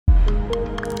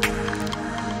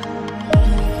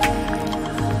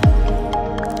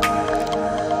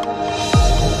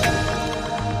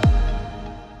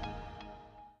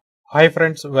Hi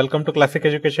friends, welcome to classic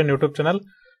education YouTube channel.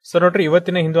 So ನೋಡ್ರಿ,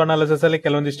 ಇವತ್ತಿನ Hindu analysis ಅಲ್ಲಿ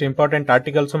ಕೆಲವೊಂದಿಷ್ಟು ಇಂಪಾರ್ಟೆಂಟ್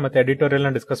ಆರ್ಟಿಕಲ್ಸ್ ಮತ್ತೆ ಎಡಿಟೋರಿಯಲ್ ನ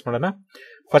ಡಿಸ್ಕಸ್ ಮಾಡೋಣ.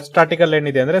 ಫಸ್ಟ್ ಆರ್ಟಿಕಲ್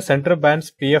ಏನಿದೆ ಅಂದ್ರೆ central bans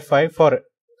PFI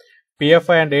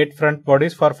and 8 front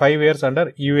bodies for 5 years under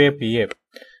UAPA.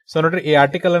 So ನೋಡ್ರಿ, ಈ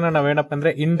ಆರ್ಟಿಕಲ್ ಅನ್ನ ನಾವೇನಪ್ಪ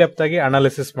ಅಂದ್ರೆ ಇನ್ ಡೆಪ್ತ್ ಆಗಿ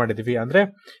ಅನಾಲಿಸಿಸ್ ಮಾಡಿದ್ವಿ. ಅಂದ್ರೆ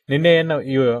ನಿನ್ನೆ ಏನು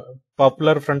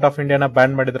ಪಾಪ್ಯುಲರ್ ಫ್ರಂಟ್ ಆಫ್ ಇಂಡಿಯಾನ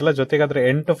ಬ್ಯಾನ್ ಮಾಡಿದ್ರಲ್ಲ, ಜೊತೆಗೆ ಅದ್ರ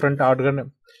 8 ಫ್ರಂಟ್ ಆರ್ಗನ್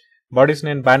ಬಾಡೀಸ್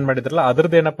ಏನ್ ಬ್ಯಾನ್ ಮಾಡಿದ್ರಲ್ಲ,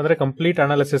 ಅದ್ರದ್ದು ಏನಪ್ಪ ಅಂದ್ರೆ ಕಂಪ್ಲೀಟ್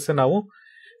ಅನಾಲಿಸಿಸ್ ನಾವು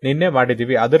ನಿನ್ನೆ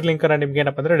ಮಾಡಿದೀವಿ. ಅದ್ರ ಲಿಂಕ್ ಅನ್ನ ನಿಮ್ಗೆ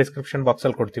ಏನಪ್ಪ ಅಂದ್ರೆ ಡಿಸ್ಕ್ರಿಪ್ಷನ್ ಬಾಕ್ಸ್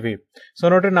ಅಲ್ಲಿ ಕೊಡ್ತೀವಿ. ಸೊ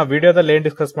ನೋಡ್ರಿ, ನಾವು ವಿಡಿಯೋದಲ್ಲಿ ಏನ್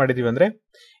ಡಿಸ್ಕಸ್ ಮಾಡಿದೀವಿ ಅಂದ್ರೆ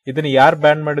ಇದನ್ನ ಯಾರು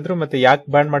ಬ್ಯಾನ್ ಮಾಡಿದ್ರು ಮತ್ತೆ ಯಾಕೆ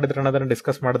ಬ್ಯಾನ್ ಮಾಡಿದ್ರು ಅನ್ನೋದನ್ನ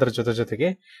ಡಿಸ್ಕಸ್ ಮಾಡೋದ್ರ ಜೊತೆಗೆ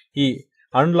ಈ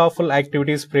ಅನ್ಲಾಫುಲ್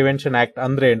ಆಕ್ಟಿವಿಟೀಸ್ ಪ್ರಿವೆನ್ಷನ್ ಆಕ್ಟ್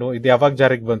ಅಂದ್ರೆ ಏನು, ಇದು ಯಾವಾಗ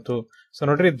ಜಾರಿಗೆ ಬಂತು. ಸೊ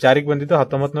ನೋಡ್ರಿ, ಇದು ಜಾರಿಗೆ ಬಂದಿದ್ದು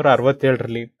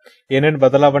 1967ರಲ್ಲಿ. ಏನೇನು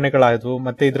ಬದಲಾವಣೆಗಳಾದವು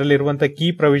ಮತ್ತೆ ಇದರಲ್ಲಿ ಇರುವಂತ ಕೀ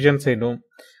ಪ್ರೊವಿಷನ್ಸ್ ಏನು,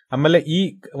 ಆಮೇಲೆ ಈ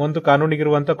ಒಂದು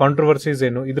ಕಾನೂನಿಗಿರುವಂತ ಕಾಂಟ್ರವರ್ಸೀಸ್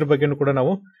ಏನು, ಇದ್ರ ಬಗ್ಗೆನೂ ಕೂಡ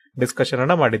ನಾವು ಡಿಸ್ಕಷನ್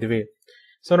ಅನ್ನ ಮಾಡಿದ್ವಿ.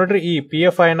 ಸೊ ನೋಡ್ರಿ, ಈ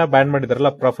PFI ನ ಬ್ಯಾನ್ ಮಾಡಿದಾರಲ್ಲ,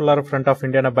 ಪಾಪ್ಯುಲರ್ ಫ್ರಂಟ್ ಆಫ್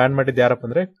ಇಂಡಿಯಾನ ಬ್ಯಾನ್ ಮಾಡಿದ್ದು ಯಾರಪ್ಪ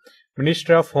ಅಂದ್ರೆ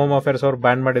ಮಿನಿಸ್ಟ್ರಿ ಆಫ್ ಹೋಮ್ ಅಫೇರ್ಸ್ ಅವರು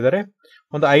ಬ್ಯಾನ್ ಮಾಡಿದ್ದಾರೆ.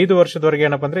 ಒಂದು 5 ವರ್ಷದವರೆಗೆ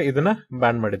ಏನಪ್ಪ ಅಂದ್ರೆ ಇದನ್ನ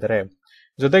ಬ್ಯಾನ್ ಮಾಡಿದ್ದಾರೆ.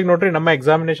 ಜೊತೆಗೆ ನೋಡ್ರಿ, ನಮ್ಮ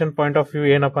ಎಕ್ಸಾಮಿನೇಷನ್ ಪಾಯಿಂಟ್ ಆಫ್ ವ್ಯೂ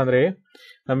ಏನಪ್ಪಾ ಅಂದ್ರೆ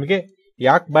ನಮಗೆ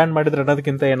ಯಾಕೆ ಬ್ಯಾನ್ ಮಾಡಿದ್ರೆ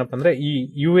ಅನ್ನೋದಕ್ಕಿಂತ ಏನಪ್ಪಾ ಅಂದ್ರೆ ಈ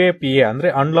UAPA ಅಂದ್ರೆ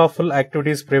ಅನ್ಲಾಫುಲ್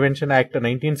ಆಕ್ಟಿವಿಟೀಸ್ ಪ್ರಿವೆನ್ಷನ್ ಆಕ್ಟ್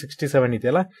 1967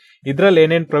 ಇದೆಯಲ್ಲ, ಇದ್ರಲ್ಲಿ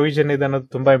ಏನೇನ್ ಪ್ರೊವಿಷನ್ ಇದೆ ಅನ್ನೋದು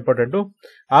ತುಂಬಾ ಇಂಪಾರ್ಟೆಂಟ್.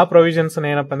 ಆ ಪ್ರೊವಿಷನ್ಸ್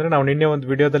ಏನಪ್ಪಾ ಅಂದ್ರೆ ನಾವು ನಿನ್ನೆ ಒಂದು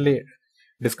ವಿಡಿಯೋದಲ್ಲಿ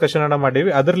ಡಿಸ್ಕಷನ್ ಅನ್ನ ಮಾಡಿವಿ.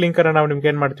 ಅದ್ರ ಲಿಂಕ್ ಅನ್ನ ನಾವು ನಿಮ್ಗೆ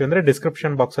ಏನ್ ಮಾಡ್ತೀವಿ ಅಂದ್ರೆ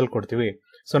ಡಿಸ್ಕ್ರಿಪ್ಷನ್ ಬಾಕ್ಸ್ ಅಲ್ಲಿ ಕೊಡ್ತೀವಿ.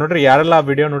 ಸೊ ನೋಡ್ರಿ, ಯಾರೆಲ್ಲ ಆ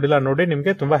ವಿಡಿಯೋ ನೋಡಿಲ್ಲ ನೋಡಿ,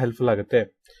 ನಿಮ್ಗೆ ತುಂಬಾ ಹೆಲ್ಪ್ಫುಲ್ ಆಗುತ್ತೆ.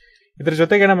 ಇದ್ರ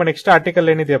ಜೊತೆಗೆ ನಮ್ಮ ನೆಕ್ಸ್ಟ್ ಆರ್ಟಿಕಲ್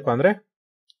ಏನಿದೆಯಪ್ಪ ಅಂದ್ರೆ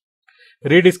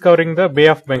ರೀಡಿಸ್ಕವರಿಂಗ್ the bay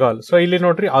of Bengal. So ಇಲ್ಲಿ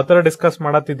ನೋಡ್ರಿ, ಆತರ ಡಿಸ್ಕಸ್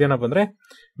ಮಾಡತ್ತಿದ್ದೇನಪ್ಪ ಅಂದ್ರೆ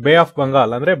ಬೇ ಆಫ್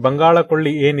ಬೆಂಗಾಲ್ ಅಂದ್ರೆ ಬಂಗಾಳ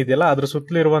ಕೊಳ್ಳಿ ಏನಿದೆಯಲ್ಲ, ಅದ್ರ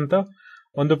ಸುತ್ತಲಿರುವಂತ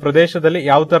ಒಂದು ಪ್ರದೇಶದಲ್ಲಿ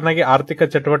ಯಾವ ತರನಾಗಿ ಆರ್ಥಿಕ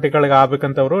ಚಟುವಟಿಕೆಗಳಿಗೆ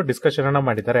ಆಗ್ಬೇಕಂತ ಅವರು ಡಿಸ್ಕಷನ್ ಅನ್ನ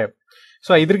ಮಾಡಿದ್ದಾರೆ.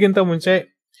 ಸೊ ಇದ್ರಿಗಿಂತ ಮುಂಚೆ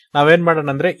ನಾವೇನ್ ಮಾಡೋಣ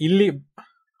ಅಂದ್ರೆ ಇಲ್ಲಿ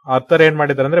ಆತರ ಏನ್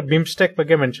ಮಾಡಿದ್ದಾರೆ ಅಂದ್ರೆ ಬಿಮ್ಸ್ಟೆಕ್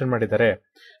ಬಗ್ಗೆ ಮೆನ್ಷನ್ ಮಾಡಿದ್ದಾರೆ.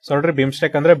 ಸೊ ನೋಡ್ರಿ,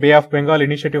 ಬಿಮ್ಸ್ಟೆಕ್ ಅಂದ್ರೆ bay of Bengal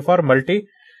initiative for multi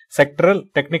sectoral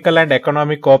technical and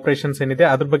economic cooperations ಏನಿದೆ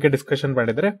ಅದ್ರ ಬಗ್ಗೆ ಡಿಸ್ಕಷನ್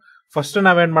ಮಾಡಿದ್ರೆ, ಫಸ್ಟ್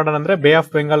ನಾವೇನ್ ಮಾಡೋಣ ಅಂದ್ರೆ bay of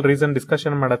Bengal reason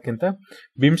discussion ಮಾಡೋದಕ್ಕಿಂತ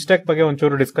ಬಿಮ್ಸ್ಟೆಕ್ ಬಗ್ಗೆ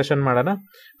ಒಂಚೂರು ಡಿಸ್ಕಷನ್ ಮಾಡೋಣ.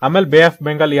 ಆಮೇಲೆ ಬೇ ಆಫ್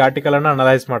ಬೆಂಗಾಲ್ ಈ ಆರ್ಟಿಕಲ್ ಅನ್ನ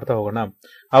ಅನಲೈಸ್ ಮಾಡ್ತಾ ಹೋಗೋಣ.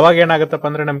 ಅವಾಗ ಏನಾಗುತ್ತಪ್ಪ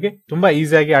ಅಂದ್ರೆ ನಮಗೆ ತುಂಬಾ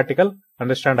ಈಸಿಯಾಗಿ ಆರ್ಟಿಕಲ್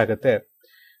ಅಂಡರ್ಸ್ಟ್ಯಾಂಡ್ ಆಗುತ್ತೆ.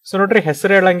 ಸೊ ನೋಡ್ರಿ,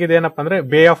 ಹೆಸರು ಹೇಳಂಗಿದೆ ಏನಪ್ಪಾ ಅಂದ್ರೆ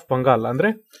ಬೇ ಆಫ್ ಬೆಂಗಾಲ್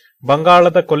ಅಂದ್ರೆ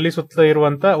ಬಂಗಾಳದ ಕೊಲ್ಲಿ ಸುತ್ತ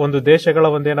ಇರುವಂತ ಒಂದು ದೇಶಗಳ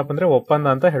ಒಂದೇನಪ್ಪ ಅಂದ್ರೆ ಒಪ್ಪಂದ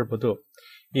ಅಂತ ಹೇಳ್ಬೋದು.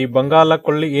 ಈ ಬಂಗಾಳ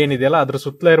ಕೊಳ್ಳಿ ಏನಿದೆಯಲ್ಲ, ಅದ್ರ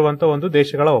ಸುತ್ತಲ ಇರುವಂತ ಒಂದು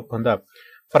ದೇಶಗಳ ಒಪ್ಪಂದ.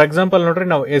 ಫಾರ್ ಎಕ್ಸಾಂಪಲ್ ನೋಡ್ರಿ,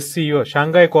 ನಾವು SCO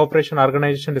Shanghai cooperation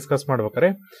organisation discuss ಮಾಡ್ಬೇಕಾರೆ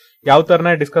ಯಾವ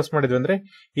ತರನ ಡಿಸ್ಕಸ್ ಮಾಡಿದ್ವಿ ಅಂದ್ರೆ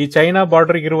ಈ ಚೈನಾ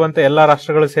ಬಾರ್ಡರ್ ಇರುವಂತ ಎಲ್ಲಾ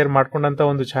ರಾಷ್ಟ್ರಗಳು ಸೇರಿ ಮಾಡ್ಕೊಂಡಂತ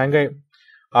ಒಂದು ಶಾಂಘೈ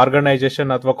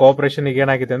ಆರ್ಗನೈಸೇಷನ್ ಅಥವಾ ಕೋಆಪರೇಷನ್ ಈಗ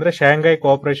ಏನಾಗಿದೆ ಅಂದ್ರೆ ಶಾಂಘೈ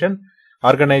ಕೋಆಪರೇಷನ್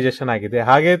ಆರ್ಗನೈಸೇಷನ್ ಆಗಿದೆ.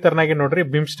 ಹಾಗೆ ತರನಾಗಿ ನೋಡ್ರಿ,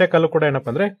 ಬಿಮ್ಸ್ಟೆಕ್ ಅಲ್ಲೂ ಕೂಡ ಏನಪ್ಪಾ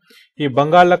ಅಂದ್ರೆ ಈ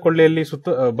ಬಂಗಾಳ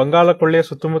ಕೊಳ್ಳಿಯ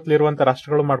ಸುತ್ತಮುತ್ತಲು ಇರುವಂತ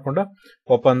ರಾಷ್ಟ್ರಗಳು ಮಾಡ್ಕೊಂಡ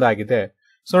ಒಪ್ಪಂದ ಆಗಿದೆ.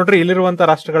 ಸೊ ನೋಡ್ರಿ, ಇಲ್ಲಿರುವಂತ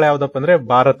ರಾಷ್ಟ್ರಗಳು ಯಾವ್ದಪ್ಪ ಅಂದ್ರೆ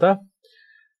ಭಾರತ,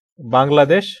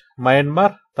 ಬಾಂಗ್ಲಾದೇಶ್,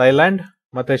 ಮಯನ್ಮಾರ್, ಥೈಲ್ಯಾಂಡ್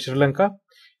ಮತ್ತೆ ಶ್ರೀಲಂಕಾ.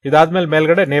 ಇದಾದ್ಮೇಲೆ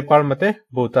ಮೇಲ್ಗಡೆ ನೇಪಾಳ ಮತ್ತೆ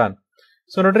ಭೂತಾನ್.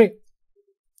 ಸೊ ನೋಡ್ರಿ,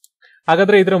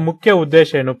 ಹಾಗಾದ್ರೆ ಇದರ ಮುಖ್ಯ ಉದ್ದೇಶ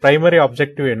ಏನು, ಪ್ರೈಮರಿ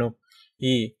ಆಬ್ಜೆಕ್ಟಿವ್ ಏನು,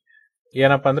 ಈ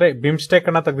ಏನಪ್ಪಾ ಅಂದ್ರೆ ಬಿಮ್ಸ್ಟೆಕ್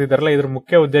ಅನ್ನ ತೆಗೆದಿದ್ದಾರಲ್ಲ, ಇದ್ರ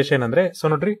ಮುಖ್ಯ ಉದ್ದೇಶ ಏನಂದ್ರೆ, ಸೊ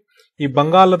ನೋಡ್ರಿ, ಈ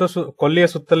ಬಂಗಾಳದ ಕೊಲ್ಲಿಯ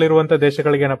ಸುತ್ತಲಿರುವಂತ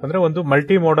ದೇಶಗಳಿಗೆ ಏನಪ್ಪಾ ಅಂದ್ರೆ ಒಂದು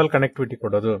ಮಲ್ಟಿ ಮೋಡಲ್ ಕನೆಕ್ಟಿವಿಟಿ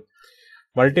ಕೊಡೋದು.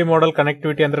 ಮಲ್ಟಿ ಮೋಡಲ್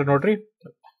ಕನೆಕ್ಟಿವಿಟಿ ಅಂದ್ರೆ ನೋಡ್ರಿ,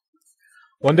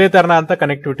 ಒಂದೇ ತರನ ಅಂತ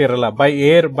ಕನೆಕ್ಟಿವಿಟಿ ಇರಲ್ಲ. By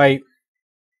air, by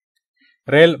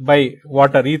rail, by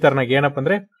water, ಈ ತರನಾಗಿ ಏನಪ್ಪಾ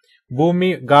ಅಂದ್ರೆ ಭೂಮಿ,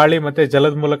 ಗಾಳಿ ಮತ್ತೆ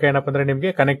ಜಲದ ಮೂಲಕ ಏನಪ್ಪಾ ಅಂದ್ರೆ ನಿಮ್ಗೆ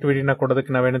ಕನೆಕ್ಟಿವಿಟಿನ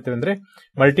ಕೊಡೋದಕ್ಕೆ ನಾವೇನಂತೀವಿ ಅಂದ್ರೆ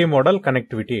ಮಲ್ಟಿ ಮೋಡಲ್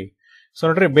ಕನೆಕ್ಟಿವಿಟಿ. ಸೊ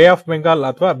ನೋಡ್ರಿ, ಬೇ ಆಫ್ ಬೆಂಗಾಲ್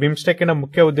ಅಥವಾ ಬಿಮ್ಸ್ಟೆಕ್ನ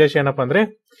ಮುಖ್ಯ ಉದ್ದೇಶ ಏನಪ್ಪಾ ಅಂದ್ರೆ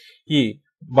ಈ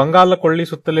ಬಂಗಾಳ ಕೊಳ್ಳಿ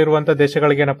ಸುತ್ತಲಿರುವಂತ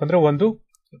ದೇಶಗಳಿಗೆ ಏನಪ್ಪಾ ಅಂದ್ರೆ ಒಂದು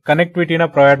ಕನೆಕ್ಟಿವಿಟಿನ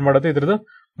ಪ್ರೊವೈಡ್ ಮಾಡೋದು ಇದ್ರದ್ದು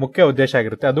ಮುಖ್ಯ ಉದ್ದೇಶ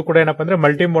ಆಗಿರುತ್ತೆ. ಅದು ಕೂಡ ಏನಪ್ಪಾ ಅಂದ್ರೆ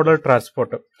multi model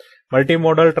transport. Multi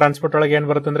model transport ಒಳಗೆ ಏನ್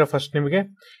ಬರುತ್ತೆ ಅಂದ್ರೆ ಫಸ್ಟ್ ನಿಮಗೆ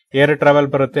ಏರ್ ಟ್ರಾವೆಲ್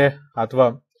ಬರುತ್ತೆ, ಅಥವಾ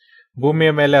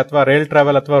ಭೂಮಿಯ ಮೇಲೆ, ಅಥವಾ ರೈಲ್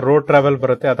ಟ್ರಾವೆಲ್ ಅಥವಾ ರೋಡ್ ಟ್ರಾವೆಲ್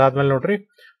ಬರುತ್ತೆ. ಅದಾದ್ಮೇಲೆ ನೋಡ್ರಿ,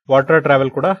 ವಾಟರ್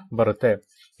ಟ್ರಾವೆಲ್ ಕೂಡ ಬರುತ್ತೆ.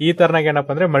 ಈ ತರನಾಗಿ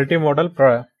ಏನಪ್ಪಾ ಅಂದ್ರೆ ಮಲ್ಟಿ ಮೋಡಲ್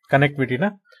ಕನೆಕ್ಟಿವಿಟಿನ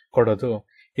ಕೊಡೋದು.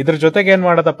 ಇದ್ರ ಜೊತೆಗೆ ಏನ್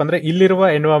ಮಾಡೋದಪ್ಪ ಅಂದ್ರೆ ಇಲ್ಲಿರುವ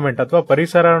ಎನ್ವೈರನ್ಮೆಂಟ್ ಅಥವಾ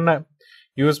ಪರಿಸರವನ್ನ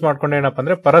ಯೂಸ್ ಮಾಡ್ಕೊಂಡು ಏನಪ್ಪಾ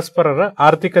ಅಂದ್ರೆ ಪರಸ್ಪರರ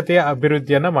ಆರ್ಥಿಕತೆಯ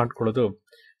ಅಭಿವೃದ್ಧಿಯನ್ನ ಮಾಡ್ಕೊಳ್ಳೋದು.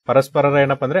 ಪರಸ್ಪರರ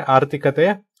ಏನಪ್ಪಾ ಅಂದ್ರೆ ಆರ್ಥಿಕತೆಯ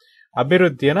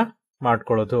ಅಭಿವೃದ್ಧಿಯನ್ನ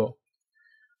ಮಾಡ್ಕೊಳ್ಳೋದು.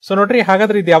 ಸೊ ನೋಡ್ರಿ,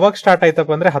 ಹಾಗಾದ್ರೆ ಇದು ಯಾವಾಗ ಸ್ಟಾರ್ಟ್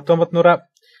ಆಯ್ತಪ್ಪ ಅಂದ್ರೆ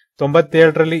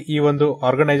 1997ರಲ್ಲಿ ಈ ಒಂದು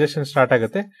ಆರ್ಗನೈಸೇಷನ್ ಸ್ಟಾರ್ಟ್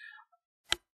ಆಗುತ್ತೆ.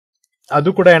 ಅದು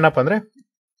ಕೂಡ ಏನಪ್ಪಾ ಅಂದ್ರೆ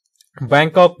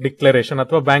ಬ್ಯಾಂಕಾಕ್ ಡಿಕ್ಲರೇಷನ್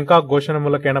ಅಥವಾ ಬ್ಯಾಂಕಾಕ್ ಘೋಷಣೆ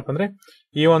ಮೂಲಕ ಏನಪ್ಪಾ ಅಂದ್ರೆ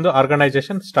ಈ ಒಂದು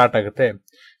ಆರ್ಗನೈಸೇಷನ್ ಸ್ಟಾರ್ಟ್ ಆಗುತ್ತೆ.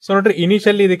 ಸೊ ನೋಡ್ರಿ,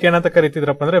 ಇನಿಷಿಯಲಿ ಇದಕ್ಕೆ ಏನಂತ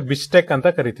ಕರಿತಿದ್ರಪ್ಪ ಅಂದ್ರೆ ಬಿಸ್ಟೆಕ್ ಅಂತ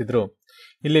ಕರಿತಿದ್ರು.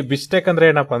 ಇಲ್ಲಿ ಬಿಸ್ಟೆಕ್ ಅಂದ್ರೆ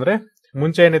ಏನಪ್ಪಾ ಅಂದ್ರೆ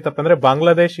ಮುಂಚೆ ಏನಿತ್ತಪ್ಪ ಅಂದ್ರೆ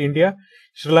Bangladesh, India,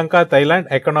 Sri Lanka, Thailand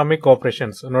economic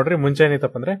cooperations. ನೋಡ್ರಿ, ಮುಂಚೆ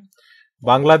ಏನಿತ್ತಪ್ಪ ಅಂದ್ರೆ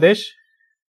ಬಾಂಗ್ಲಾದೇಶ್,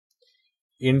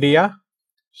 ಇಂಡಿಯಾ,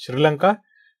 ಶ್ರೀಲಂಕಾ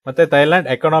ಮತ್ತೆ ಥೈಲ್ಯಾಂಡ್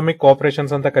ಎಕನಾಮಿಕ್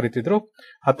ಕೋಆಪರೇಷನ್ಸ್ ಅಂತ ಕರಿತಿದ್ರು.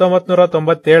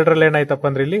 1997ರಲ್ಲಿ ಏನಾಯ್ತಪ್ಪ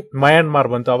ಅಂದ್ರೆ ಇಲ್ಲಿ ಮಯನ್ಮಾರ್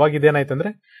ಬಂತು. ಅವಾಗ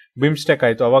ಇದೇನಾಯ್ತಂದ್ರೆ ಬಿಮ್ಸ್ಟೆಕ್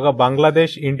ಆಯ್ತು. ಅವಾಗ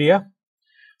Bangladesh, India,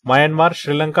 Myanmar,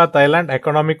 Sri Lanka, Thailand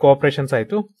economic cooperations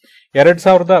ಆಯ್ತು.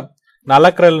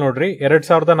 2004ರಲ್ಲಿ ನೋಡ್ರಿ,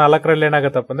 2004ರಲ್ಲಿ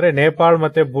ಏನಾಗತ್ತಪ್ಪ ಅಂದ್ರೆ ನೇಪಾಳ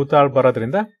ಮತ್ತೆ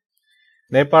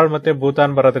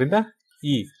ಭೂತಾನ್ ಬರೋದ್ರಿಂದ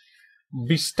ಈ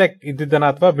ಬಿಸ್ಟೆಕ್ ಇದ್ದಿದ್ದನ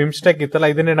ಅಥವಾ ಬಿಮ್ಸ್ಟೆಕ್ ಇತ್ತಲ್ಲ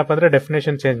ಇದನ್ನೇನಪ್ಪ ಅಂದ್ರೆ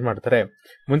ಡೆಫಿನೇಷನ್ ಚೇಂಜ್ ಮಾಡ್ತಾರೆ.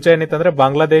 ಮುಂಚೆ ಏನಿತ್ತಂದ್ರೆ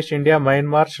Bangladesh, India,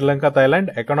 Myanmar, Sri Lanka,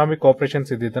 Thailand economic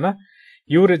cooperations ಇದ್ದಿದ್ದನ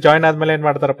ಇವ್ರು ಜಾಯ್ನ್ ಆದ್ಮೇಲೆ ಏನ್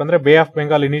ಮಾಡ್ತಾರಪ್ಪ ಅಂದ್ರೆ bay of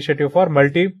Bengal initiative for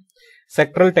multi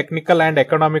sectoral technical and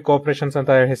economic cooperations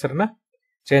ಅಂತ ಹೆಸರನ್ನ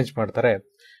ಚೇಂಜ್ ಮಾಡ್ತಾರೆ.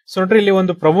 ಸೊ ನೋಡ್ರಿ ಇಲ್ಲಿ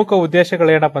ಒಂದು ಪ್ರಮುಖ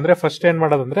ಉದ್ದೇಶಗಳು ಏನಪ್ಪ ಅಂದ್ರೆ ಫಸ್ಟ್ ಏನ್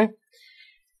ಮಾಡೋದಂದ್ರೆ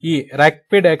ಈ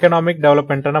ರ್ಯಾಪಿಡ್ ಎಕನಾಮಿಕ್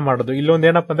ಡೆವಲಪ್ಮೆಂಟ್ ಅನ್ನ ಮಾಡೋದು. ಇಲ್ಲೊಂದು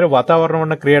ಏನಪ್ಪ ಅಂದ್ರೆ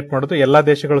ವಾತಾವರಣವನ್ನ ಕ್ರಿಯೇಟ್ ಮಾಡೋದು ಎಲ್ಲಾ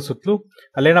ದೇಶಗಳ ಸುತ್ತಲೂ.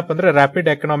 ಅಲ್ಲೇನಪ್ಪ ಅಂದ್ರೆ ರ್ಯಾಪಿಡ್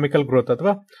ಎಕನಾಮಿಕಲ್ ಗ್ರೋತ್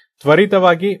ಅಥವಾ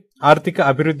ತ್ವರಿತವಾಗಿ ಆರ್ಥಿಕ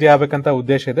ಅಭಿವೃದ್ಧಿ ಆಗ್ಬೇಕಂತ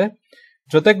ಉದ್ದೇಶ ಇದೆ.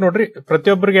 ಜೊತೆಗೆ ನೋಡ್ರಿ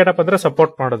ಪ್ರತಿಯೊಬ್ಬರಿಗೆ ಏನಪ್ಪ ಅಂದ್ರೆ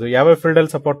ಸಪೋರ್ಟ್ ಮಾಡೋದು. ಯಾವ ಫೀಲ್ಡ್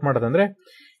ಅಲ್ಲಿ ಸಪೋರ್ಟ್ ಮಾಡೋದಂದ್ರೆ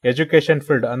ಎಜುಕೇಶನ್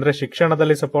ಫೀಲ್ಡ್ ಅಂದ್ರೆ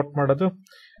ಶಿಕ್ಷಣದಲ್ಲಿ ಸಪೋರ್ಟ್ ಮಾಡೋದು,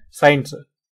 ಸೈನ್ಸ್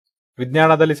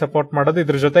ವಿಜ್ಞಾನದಲ್ಲಿ ಸಪೋರ್ಟ್ ಮಾಡೋದು,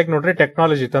 ಇದ್ರ ಜೊತೆಗೆ ನೋಡ್ರಿ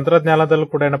ಟೆಕ್ನಾಲಜಿ ತಂತ್ರಜ್ಞಾನದಲ್ಲೂ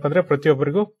ಕೂಡ ಏನಪ್ಪ ಅಂದ್ರೆ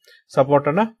ಪ್ರತಿಯೊಬ್ಬರಿಗೂ ಸಪೋರ್ಟ್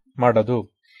ಅನ್ನ ಮಾಡೋದು.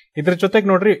 ಇದ್ರ ಜೊತೆಗೆ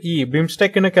ನೋಡ್ರಿ ಈ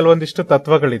ಬಿಮ್ಸ್ಟೆಕ್ನ ಕೆಲವೊಂದಿಷ್ಟು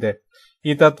ತತ್ವಗಳಿದೆ.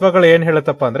 ಈ ತತ್ವಗಳು ಏನ್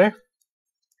ಹೇಳುತ್ತಪ್ಪ ಅಂದ್ರೆ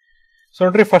ಸೊ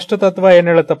ನೋಡ್ರಿ ಫಸ್ಟ್ ತತ್ವ ಏನ್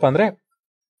ಹೇಳುತ್ತಪ್ಪ ಅಂದ್ರೆ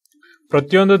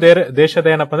ಪ್ರತಿಯೊಂದು ದೇಶದ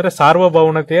ಏನಪ್ಪ ಅಂದ್ರೆ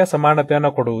ಸಾರ್ವಭೌಮತೆಯ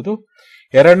ಸಮಾನತೆಯನ್ನ ಕೊಡುವುದು.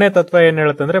 ಎರಡನೇ ತತ್ವ ಏನ್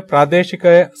ಹೇಳುತ್ತೆ ಅಂದ್ರೆ ಪ್ರಾದೇಶಿಕ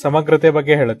ಸಮಗ್ರತೆ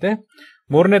ಬಗ್ಗೆ ಹೇಳುತ್ತೆ.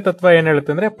 ಮೂರನೇ ತತ್ವ ಏನ್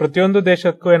ಹೇಳುತ್ತೆ ಅಂದ್ರೆ ಪ್ರತಿಯೊಂದು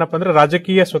ದೇಶಕ್ಕೂ ಏನಪ್ಪ ಅಂದ್ರೆ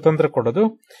ರಾಜಕೀಯ ಸ್ವತಂತ್ರ ಕೊಡೋದು.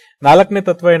 ನಾಲ್ಕನೇ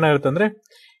ತತ್ವ ಏನ್ ಹೇಳುತ್ತೆ ಅಂದ್ರೆ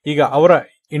ಈಗ ಅವರ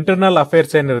ಇಂಟರ್ನಲ್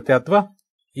ಅಫೇರ್ಸ್ ಏನಿರುತ್ತೆ ಅಥವಾ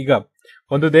ಈಗ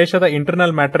ಒಂದು ದೇಶದ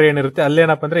ಇಂಟರ್ನಲ್ ಮ್ಯಾಟರ್ ಏನಿರುತ್ತೆ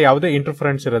ಅಲ್ಲೇನಪ್ಪ ಅಂದ್ರೆ ಯಾವುದೇ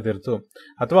ಇಂಟರ್ಫರೆನ್ಸ್ ಇರೋದಿರ್ತು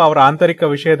ಅಥವಾ ಅವರ ಆಂತರಿಕ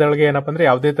ವಿಷಯದೊಳಗೆ ಏನಪ್ಪ ಅಂದ್ರೆ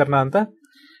ಯಾವುದೇ ತರನ ಅಂತ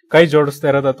ಕೈ ಜೋಡಿಸ್ತಾ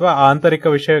ಇರೋದು ಅಥವಾ ಆ ಆಂತರಿಕ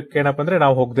ವಿಷಯಕ್ಕೆ ಏನಪ್ಪ ಅಂದ್ರೆ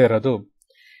ನಾವು ಹೋಗದೆ ಇರೋದು.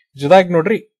 ಜೊತೆಗೆ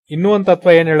ನೋಡ್ರಿ ಇನ್ನೂ ಒಂದು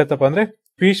ತತ್ವ ಏನ್ ಹೇಳುತ್ತಪ್ಪ ಅಂದ್ರೆ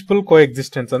ಪೀಸ್ಫುಲ್ ಕೋ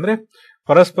ಎಕ್ಸಿಸ್ಟೆನ್ಸ್ ಅಂದ್ರೆ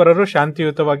ಪರಸ್ಪರರು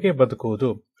ಶಾಂತಿಯುತವಾಗಿ ಬದುಕುವುದು.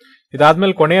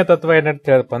 ಇದಾದ್ಮೇಲೆ ಕೊನೆಯ ತತ್ವ ಏನಂತ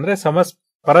ಹೇಳಪ್ಪ ಅಂದ್ರೆ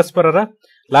ಪರಸ್ಪರರ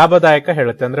ಲಾಭದಾಯಕ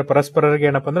ಹೇಳುತ್ತೆ. ಅಂದ್ರೆ ಪರಸ್ಪರರಿಗೆ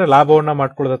ಏನಪ್ಪ ಅಂದ್ರೆ ಲಾಭವನ್ನ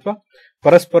ಮಾಡ್ಕೊಳ್ಳೋದು ಅಥವಾ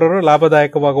ಪರಸ್ಪರರು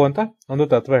ಲಾಭದಾಯಕವಾಗುವಂತ ಒಂದು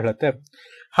ತತ್ವ ಹೇಳುತ್ತೆ.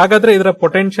 ಹಾಗಾದ್ರೆ ಇದರ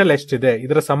ಪೊಟೆನ್ಶಿಯಲ್ ಎಷ್ಟಿದೆ,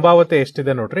 ಇದರ ಸಂಭಾವ್ಯತೆ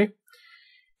ಎಷ್ಟಿದೆ ನೋಡ್ರಿ.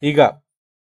 ಈಗ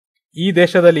ಈ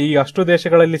ದೇಶದಲ್ಲಿ ಈ ಅಷ್ಟು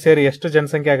ದೇಶಗಳಲ್ಲಿ ಸೇರಿ ಎಷ್ಟು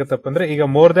ಜನಸಂಖ್ಯೆ ಆಗುತ್ತಪ್ಪ ಅಂದ್ರೆ ಈಗ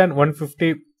ಮೋರ್ ದನ್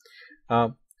 150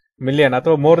 ಮಿಲಿಯನ್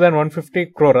ಅಥವಾ ಮೋರ್ ದನ್ 150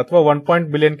 ಕ್ರೋರ್ ಅಥವಾ 1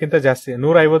 ಬಿಲಿಯನ್ ಕಿಂತ ಜಾಸ್ತಿ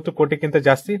 150 ಕೋಟಿಗಿಂತ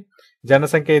ಜಾಸ್ತಿ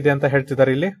ಜನಸಂಖ್ಯೆ ಇದೆ ಅಂತ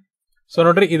ಹೇಳ್ತಿದ್ದಾರೆ ಇಲ್ಲಿ. ಸೊ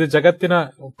ನೋಡ್ರಿ ಇದು ಜಗತ್ತಿನ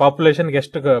ಪಾಪ್ಯುಲೇಷನ್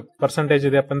ಎಷ್ಟು ಪರ್ಸೆಂಟೇಜ್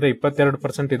ಇದೆ ಅಂದ್ರೆ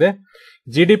 22% ಇದೆ.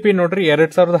 GDP ನೋಡ್ರಿ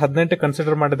 2018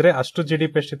 ಕನ್ಸಿಡರ್ ಮಾಡಿದ್ರೆ ಅಷ್ಟು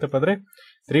GDP ಎಷ್ಟಿತ್ತಪ್ಪ ಅಂದ್ರೆ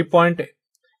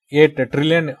 3.8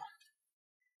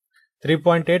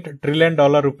 ಟ್ರಿಲಿಯನ್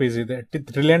ಡಾಲರ್ ರುಪೀಸ್ ಇದೆ,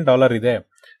 ಟ್ರಿಲಿಯನ್ ಡಾಲರ್ ಇದೆ.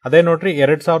 ಅದೇ ನೋಡ್ರಿ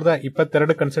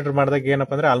 2022 ಕನ್ಸಿಡರ್ ಮಾಡಿದಾಗ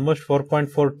ಏನಪ್ಪ ಅಂದ್ರೆ ಆಲ್ಮೋಸ್ಟ್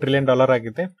 4.4 ಟ್ರಿಲಿಯನ್ ಡಾಲರ್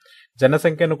ಆಗಿದೆ.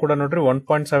 ಜನಸಂಖ್ಯೆನೂ ಕೂಡ ನೋಡ್ರಿ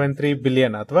 1.73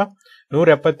 ಬಿಲಿಯನ್ ಅಥವಾ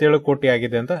 177 ಕೋಟಿ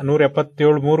ಆಗಿದೆ ಅಂತ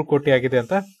 173 ಕೋಟಿ ಆಗಿದೆ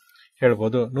ಅಂತ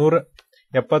ಹೇಳ್ಬೋದು.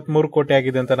 173 ಕೋಟಿ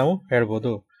ಆಗಿದೆ ಅಂತ ನಾವು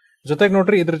ಹೇಳ್ಬೋದು. ಜೊತೆಗೆ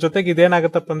ನೋಡ್ರಿ ಇದ್ರ ಜೊತೆಗೆ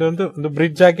ಇದೇನಾಗತ್ತಪ್ಪ ಅಂದ್ರೆ ಒಂದು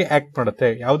ಬ್ರಿಡ್ಜ್ ಆಗಿ ಆಕ್ಟ್ ಮಾಡುತ್ತೆ.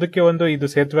 ಯಾವುದಕ್ಕೆ ಒಂದು ಇದು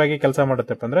ಸೇತುವೆಯಾಗಿ ಕೆಲಸ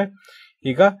ಮಾಡುತ್ತಪ್ಪ ಅಂದ್ರೆ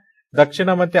ಈಗ ದಕ್ಷಿಣ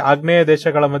ಮತ್ತೆ ಆಗ್ನೇಯ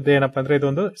ದೇಶಗಳ ಮಧ್ಯೆ ಏನಪ್ಪಾ ಅಂದ್ರೆ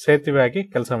ಇದೊಂದು ಸೇತುವೆಯಾಗಿ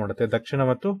ಕೆಲಸ ಮಾಡುತ್ತೆ. ದಕ್ಷಿಣ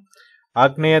ಮತ್ತು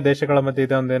ಆಗ್ನೇಯ ದೇಶಗಳ ಮಧ್ಯೆ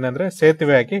ಇದೊಂದು ಏನಂದ್ರೆ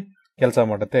ಸೇತುವೆಯಾಗಿ ಕೆಲಸ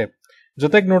ಮಾಡುತ್ತೆ.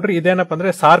 ಜೊತೆಗೆ ನೋಡ್ರಿ ಇದೇನಪ್ಪ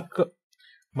ಅಂದ್ರೆ ಸಾರ್ಕ್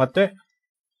ಮತ್ತೆ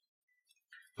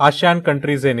ಆಸಿಯಾನ್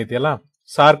ಕಂಟ್ರೀಸ್ ಏನಿದೆಯಲ್ಲ,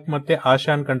 ಸಾರ್ಕ್ ಮತ್ತೆ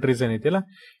ಆಸಿಯಾನ್ ಕಂಟ್ರೀಸ್ ಏನಿದೆಯಲ್ಲ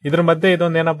ಇದ್ರ ಮಧ್ಯೆ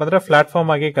ಇದೊಂದು ಏನಪ್ಪ ಅಂದ್ರೆ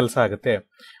ಪ್ಲಾಟ್ಫಾರ್ಮ್ ಆಗಿ ಕೆಲಸ ಆಗುತ್ತೆ.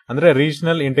 ಅಂದ್ರೆ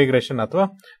ರೀಜನಲ್ ಇಂಟಿಗ್ರೇಷನ್ ಅಥವಾ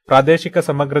ಪ್ರಾದೇಶಿಕ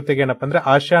ಸಮಗ್ರತೆಗೆ ಏನಪ್ಪ ಅಂದ್ರೆ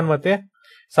ಆಸಿಯಾನ್ ಮತ್ತೆ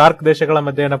ಸಾರ್ಕ್ ದೇಶಗಳ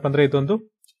ಮಧ್ಯೆ ಏನಪ್ಪ ಅಂದ್ರೆ ಇದೊಂದು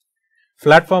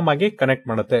ಪ್ಲಾಟ್ಫಾರ್ಮ್ ಆಗಿ ಕನೆಕ್ಟ್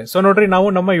ಮಾಡುತ್ತೆ. ಸೊ ನೋಡ್ರಿ ನಾವು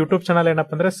ನಮ್ಮ ಯೂಟ್ಯೂಬ್ ಚಾನಲ್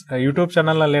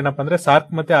ನಲ್ಲಿ ಏನಪ್ಪ ಅಂದ್ರೆ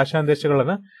ಸಾರ್ಕ್ ಮತ್ತೆ ಆಸಿಯಾನ್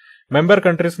ದೇಶಗಳನ್ನ ಮೆಂಬರ್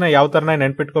ಕಂಟ್ರೀಸ್ ನ ಯಾವ ತರನ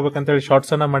ನೆನ್ಪಿಟ್ಕೋಬೇಕಂತ ಹೇಳಿ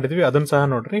ಶಾರ್ಟ್ಸ್ ಅನ್ನ ಮಾಡಿದ್ವಿ. ಅದನ್ನ ಸಹ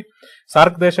ನೋಡ್ರಿ.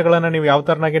 ಸಾರ್ಕ್ ದೇಶಗಳನ್ನ ನೀವು ಯಾವ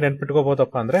ತರನಾಗಿ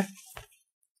ನೆನ್ಪಿಟ್ಕೋಬಹುದಪ್ಪ ಅಂದ್ರೆ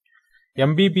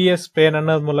MBBS ಪೇನ್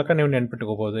ಅನ್ನೋದ್ ಮೂಲಕ ನೀವು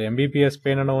ನೆನ್ಪಿಟ್ಕೋಬಹುದು. MBBS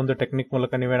ಪೇನ್ ಅನ್ನೋ ಒಂದು ಟೆಕ್ನಿಕ್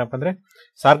ಮೂಲಕ ನೀವೇನಪ್ಪ ಅಂದ್ರೆ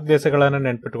ಸಾರ್ಕ್ ದೇಶಗಳನ್ನ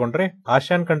ನೆನ್ಪಿಟ್ಕೊಂಡ್ರೆ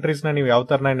ಆಸಿಯಾನ್ ಕಂಟ್ರೀಸ್ ನ ನೀವು ಯಾವ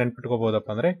ತರನಾಗಿ ನೆನ್ಪಿಟ್ಕೋಬಹುದಪ್ಪ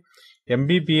ಅಂದ್ರೆ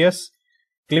MBBS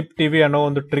ಕ್ಲಿಪ್ ಟಿವಿ ಅನ್ನೋ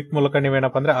ಒಂದು ಟ್ರಿಕ್ ಮೂಲಕ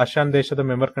ನೀವೇನಪ್ಪ ಅಂದ್ರೆ ಆಸಿಯಾನ್ ದೇಶದ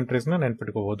ಮೆಂಬರ್ ಕಂಟ್ರೀಸ್ ನ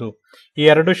ನೆನ್ಪಿಟ್ಕೋಬಹುದು. ಈ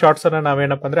ಎರಡು ಶಾರ್ಟ್ಸ್ ಅನ್ನ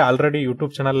ನಾವೇನಪ್ಪ ಅಂದ್ರೆ ಆಲ್ರೆಡಿ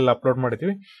ಯೂಟ್ಯೂಬ್ ಚಾನಲ್ ಅಲ್ಲಿ ಅಪ್ಲೋಡ್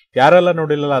ಮಾಡಿದ್ವಿ. ಯಾರೆಲ್ಲ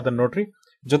ನೋಡಿಲ್ಲ ಅದನ್ನ ನೋಡ್ರಿ.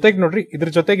 ಜೊತೆಗೆ ನೋಡ್ರಿ ಇದ್ರ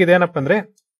ಜೊತೆಗೆ ಇದೇನಪ್ಪ ಅಂದ್ರೆ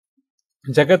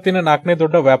ಜಗತ್ತಿನ 4ನೇ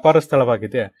ದೊಡ್ಡ ವ್ಯಾಪಾರ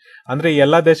ಸ್ಥಳವಾಗಿದೆ. ಅಂದ್ರೆ ಈ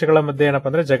ಎಲ್ಲಾ ದೇಶಗಳ ಮಧ್ಯೆ ಏನಪ್ಪ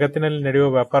ಅಂದ್ರೆ ಜಗತ್ತಿನಲ್ಲಿ ನಡೆಯುವ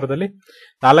ವ್ಯಾಪಾರದಲ್ಲಿ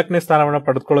 4ನೇ ಸ್ಥಾನವನ್ನು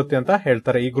ಪಡೆದುಕೊಳ್ಳುತ್ತೆ ಅಂತ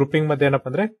ಹೇಳ್ತಾರೆ. ಈ ಗ್ರೂಪಿಂಗ್ ಮಧ್ಯೆ ಏನಪ್ಪ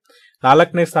ಅಂದ್ರೆ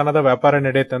 4ನೇ ಸ್ಥಾನದ ವ್ಯಾಪಾರ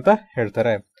ನಡೆಯುತ್ತೆ ಅಂತ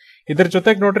ಹೇಳ್ತಾರೆ. ಇದ್ರ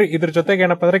ಜೊತೆಗೆ ನೋಡ್ರಿ ಇದ್ರ ಜೊತೆಗೆ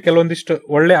ಏನಪ್ಪ ಅಂದ್ರೆ ಕೆಲವೊಂದಿಷ್ಟು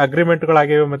ಒಳ್ಳೆ ಅಗ್ರಿಮೆಂಟ್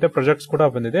ಗಳಾಗಿವೆ ಮತ್ತೆ ಪ್ರಾಜೆಕ್ಟ್ಸ್ ಕೂಡ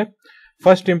ಬಂದಿದೆ.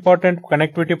 ಫಸ್ಟ್ ಇಂಪಾರ್ಟೆಂಟ್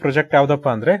ಕನೆಕ್ಟಿವಿಟಿ ಪ್ರಾಜೆಕ್ಟ್ ಯಾವ್ದಪ್ಪ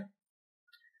ಅಂದ್ರೆ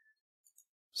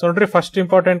ನೋಡ್ರಿ ಫಸ್ಟ್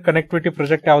ಇಂಪಾರ್ಟೆಂಟ್ ಕನೆಕ್ಟಿವಿಟಿ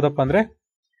ಪ್ರಾಜೆಕ್ಟ್ ಯಾವ್ದಪ್ಪ ಅಂದ್ರೆ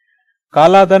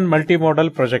Kaladan multi model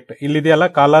project. ಇಲ್ಲಿದೆಯಲ್ಲ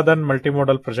Kaladan multi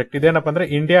model project. ಇದೇನಪ್ಪ ಅಂದ್ರೆ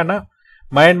ಇಂಡಿಯಾನ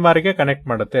ಮಯನ್ಮಾರ್ಗೆ ಕನೆಕ್ಟ್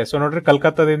ಮಾಡುತ್ತೆ. ಸೊ ನೋಡ್ರಿ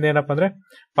ಕಲ್ಕತ್ತಾದಿಂದ ಏನಪ್ಪ ಅಂದ್ರೆ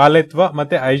ಪಾಲೆತ್ವಾ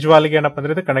ಮತ್ತೆ ಐಜ್ವಾಲ್ಗೆ ಏನಪ್ಪ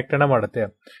ಅಂದ್ರೆ ಇದು ಕನೆಕ್ಟ್ ಅನ್ನ ಮಾಡುತ್ತೆ.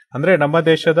 ಅಂದ್ರೆ ನಮ್ಮ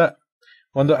ದೇಶದ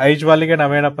ಒಂದು ಐಜ್ವಾಲ್ಗೆ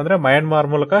ನಾವೇನಪ್ಪ ಅಂದ್ರೆ ಮಯನ್ಮಾರ್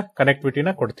ಮೂಲಕ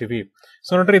ಕನೆಕ್ಟಿವಿಟಿನ ಕೊಡ್ತೀವಿ.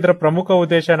 ಸೊ ನೋಡ್ರಿ ಇದರ ಪ್ರಮುಖ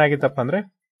ಉದ್ದೇಶ ಏನಾಗಿತ್ತಪ್ಪ ಅಂದ್ರೆ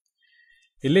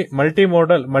ಇಲ್ಲಿ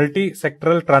ಮಲ್ಟಿ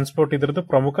ಸೆಕ್ಟರಲ್ ಟ್ರಾನ್ಸ್ಪೋರ್ಟ್ ಇದ್ರದ್ದು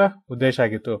ಪ್ರಮುಖ ಉದ್ದೇಶ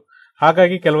ಆಗಿತ್ತು.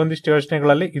 ಹಾಗಾಗಿ ಕೆಲವೊಂದಿಷ್ಟು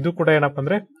ಯೋಜನೆಗಳಲ್ಲಿ ಇದು ಕೂಡ ಏನಪ್ಪ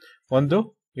ಅಂದ್ರೆ ಒಂದು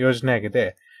ಯೋಜನೆ ಆಗಿದೆ.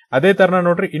 ಅದೇ ತರನ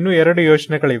ನೋಡ್ರಿ ಇನ್ನು 2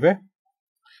 ಯೋಜನೆಗಳಿವೆ.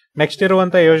 ನೆಕ್ಸ್ಟ್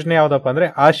ಇರುವಂತ ಯೋಜನೆ ಯಾವ್ದಪ್ಪ ಅಂದ್ರೆ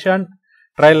ಏಷ್ಯನ್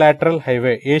ಟ್ರೈಲ್ಯಾಟ್ರಲ್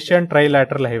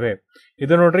ಹೈವೇ.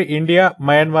 ಇದು ನೋಡ್ರಿ ಇಂಡಿಯಾ,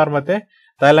 ಮಯನ್ಮಾರ್ ಮತ್ತೆ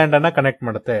ಥೈಲ್ಯಾಂಡ್ ಅನ್ನ ಕನೆಕ್ಟ್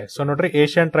ಮಾಡುತ್ತೆ. ಸೊ ನೋಡ್ರಿ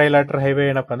ಏಷ್ಯನ್ ಟ್ರೈಲ್ಯಾಟರ್ ಹೈವೇ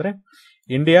ಏನಪ್ಪಾ ಅಂದ್ರೆ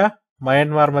ಇಂಡಿಯಾ,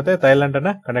 ಮಯನ್ಮಾರ್ ಮತ್ತೆ ಥೈಲ್ಯಾಂಡ್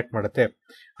ಅನ್ನ ಕನೆಕ್ಟ್ ಮಾಡುತ್ತೆ.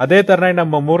 ಅದೇ ತರನಾಗಿ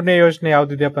ನಮ್ಮ 3ನೇ ಯೋಜನೆ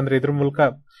ಯಾವ್ದಿದೆಯಪ್ಪ ಅಂದ್ರೆ ಇದ್ರ ಮೂಲಕ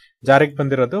ಜಾರಿಗೆ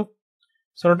ಬಂದಿರೋದು.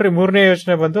 ಸೊ ನೋಡ್ರಿ 3ನೇ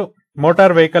ಯೋಜನೆ ಬಂದು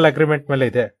ಮೋಟಾರ್ ವೆಹಿಕಲ್ ಅಗ್ರಿಮೆಂಟ್ ಮೇಲೆ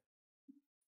ಇದೆ.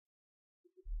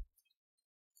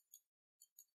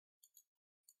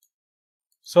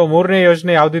 ಸೊ 3ನೇ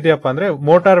ಯೋಜನೆ ಯಾವ್ದಿದೆಯಪ್ಪ ಅಂದ್ರೆ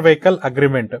ಮೋಟಾರ್ ವೆಹಿಕಲ್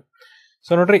ಅಗ್ರಿಮೆಂಟ್.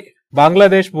 ಸೊ ನೋಡ್ರಿ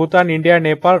Bangladesh, Bhutan, India,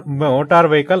 Nepal motor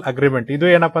vehicle agreement. ಇದು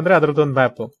ಏನಪ್ಪಾ ಅಂದ್ರೆ ಅದ್ರದ್ದೊಂದು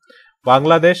ಮ್ಯಾಪ್.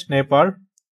 ಬಾಂಗ್ಲಾದೇಶ್,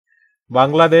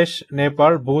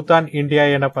 ನೇಪಾಳ್, ಭೂತಾನ್, ಇಂಡಿಯಾ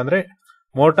ಏನಪ್ಪಾ ಅಂದ್ರೆ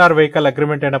ಮೋಟಾರ್ ವೆಹಿಕಲ್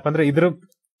ಅಗ್ರಿಮೆಂಟ್ ಏನಪ್ಪಾ ಅಂದ್ರೆ ಇದ್ರ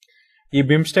ಈ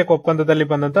ಬಿಮ್ಸ್ಟೆಕ್ ಒಪ್ಪಂದದಲ್ಲಿ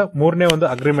ಬಂದಂತ 3ನೇ ಒಂದು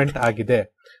ಅಗ್ರಿಮೆಂಟ್ ಆಗಿದೆ.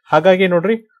 ಹಾಗಾಗಿ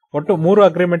ನೋಡ್ರಿ ಒಟ್ಟು 3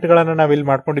 ಅಗ್ರಿಮೆಂಟ್ ಗಳನ್ನ ನಾವ್ ಇಲ್ಲಿ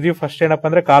ಮಾಡ್ಕೊಂಡಿದೀವಿ. ಫಸ್ಟ್ ಏನಪ್ಪಾ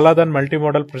ಅಂದ್ರೆ ಕಾಲಾದನ್ ಮಲ್ಟಿ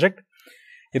ಮೋಡಲ್ ಪ್ರಾಜೆಕ್ಟ್,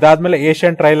 ಇದಾದ್ಮೇಲೆ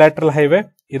ಏಷ್ಯನ್ ಟ್ರೈಲ್ಯಾಟ್ರಲ್ ಹೈವೇ,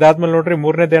 ಇದಾದ್ಮೇಲೆ ನೋಡ್ರಿ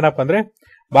 3ನೇದು ಏನಪ್ಪಾ ಅಂದ್ರೆ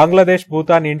ಬಾಂಗ್ಲಾದೇಶ್,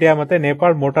 ಭೂತಾನ್, ಇಂಡಿಯಾ ಮತ್ತೆ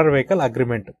Nepal motor vehicle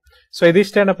agreement. So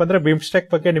ಇದಿಷ್ಟೇನಪ್ಪ ಅಂದ್ರೆ ಬಿಮ್ಸ್ಟೆಕ್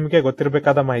ಬಗ್ಗೆ ನಿಮಗೆ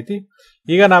ಗೊತ್ತಿರಬೇಕಾದ ಮಾಹಿತಿ.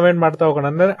 ಈಗ ನಾವೇನ್ ಮಾಡ್ತಾ ಹೋಗೋಣ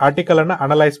ಅಂದ್ರೆ ಆರ್ಟಿಕಲ್ ಅನ್ನ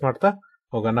ಅನಲೈಸ್ ಮಾಡ್ತಾ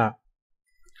ಹೋಗೋಣ.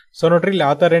 ಸೊ ನೋಡ್ರಿ ಇಲ್ಲಿ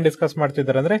ಆಥರ್ ಏನ್ ಡಿಸ್ಕಸ್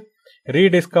ಮಾಡ್ತಿದ್ದಾರೆ ಅಂದ್ರೆ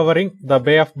ರೀಡಿಸ್ಕವರಿಂಗ್ ದ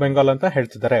ಬೇ ಆಫ್ ಬೆಂಗಾಲ್ ಅಂತ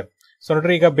ಹೇಳ್ತಿದ್ದಾರೆ. ಸೊ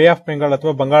ನೋಡ್ರಿ ಈಗ ಬೇ ಆಫ್ ಬೆಂಗಾಲ್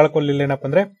ಅಥವಾ ಬಂಗಾಳ ಕೊಲ್ಲಿ ಏನಪ್ಪಾ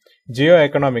ಅಂದ್ರೆ ಜಿಯೋ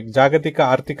ಎಕನಾಮಿಕ್, ಜಾಗತಿಕ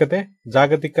ಆರ್ಥಿಕತೆ,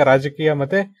 ಜಾಗತಿಕ ರಾಜಕೀಯ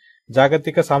ಮತ್ತೆ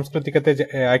ಜಾಗತಿಕ ಸಾಂಸ್ಕೃತಿಕತೆ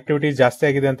ಆಕ್ಟಿವಿಟಿ ಜಾಸ್ತಿ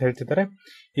ಆಗಿದೆ ಅಂತ ಹೇಳ್ತಿದ್ದಾರೆ.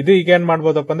 ಇದು ಈಗ ಏನ್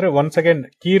ಮಾಡ್ಬೋದಪ್ಪ ಅಂದ್ರೆ ಒನ್ಸ್ ಅಗೇನ್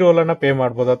ಕೀ ರೋಲ್ ಅನ್ನ ಪ್ಲೇ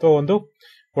ಮಾಡಬಹುದು ಅಥವಾ ಒಂದು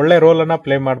ಒಳ್ಳೆ ರೋಲ್ ಅನ್ನ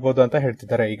ಪ್ಲೇ ಮಾಡಬಹುದು ಅಂತ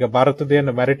ಹೇಳ್ತಿದ್ದಾರೆ. ಈಗ ಭಾರತದ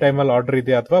ಏನು ಮ್ಯಾರಿಟೈಮ್ ಅಲ್ಲಿ ಆರ್ಡರ್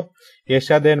ಇದೆ ಅಥವಾ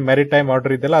ಏಷ್ಯಾದ ಏನು ಮ್ಯಾರಿಟೈಮ್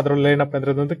ಆರ್ಡರ್ ಇದೆಯಲ್ಲ ಅದ್ರಲ್ಲಿ ಏನಪ್ಪಾ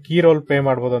ಅಂದ್ರೆ ಇದೊಂದು ಕೀ ರೋಲ್ ಪ್ಲೇ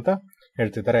ಮಾಡಬಹುದು ಅಂತ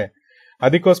ಹೇಳ್ತಿದ್ದಾರೆ.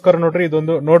 ಅದಕ್ಕೋಸ್ಕರ ನೋಡ್ರಿ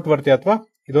ಇದೊಂದು ನೋಟ್ ವರ್ತಿ ಅಥವಾ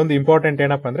ಇದೊಂದು ಇಂಪಾರ್ಟೆಂಟ್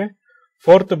ಏನಪ್ಪಾ ಅಂದ್ರೆ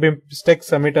 4th ಬಿಮ್ಸ್ಟೆಕ್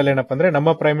ಸಮಿಟ್ ಅಲ್ಲಿ ಏನಪ್ಪಾ ಅಂದ್ರೆ ನಮ್ಮ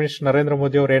ಪ್ರೈಮ್ ಮಿನಿಸ್ಟರ್ ನರೇಂದ್ರ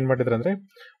ಮೋದಿ ಅವರು ಏನ್ ಮಾಡಿದ್ರು ಅಂದ್ರೆ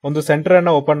ಒಂದು ಸೆಂಟರ್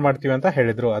ಅನ್ನ ಓಪನ್ ಮಾಡ್ತೀವಿ ಅಂತ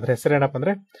ಹೇಳಿದ್ರು. ಅದ್ರ ಹೆಸರು ಏನಪ್ಪಾ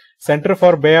ಅಂದ್ರೆ centre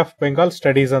for bay of Bengal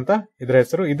studies ಅಂತ ಇದ್ರ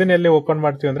ಹೆಸರು. ಇದನ್ನೆಲ್ಲಿ ಓಪನ್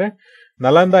ಮಾಡ್ತೀವಿ ಅಂದ್ರೆ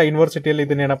ನಲಂದಾ ಯೂನಿವರ್ಸಿಟಿಯಲ್ಲಿ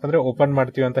ಇದನ್ನ ಏನಪ್ಪಾ ಅಂದ್ರೆ ಓಪನ್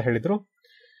ಮಾಡ್ತೀವಿ ಅಂತ ಹೇಳಿದ್ರು.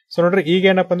 ಸೊ ನೋಡ್ರಿ ಈಗ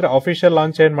ಏನಪ್ಪಾ ಅಂದ್ರೆ ಅಫಿಷಿಯಲ್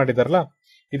ಲಾಂಚ್ ಏನ್ ಮಾಡಿದಾರಲ್ಲ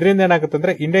ಇದರಿಂದ ಏನಾಗುತ್ತೆ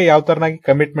ಅಂದ್ರೆ ಇಂಡಿಯಾ ಯಾವ ತರನಾಗಿ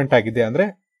ಕಮಿಟ್ಮೆಂಟ್ ಆಗಿದೆ ಅಂದ್ರೆ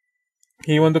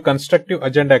ಈ ಒಂದು ಕನ್ಸ್ಟ್ರಕ್ಟಿವ್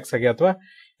ಅಜೆಂಡಾಕ್ಸ್ ಆಗಿ ಅಥವಾ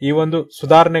ಈ ಒಂದು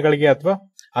ಸುಧಾರಣೆಗಳಿಗೆ ಅಥವಾ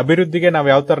ಅಭಿವೃದ್ಧಿಗೆ ನಾವು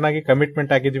ಯಾವ ತರನಾಗಿ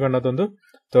ಕಮಿಟ್ಮೆಂಟ್ ಆಗಿದೀವಿ ಅನ್ನೋದೊಂದು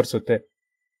ತೋರಿಸುತ್ತೆ.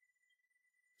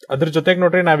 ಅದ್ರ ಜೊತೆಗೆ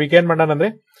ನೋಡ್ರಿ ನಾವ್ ಈಗ ಏನ್ ಮಾಡೋಣ ಅಂದ್ರೆ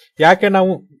ಯಾಕೆ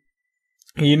ನಾವು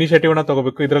ಈ ಇನಿಷಿಯೇಟಿವ್ ನ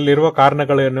ತಗೋಬೇಕು, ಇದರಲ್ಲಿ ಇರುವ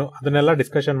ಕಾರಣಗಳೇನು ಅದನ್ನೆಲ್ಲ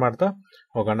ಡಿಸ್ಕಷನ್ ಮಾಡ್ತಾ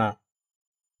ಹೋಗೋಣ.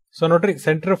 ಸೊ ನೋಡ್ರಿ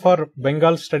ಸೆಂಟರ್ ಫಾರ್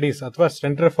ಬೆಂಗಾಲ್ ಸ್ಟಡೀಸ್ ಅಥವಾ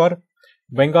ಸೆಂಟರ್ ಫಾರ್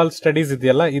ಬೆಂಗಾಲ್ ಸ್ಟಡೀಸ್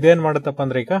ಇದೆಯಲ್ಲ ಇದೇನ್ ಮಾಡುತ್ತಪ್ಪ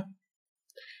ಅಂದ್ರೆ ಈಗ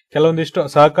ಕೆಲವೊಂದಿಷ್ಟು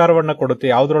ಸಹಕಾರವನ್ನ ಕೊಡುತ್ತೆ.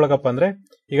 ಯಾವ್ದ್ರೊಳಗಪ್ಪ ಅಂದ್ರೆ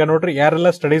ಈಗ ನೋಡ್ರಿ ಯಾರೆಲ್ಲ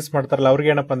ಸ್ಟಡೀಸ್ ಮಾಡ್ತಾರಲ್ಲ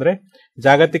ಅವ್ರಿಗೆ ಏನಪ್ಪಾ ಅಂದ್ರೆ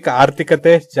ಜಾಗತಿಕ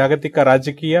ಆರ್ಥಿಕತೆ, ಜಾಗತಿಕ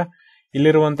ರಾಜಕೀಯ,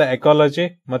 ಇಲ್ಲಿರುವಂತ ಎಕಾಲಜಿ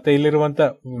ಮತ್ತೆ ಇಲ್ಲಿರುವಂತ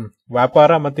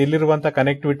ವ್ಯಾಪಾರ ಮತ್ತೆ ಇಲ್ಲಿರುವಂತ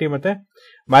ಕನೆಕ್ಟಿವಿಟಿ ಮತ್ತೆ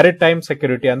ಮ್ಯಾರಿಟೈಮ್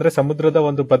ಸೆಕ್ಯೂರಿಟಿ ಅಂದ್ರೆ ಸಮುದ್ರದ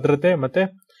ಒಂದು ಭದ್ರತೆ ಮತ್ತೆ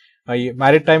ಈ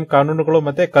ಮ್ಯಾರಿಟೈಮ್ ಕಾನೂನುಗಳು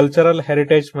ಮತ್ತೆ ಕಲ್ಚರಲ್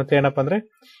ಹೆರಿಟೇಜ್ ಮತ್ತೆ ಏನಪ್ಪಾ ಅಂದ್ರೆ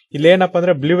ಇಲ್ಲೇನಪ್ಪ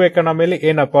ಅಂದ್ರೆ ಬ್ಲೂ ಎಕಾನಮಿಲಿ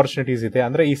ಏನ್ ಅಪಾರ್ಚುನಿಟೀಸ್ ಇದೆ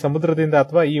ಅಂದ್ರೆ ಈ ಸಮುದ್ರದಿಂದ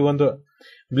ಅಥವಾ ಈ ಒಂದು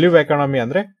ಬ್ಲೂ ಎಕಾನಮಿ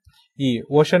ಅಂದ್ರೆ ಈ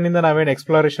ಓಷನ್ ಇಂದ ನಾವೇನ್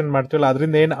ಎಕ್ಸ್ಪ್ಲೋರೇಷನ್ ಮಾಡ್ತೀವಲ್ಲ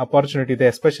ಅದರಿಂದ ಏನ್ ಅಪಾರ್ಚುನಿಟಿ ಇದೆ,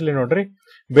 ಎಸ್ಪೆಷಲಿ ನೋಡ್ರಿ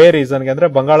ಬೇ ರೀಸನ್ಗೆ ಅಂದ್ರೆ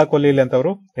ಬಂಗಾಳ ಕೊಲ್ಲಿಲಿ ಅಂತ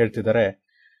ಅವರು ಹೇಳ್ತಿದ್ದಾರೆ.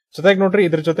 ಜೊತೆಗೆ ನೋಡ್ರಿ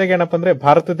ಇದ್ರ ಜೊತೆಗೆ ಏನಪ್ಪಾ ಅಂದ್ರೆ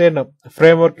ಭಾರತದ ಏನು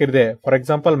ಫ್ರೇಮ್ ವರ್ಕ್ ಇದೆ ಫಾರ್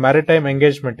ಎಕ್ಸಾಂಪಲ್ ಮ್ಯಾರಿಟೈಮ್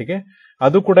ಎಂಗೇಜ್ಮೆಂಟ್ ಗೆ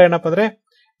ಅದು ಕೂಡ ಏನಪ್ಪಾ ಅಂದ್ರೆ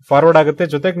ಫಾರ್ವರ್ಡ್ ಆಗುತ್ತೆ.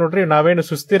 ಜೊತೆಗೆ ನೋಡ್ರಿ ನಾವೇನು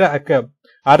ಸುಸ್ಥಿರ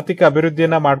ಆರ್ಥಿಕ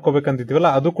ಅಭಿವೃದ್ಧಿಯನ್ನ ಮಾಡ್ಕೋಬೇಕಂತಿದೀವಲ್ಲ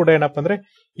ಅದು ಕೂಡ ಏನಪ್ಪಾ ಅಂದ್ರೆ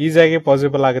ಈಸಿಯಾಗಿ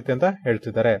ಪಾಸಿಬಲ್ ಆಗುತ್ತೆ ಅಂತ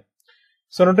ಹೇಳ್ತಿದ್ದಾರೆ.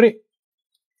 ಸೊ ನೋಡ್ರಿ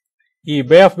ಈ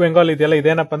ಬೇ ಆಫ್ ಬೆಂಗಾಲ್ ಇದೆಯಲ್ಲ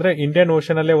ಇದೇನಪ್ಪ ಅಂದ್ರೆ ಇಂಡಿಯನ್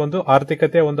ಓಷನ್ ಅಲ್ಲೇ ಒಂದು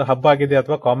ಆರ್ಥಿಕತೆ ಒಂದು ಹಬ್ ಆಗಿದೆ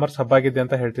ಅಥವಾ ಕಾಮರ್ಸ್ ಹಬ್ ಆಗಿದೆ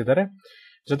ಅಂತ ಹೇಳ್ತಿದ್ದಾರೆ.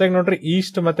 ಜೊತೆಗೆ ನೋಡ್ರಿ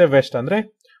ಈಸ್ಟ್ ಮತ್ತೆ ವೆಸ್ಟ್ ಅಂದ್ರೆ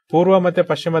ಪೂರ್ವ ಮತ್ತೆ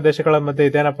ಪಶ್ಚಿಮ ದೇಶಗಳ ಮಧ್ಯೆ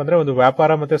ಇದೇನಪ್ಪ ಅಂದ್ರೆ ಒಂದು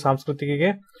ವ್ಯಾಪಾರ ಮತ್ತೆ ಸಂಸ್ಕೃತಿಗೆ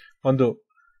ಒಂದು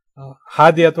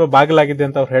ಹಾದಿ ಅಥವಾ ಬಾಗಿಲಾಗಿದೆ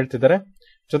ಅಂತ ಅವ್ರು ಹೇಳ್ತಿದ್ದಾರೆ.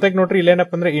 ಜೊತೆಗೆ ನೋಡ್ರಿ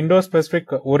ಇಲ್ಲೇನಪ್ಪ ಅಂದ್ರೆ ಇಂಡೋ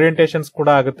ಸ್ಪೆಸಿಫಿಕ್ ಓರಿಯಂಟೇಷನ್ಸ್ ಕೂಡ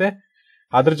ಆಗುತ್ತೆ.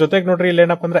 ಅದ್ರ ಜೊತೆಗೆ ನೋಡ್ರಿ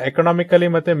ಇಲ್ಲೇನಪ್ಪ ಅಂದ್ರೆ ಎಕನಾಮಿಕಲಿ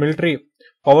ಮತ್ತೆ ಮಿಲಿಟರಿ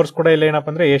ಪವರ್ಸ್ ಕೂಡ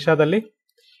ಇಲ್ಲೇನಪ್ಪ ಅಂದ್ರೆ ಏಷ್ಯಾದಲ್ಲಿ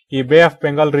ಈ ಬೇ ಆಫ್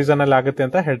ಬೆಂಗಾಲ್ ರೀಸನ್ ಅಲ್ಲಿ ಆಗುತ್ತೆ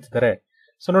ಅಂತ ಹೇಳ್ತಿದ್ದಾರೆ.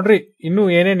 ಸೊ ನೋಡ್ರಿ ಇನ್ನು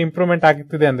ಏನೇನ್ ಇಂಪ್ರೂವ್ಮೆಂಟ್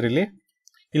ಆಗ್ತಿದೆ ಅಂದ್ರೆ ಇಲ್ಲಿ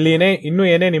ಇನ್ನು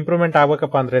ಏನೇನ್ ಇಂಪ್ರೂವ್ಮೆಂಟ್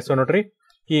ಆಗ್ಬೇಕಪ್ಪ ಅಂದ್ರೆ ಸೊ ನೋಡ್ರಿ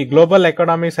ಈ ಗ್ಲೋಬಲ್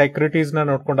ಎಕಾನಮಿ ಸೆಕ್ಯೂರಿಟೀಸ್ ನ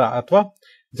ನೋಡ್ಕೊಂಡು ಅಥವಾ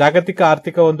ಜಾಗತಿಕ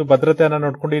ಆರ್ಥಿಕ ಒಂದು ಭದ್ರತೆಯನ್ನ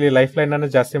ನೋಡ್ಕೊಂಡು ಇಲ್ಲಿ ಲೈಫ್ ಲೈನ್ ಅನ್ನು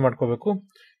ಜಾಸ್ತಿ ಮಾಡ್ಕೋಬೇಕು.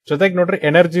 ಜೊತೆಗೆ ನೋಡ್ರಿ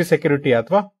ಎನರ್ಜಿ ಸೆಕ್ಯೂರಿಟಿ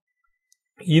ಅಥವಾ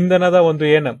ಇಂಧನದ ಒಂದು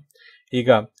ಏನು ಈಗ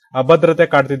ಅಭದ್ರತೆ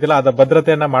ಕಾಡ್ತಿದ್ದಿಲ್ಲ ಅದ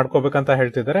ಭದ್ರತೆಯನ್ನ ಮಾಡ್ಕೋಬೇಕಂತ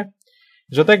ಹೇಳ್ತಿದ್ದಾರೆ.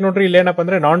 ಜೊತೆಗೆ ನೋಡ್ರಿ ಇಲ್ಲಿ ಏನಪ್ಪ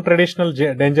ಅಂದ್ರೆ ನಾನ್ ಟ್ರೆಡಿಷನಲ್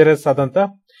ಡೇಂಜರಸ್ ಆದಂತ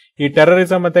ಈ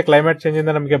ಟೆರರಿಸಂ ಮತ್ತೆ ಕ್ಲೈಮೇಟ್ ಚೇಂಜ್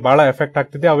ಇಂದ ನಮಗೆ ಬಹಳ ಎಫೆಕ್ಟ್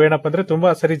ಆಗ್ತಿದೆ, ಅವೇನಪ್ಪ ಅಂದ್ರೆ ತುಂಬಾ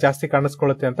ಸರಿ ಜಾಸ್ತಿ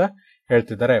ಕಾಣಿಸ್ಕೊಳ್ಳುತ್ತೆ ಅಂತ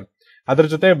ಹೇಳ್ತಿದ್ದಾರೆ. ಅದ್ರ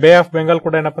ಜೊತೆ ಬೇ ಆಫ್ ಬೆಂಗಾಲ್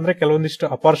ಕೂಡ ಏನಪ್ಪ ಅಂದ್ರೆ ಕೆಲವೊಂದಿಷ್ಟು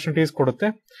ಅಪಾರ್ಚುನಿಟೀಸ್ ಕೊಡುತ್ತೆ.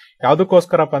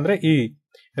 ಯಾವ್ದಕ್ಕೋಸ್ಕರಪ್ಪ ಅಂದ್ರೆ ಈ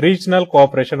ರೀಜನಲ್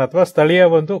ಕೋಆಪರೇಷನ್ ಅಥವಾ ಸ್ಥಳೀಯ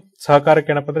ಒಂದು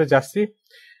ಸಹಕಾರಕ್ಕೆ ಏನಪ್ಪ ಅಂದ್ರೆ ಜಾಸ್ತಿ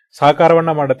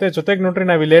ಸಹಕಾರವನ್ನ ಮಾಡುತ್ತೆ. ಜೊತೆಗೆ ನೋಡ್ರಿ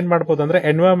ನಾವ್ ಇಲ್ಲಿ ಏನ್ ಮಾಡ್ಬೋದು ಅಂದ್ರೆ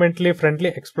ಎನ್ವೈರನ್ಮೆಂಟ್ಲಿ ಫ್ರೆಂಡ್ಲಿ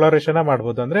ಎಕ್ಸ್ಪ್ಲೋರೇಷನ್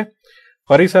ಮಾಡಬಹುದು. ಅಂದ್ರೆ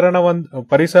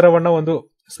ಪರಿಸರವನ್ನ ಒಂದು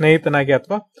ಸ್ನೇಹಿತನಾಗಿ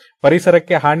ಅಥವಾ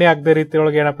ಪರಿಸರಕ್ಕೆ ಹಾನಿ ಆಗದ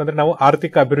ರೀತಿಯೊಳಗೆ ಏನಪ್ಪಾ ಅಂದ್ರೆ ನಾವು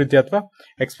ಆರ್ಥಿಕ ಅಭಿವೃದ್ಧಿ ಅಥವಾ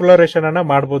ಎಕ್ಸ್ಪ್ಲೋರೇಷನ್ ಅನ್ನ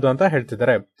ಮಾಡಬಹುದು ಅಂತ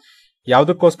ಹೇಳ್ತಿದ್ದಾರೆ.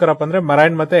 ಯಾವ್ದಕ್ಕೋಸ್ಕರಪ್ಪ ಅಂದ್ರೆ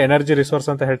ಮರೈನ್ ಮತ್ತೆ ಎನರ್ಜಿ ರಿಸೋರ್ಸ್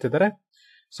ಅಂತ ಹೇಳ್ತಿದ್ದಾರೆ.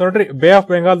 ಸೊ ನೋಡ್ರಿ ಬೇ ಆಫ್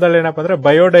ಬೆಂಗಾಲ್ದಲ್ಲಿ ಏನಪ್ಪಾ ಅಂದ್ರೆ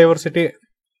ಬಯೋಡೈವರ್ಸಿಟಿ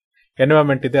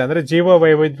ಎನ್ವೈರನ್ಮೆಂಟ್ ಇದೆ ಅಂದ್ರೆ ಜೀವ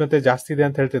ವೈವಿಧ್ಯತೆ ಜಾಸ್ತಿ ಇದೆ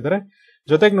ಅಂತ ಹೇಳ್ತಿದ್ದಾರೆ.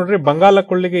 ಜೊತೆಗೆ ನೋಡ್ರಿ ಬಂಗಾಳ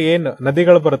ಕೊಳ್ಳಿಗೆ ಏನ್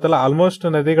ನದಿಗಳು ಬರುತ್ತಲ್ಲ ಆಲ್ಮೋಸ್ಟ್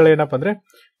ನದಿಗಳು ಏನಪ್ಪಾ ಅಂದ್ರೆ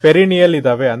ಪೆರಿನಿಯಲ್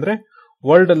ಇದಾವೆ ಅಂದ್ರೆ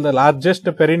ವರ್ಲ್ಡ್ ಲಾರ್ಜೆಸ್ಟ್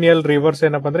ಪೆರಿನಿಯಲ್ ರಿವರ್ಸ್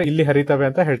ಏನಪ್ಪಾ ಅಂದ್ರೆ ಇಲ್ಲಿ ಹರಿತವೆ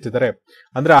ಅಂತ ಹೇಳ್ತಿದ್ದಾರೆ.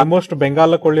 ಅಂದ್ರೆ ಆಲ್ಮೋಸ್ಟ್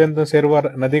ಬೆಂಗಾಲ ಕೊಳ್ಳಿಯನ್ನು ಸೇರುವ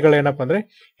ನದಿಗಳೇನಪ್ಪ ಅಂದ್ರೆ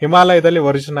ಹಿಮಾಲಯದಲ್ಲಿ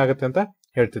ಒರಿಜಿನ್ ಆಗುತ್ತೆ ಅಂತ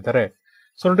ಹೇಳ್ತಿದ್ದಾರೆ.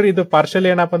 ಸೊ ನೋಡ್ರಿ ಇದು ಪಾರ್ಷಿಯಲ್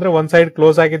ಏನಪ್ಪಾ ಅಂದ್ರೆ ಒಂದ್ ಸೈಡ್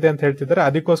ಕ್ಲೋಸ್ ಆಗಿದೆ ಅಂತ ಹೇಳ್ತಿದ್ದಾರೆ.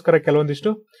 ಅದಕ್ಕೋಸ್ಕರ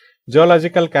ಕೆಲವೊಂದಿಷ್ಟು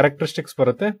ಜಿಯೋಲಾಜಿಕಲ್ ಕ್ಯಾರೆಕ್ಟರಿಸ್ಟಿಕ್ಸ್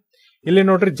ಬರುತ್ತೆ. ಇಲ್ಲಿ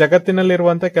ನೋಡ್ರಿ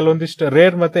ಜಗತ್ತಿನಲ್ಲಿರುವಂತ ಕೆಲವೊಂದಿಷ್ಟು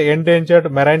ರೇರ್ ಮತ್ತೆ ಎಂಡೇಂಜರ್ಡ್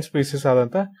ಮೆರೈನ್ ಸ್ಪೀಸೀಸ್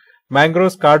ಆದಂತ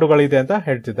ಮ್ಯಾಂಗ್ರೋವ್ಸ್ ಕಾಡುಗಳಿದೆ ಅಂತ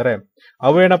ಹೇಳ್ತಿದ್ದಾರೆ.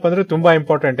 ಅವು ಏನಪ್ಪಾ ಅಂದ್ರೆ ತುಂಬಾ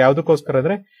ಇಂಪಾರ್ಟೆಂಟ್. ಯಾವ್ದಕ್ಕೋಸ್ಕರ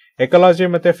ಅಂದ್ರೆ ಎಕಾಲಜಿ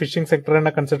ಮತ್ತೆ ಫಿಶಿಂಗ್ ಸೆಕ್ಟರ್ ಅನ್ನ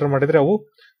ಕನ್ಸಿಡರ್ ಮಾಡಿದ್ರೆ ಅವು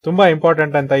ತುಂಬಾ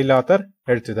ಇಂಪಾರ್ಟೆಂಟ್ ಅಂತ ಇಲ್ಲಿ ಆಥರ್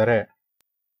ಹೇಳ್ತಿದ್ದಾರೆ.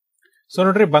 ಸೊ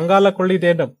ನೋಡ್ರಿ ಬಂಗಾಳ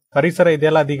ಕೊಳ್ಳಿದೇನು ಪರಿಸರ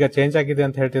ಇದೆಯಲ್ಲ ಅದೀಗ ಚೇಂಜ್ ಆಗಿದೆ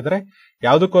ಅಂತ ಹೇಳ್ತಿದ್ರೆ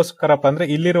ಯಾವ್ದಕ್ಕೋಸ್ಕರಪ್ಪ ಅಂದ್ರೆ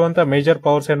ಇಲ್ಲಿರುವಂತ ಮೇಜರ್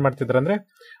ಪವರ್ಸ್ ಏನ್ ಮಾಡ್ತಿದ್ರು ಅಂದ್ರೆ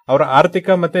ಅವರ ಆರ್ಥಿಕ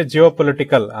ಮತ್ತೆ ಜಿಯೋ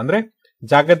ಪೊಲಿಟಿಕಲ್ ಅಂದ್ರೆ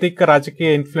ಜಾಗತಿಕ ರಾಜಕೀಯ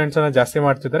ಇನ್ಫ್ಲೂಯೆನ್ಸ್ ಅನ್ನ ಜಾಸ್ತಿ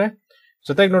ಮಾಡ್ತಿದ್ದಾರೆ.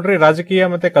 ಜೊತೆಗೆ ನೋಡ್ರಿ ರಾಜಕೀಯ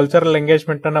ಮತ್ತೆ ಕಲ್ಚರಲ್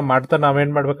ಎಂಗೇಜ್ಮೆಂಟ್ ಅನ್ನ ಮಾಡ್ತಾ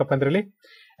ನಾವೇನ್ ಮಾಡ್ಬೇಕಪ್ಪ ಅಂದ್ರೆ ಇಲ್ಲಿ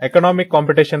ಎಕನಾಮಿಕ್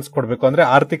ಕಾಂಪಿಟೇಷನ್ಸ್ ಕೊಡ್ಬೇಕು ಅಂದ್ರೆ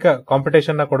ಆರ್ಥಿಕ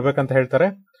ಕಾಂಪಿಟೇಷನ್ ನ ಕೊಡ್ಬೇಕಂತ ಹೇಳ್ತಾರೆ.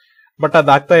 ಬಟ್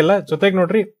ಅದಾಗ್ತಾ ಇಲ್ಲ. ಜೊತೆಗೆ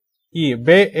ನೋಡ್ರಿ ಈ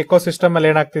ಬೇ ಎಕೋಸಿಸ್ಟಮ್ ಅಲ್ಲಿ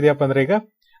ಏನಾಗ್ತಿದ್ಯಪ್ಪ ಅಂದ್ರೆ ಈಗ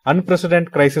ಅನ್ಪ್ರೆಸಿಡೆಂಟ್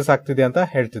ಕ್ರೈಸಿಸ್ ಆಗ್ತಿದೆ ಅಂತ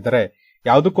ಹೇಳ್ತಿದ್ದಾರೆ.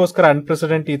 ಯಾವ್ದಕ್ಕೋಸ್ಕರ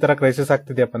ಅನ್ಪ್ರೆಸಿಡೆಂಟ್ ಈ ತರ ಕ್ರೈಸಿಸ್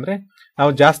ಆಗ್ತಿದ್ಯಪ್ಪ ಅಂದ್ರೆ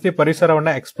ನಾವು ಜಾಸ್ತಿ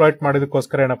ಪರಿಸರವನ್ನ ಎಕ್ಸ್ಪ್ಲಾಯ್ಟ್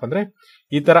ಮಾಡೋದಕ್ಕೋಸ್ಕರ ಏನಪ್ಪ ಅಂದ್ರೆ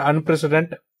ಈ ತರ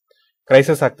ಅನ್ಪ್ರೆಸಿಡೆಂಟ್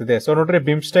ಕ್ರೈಸಿಸ್ ಆಗ್ತಿದೆ. ಸೊ ನೋಡ್ರಿ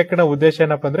ಬಿಮ್ಸ್ಟೆಕ್ ನ ಉದ್ದೇಶ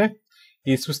ಏನಪ್ಪ ಅಂದ್ರೆ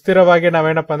ಈ ಸುಸ್ಥಿರವಾಗಿ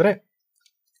ನಾವೇನಪ್ಪ ಅಂದ್ರೆ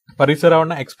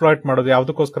ಪರಿಸರವನ್ನ ಎಕ್ಸ್ಪ್ಲಾಯ್ಟ್ ಮಾಡೋದು.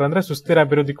 ಯಾವ್ದಕ್ಕೋಸ್ಕರ ಅಂದ್ರೆ ಸುಸ್ಥಿರ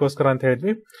ಅಭಿವೃದ್ಧಿಗೋಸ್ಕರ ಅಂತ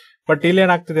ಹೇಳಿದ್ವಿ. ಬಟ್ ಇಲ್ಲಿ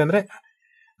ಏನಾಗ್ತಿದೆ ಅಂದ್ರೆ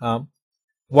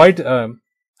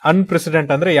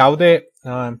ಅನ್ಪ್ರೆಸಿಡೆಂಟ್ ಅಂದ್ರೆ ಯಾವುದೇ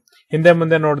ಹಿಂದೆ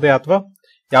ಮುಂದೆ ನೋಡದೆ ಅಥವಾ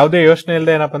ಯಾವುದೇ ಯೋಚನೆ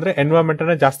ಇಲ್ಲದೆ ಏನಪ್ಪ ಅಂದ್ರೆ ಎನ್ವೈರನ್ಮೆಂಟ್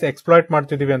ಅನ್ನ ಜಾಸ್ತಿ ಎಕ್ಸ್ಪ್ಲಾಯ್ಟ್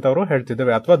ಮಾಡ್ತಿದೀವಿ ಅಂತ ಅವರು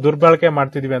ಹೇಳ್ತಿದ್ದೇವೆ ಅಥವಾ ದುರ್ಬಳಕೆ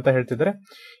ಮಾಡ್ತಿದೀವಿ ಅಂತ ಹೇಳ್ತಿದ್ದಾರೆ.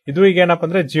 ಇದು ಈಗ ಏನಪ್ಪ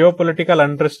ಅಂದ್ರೆ ಜಿಯೋ ಪೊಲಿಟಿಕಲ್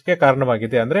ಅಂಡ್ರೆಸ್ಟ್ ಗೆ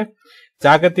ಕಾರಣವಾಗಿದೆ. ಅಂದ್ರೆ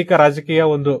ಜಾಗತಿಕ ರಾಜಕೀಯ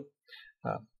ಒಂದು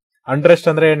ಅಂಡ್ರೆಸ್ಟ್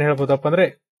ಅಂದ್ರೆ ಏನ್ ಹೇಳ್ಬೋದಪ್ಪ ಅಂದ್ರೆ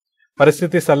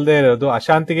ಪರಿಸ್ಥಿತಿ ಸಲ್ಲದೆ ಇರೋದು,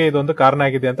 ಅಶಾಂತಿಗೆ ಇದೊಂದು ಕಾರಣ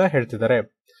ಆಗಿದೆ ಅಂತ ಹೇಳ್ತಿದ್ದಾರೆ.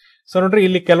 ಸೊ ನೋಡ್ರಿ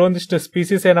ಇಲ್ಲಿ ಕೆಲವೊಂದಿಷ್ಟು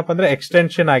ಸ್ಪೀಸೀಸ್ ಏನಪ್ಪ ಅಂದ್ರೆ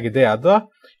ಎಕ್ಸ್ಟೆನ್ಷನ್ ಆಗಿದೆ ಅಥವಾ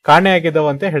ಕಾಣೆ ಆಗಿದಾವೆ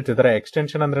ಅಂತ ಹೇಳ್ತಿದ್ದಾರೆ.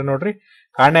 ಎಕ್ಸ್ಟೆನ್ಷನ್ ಅಂದ್ರೆ ನೋಡ್ರಿ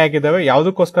ಕಾಣೆ ಆಗಿದ್ದಾವೆ.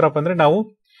 ಯಾವ್ದಕ್ಕೋಸ್ಕರಪ್ಪ ಅಂದ್ರೆ ನಾವು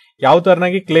ಯಾವ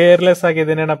ತರನಾಗಿ ಕ್ಲಿಯರ್ಲೆಸ್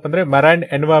ಆಗಿದೆ ಏನಪ್ಪ ಅಂದ್ರೆ ಮರೈನ್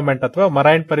ಎನ್ವೈರನ್ಮೆಂಟ್ ಅಥವಾ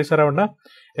ಮರೈನ್ ಪರಿಸರವನ್ನ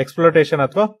ಎಕ್ಸ್ಪ್ಲೋಟೇಷನ್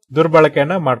ಅಥವಾ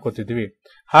ದುರ್ಬಳಕೆಯನ್ನ ಮಾಡ್ಕೋತಿದ್ವಿ.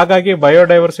 ಹಾಗಾಗಿ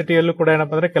ಬಯೋಡೈವರ್ಸಿಟಿಯಲ್ಲೂ ಕೂಡ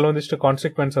ಏನಪ್ಪ ಅಂದ್ರೆ ಕೆಲವೊಂದಿಷ್ಟು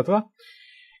ಕಾನ್ಸಿಕ್ವೆನ್ಸ್ ಅಥವಾ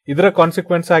ಇದರ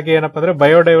ಕಾನ್ಸಿಕ್ವೆನ್ಸ್ ಆಗಿ ಏನಪ್ಪ ಅಂದ್ರೆ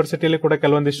ಬಯೋಡೈವರ್ಸಿಟಿಯಲ್ಲಿ ಕೂಡ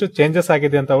ಕೆಲವೊಂದಿಷ್ಟು ಚೇಂಜಸ್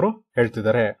ಆಗಿದೆ ಅಂತ ಅವರು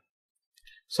ಹೇಳ್ತಿದ್ದಾರೆ.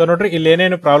 ಸೊ ನೋಡ್ರಿ ಇಲ್ಲಿ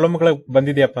ಏನೇನು ಪ್ರಾಬ್ಲಮ್ಗಳು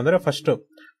ಬಂದಿದೆಯಪ್ಪ ಅಂದ್ರೆ ಫಸ್ಟ್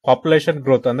ಪಾಪ್ಯುಲೇಷನ್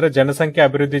ಗ್ರೋತ್ ಅಂದ್ರೆ ಜನಸಂಖ್ಯೆ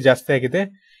ಅಭಿವೃದ್ಧಿ ಜಾಸ್ತಿ ಆಗಿದೆ.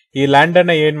 ಈ ಲ್ಯಾಂಡ್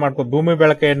ಅನ್ನ ಏನ್ ಮಾಡ್ಕೋ ಭೂಮಿ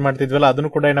ಬಳಕೆ ಏನ್ ಮಾಡ್ತಿದ್ವಲ್ಲ ಅದನ್ನು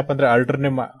ಕೂಡ ಏನಪ್ಪ ಅಂದ್ರೆ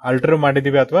ಅಲ್ಟರ್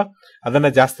ಮಾಡಿದೀವಿ ಅಥವಾ ಅದನ್ನ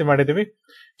ಜಾಸ್ತಿ ಮಾಡಿದೀವಿ.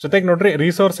 ಜೊತೆಗೆ ನೋಡ್ರಿ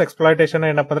ರಿಸೋರ್ಸ್ ಎಕ್ಸ್ಪ್ಲಾಯ್ಟೇಷನ್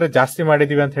ಏನಪ್ಪ ಅಂದ್ರೆ ಜಾಸ್ತಿ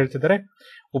ಮಾಡಿದೀವಿ ಅಂತ ಹೇಳ್ತಿದ್ದಾರೆ.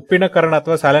 ಉಪ್ಪಿನಕರಣ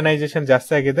ಅಥವಾ ಸ್ಯಾಲಿನೈಸೇಷನ್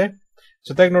ಜಾಸ್ತಿ ಆಗಿದೆ.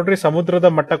 ಜೊತೆಗೆ ನೋಡ್ರಿ ಸಮುದ್ರದ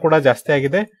ಮಟ್ಟ ಕೂಡ ಜಾಸ್ತಿ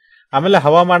ಆಗಿದೆ. ಆಮೇಲೆ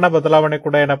ಹವಾಮಾನ ಬದಲಾವಣೆ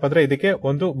ಕೂಡ ಏನಪ್ಪ ಅಂದ್ರೆ ಇದಕ್ಕೆ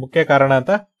ಒಂದು ಮುಖ್ಯ ಕಾರಣ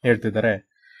ಅಂತ ಹೇಳ್ತಿದ್ದಾರೆ.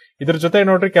 ಇದ್ರ ಜೊತೆ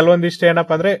ನೋಡ್ರಿ ಕೆಲವೊಂದಿಷ್ಟು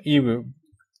ಏನಪ್ಪ ಅಂದ್ರೆ ಈ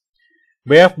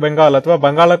ಬೇ ಆಫ್ ಬೆಂಗಾಲ್ ಅಥವಾ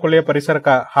ಬಂಗಾಳ ಕೊಲ್ಲಿಯ ಪರಿಸರ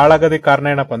ಹಾಳಾಗೋದಕ್ಕೆ ಕಾರಣ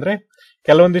ಏನಪ್ಪ ಅಂದ್ರೆ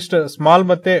ಕೆಲವೊಂದಿಷ್ಟು ಸ್ಮಾಲ್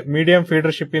ಮತ್ತೆ ಮೀಡಿಯಂ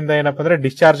ಫೀಡರ್ಶಿಪ್ ಇಂದ ಏನಪ್ಪ ಅಂದ್ರೆ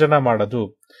ಡಿಸ್ಚಾರ್ಜ್ ಅನ್ನ ಮಾಡೋದು.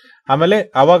 ಆಮೇಲೆ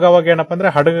ಅವಾಗ ಏನಪ್ಪ ಅಂದ್ರೆ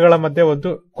ಹಡಗುಗಳ ಮಧ್ಯೆ ಒಂದು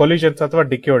ಕೊಲಿಷನ್ಸ್ ಅಥವಾ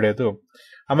ಡಿಕ್ಕಿ ಹೊಡೆಯೋದು.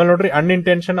 ಆಮೇಲೆ ನೋಡ್ರಿ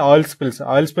ಅನ್ಇಂಟೆನ್ಷನ್ ಆಯಿಲ್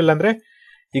ಸ್ಪಿಲ್ ಅಂದ್ರೆ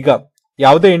ಈಗ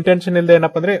ಯಾವುದೇ ಇಂಟೆನ್ಷನ್ ಇಲ್ಲದೆ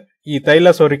ಏನಪ್ಪ ಅಂದ್ರೆ ಈ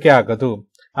ತೈಲ ಸೋರಿಕೆ ಆಗೋದು.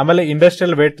 ಆಮೇಲೆ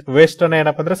ಇಂಡಸ್ಟ್ರಿಯಲ್ ವೇಸ್ಟ್ ಅನ್ನ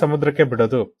ಏನಪ್ಪ ಅಂದ್ರೆ ಸಮುದ್ರಕ್ಕೆ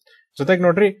ಬಿಡೋದು. ಜೊತೆಗೆ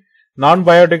ನೋಡ್ರಿ ನಾನ್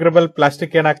ಬಯೋಡಿಗ್ರೇಡಬಲ್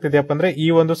ಪ್ಲಾಸ್ಟಿಕ್ ಏನಾಗ್ತಿದೆಯಪ್ಪ ಅಂದ್ರೆ ಈ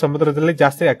ಒಂದು ಸಮುದ್ರದಲ್ಲಿ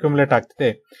ಜಾಸ್ತಿ ಅಕ್ಯುಮುಲೇಟ್ ಆಗ್ತಿದೆ.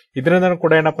 ಇದರಿಂದ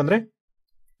ಕೂಡ ಏನಪ್ಪ ಅಂದ್ರೆ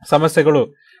ಸಮಸ್ಯೆಗಳು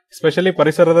ಸ್ಪೆಷಲಿ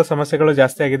ಪರಿಸರದ ಸಮಸ್ಯೆಗಳು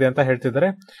ಜಾಸ್ತಿ ಆಗಿದೆ ಅಂತ ಹೇಳ್ತಿದ್ದಾರೆ.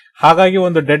 ಹಾಗಾಗಿ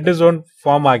ಒಂದು ಡೆಡ್ ಝೋನ್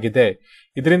ಫಾರ್ಮ್ ಆಗಿದೆ.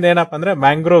 ಇದರಿಂದ ಏನಪ್ಪ ಅಂದ್ರೆ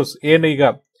ಮ್ಯಾಂಗ್ರೋವ್ಸ್ ಏನು ಈಗ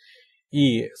ಈ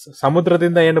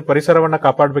ಸಮುದ್ರದಿಂದ ಏನು ಪರಿಸರವನ್ನ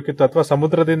ಕಾಪಾಡಬೇಕಿತ್ತು ಅಥವಾ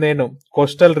ಸಮುದ್ರದಿಂದ ಏನು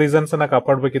ಕೋಸ್ಟಲ್ ರೀಸನ್ಸ್ ಅನ್ನ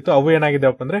ಕಾಪಾಡಬೇಕಿತ್ತು ಅವು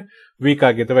ಏನಾಗಿದಾವಪ್ಪ ಅಂದ್ರೆ ವೀಕ್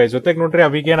ಆಗಿದ್ದಾವೆ. ಜೊತೆಗೆ ನೋಡ್ರಿ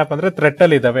ಅವಿಗೆ ಏನಪ್ಪ ಅಂದ್ರೆ ಥ್ರೆಟ್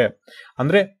ಅಲ್ಲಿ ಇದಾವೆ.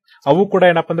 ಅಂದ್ರೆ ಅವು ಕೂಡ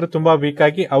ಏನಪ್ಪ ಅಂದ್ರೆ ತುಂಬಾ ವೀಕ್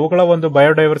ಆಗಿ ಅವುಗಳ ಒಂದು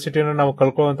ಬಯೋಡೈವರ್ಸಿಟಿಯನ್ನು ನಾವು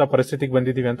ಕಳ್ಕೊಳ್ಳುವಂತ ಪರಿಸ್ಥಿತಿಗೆ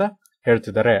ಬಂದಿದೀವಿ ಅಂತ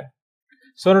ಹೇಳ್ತಿದ್ದಾರೆ.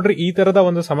 ಸೊ ನೋಡ್ರಿ ಈ ತರದ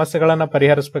ಒಂದು ಸಮಸ್ಯೆಗಳನ್ನ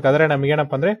ಪರಿಹರಿಸಬೇಕಾದ್ರೆ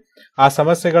ನಮಗೇನಪ್ಪ ಅಂದ್ರೆ ಆ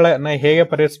ಸಮಸ್ಯೆಗಳನ್ನ ಹೇಗೆ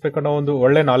ಪರಿಹರಿಸಬೇಕು ಅನ್ನೋ ಒಂದು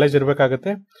ಒಳ್ಳೆ ನಾಲೆಜ್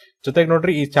ಇರಬೇಕಾಗುತ್ತೆ. ಜೊತೆಗೆ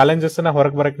ನೋಡ್ರಿ ಈ ಚಾಲೆಂಜಸ್ ನ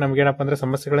ಹೊರಗೆ ಬರಕ್ಕೆ ನಮ್ಗೇನಪ್ಪ ಅಂದ್ರೆ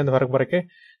ಸಮಸ್ಯೆಗಳಿಂದ ಹೊರಗೆ ಬರಕ್ಕೆ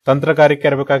ತಂತ್ರಗಾರಿಕೆ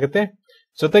ಇರಬೇಕಾಗುತ್ತೆ.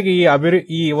 ಜೊತೆಗೆ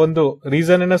ಈ ಒಂದು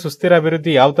ರೀಸನ್ ಸುಸ್ಥಿರ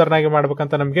ಅಭಿವೃದ್ಧಿ ಯಾವ ತರನಾಗಿ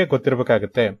ಮಾಡ್ಬೇಕಂತ ನಮ್ಗೆ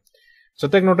ಗೊತ್ತಿರಬೇಕಾಗುತ್ತೆ.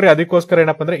 ಜೊತೆಗೆ ನೋಡ್ರಿ ಅದಕ್ಕೋಸ್ಕರ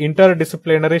ಏನಪ್ಪ ಅಂದ್ರೆ ಇಂಟರ್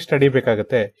ಡಿಸಿಪ್ಲಿನರಿ ಸ್ಟಡಿ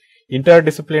ಬೇಕಾಗುತ್ತೆ. ಇಂಟರ್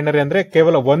ಡಿಸಿಪ್ಲಿನರಿ ಅಂದ್ರೆ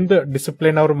ಕೇವಲ ಒಂದು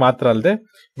ಡಿಸಿಪ್ಲಿನ್ ಅವರು ಮಾತ್ರ ಅಲ್ಲದೆ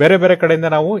ಬೇರೆ ಬೇರೆ ಕಡೆಯಿಂದ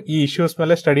ನಾವು ಈ ಇಶ್ಯೂಸ್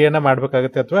ಮೇಲೆ ಸ್ಟಡಿಯನ್ನ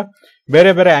ಮಾಡಬೇಕಾಗುತ್ತೆ ಅಥವಾ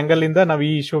ಬೇರೆ ಬೇರೆ ಆಂಗಲ್ ಇಂದ ನಾವು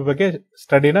ಈ ಇಶ್ಯೂ ಬಗ್ಗೆ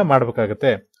ಸ್ಟಡಿನ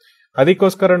ಮಾಡಬೇಕಾಗುತ್ತೆ.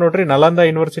 ಅದಕ್ಕೋಸ್ಕರ ನೋಡ್ರಿ ನಲಂದ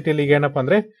ಯೂನಿವರ್ಸಿಟಿಯಲ್ಲಿ ಈಗ ಏನಪ್ಪಾ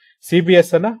ಅಂದ್ರೆ CBS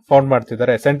ಅನ್ನ ಫೌಂಡ್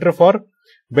ಮಾಡ್ತಿದ್ದಾರೆ. Centre for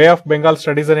bay of Bengal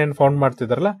studies ಅನ್ನ ಏನ್ ಫೌಂಡ್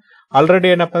ಮಾಡ್ತಿದಾರಲ್ಲ ಆಲ್ರೆಡಿ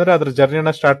ಏನಪ್ಪಾ ಅಂದ್ರೆ ಅದ್ರ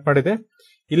ಜರ್ನಿಯನ್ನ ಸ್ಟಾರ್ಟ್ ಮಾಡಿದೆ.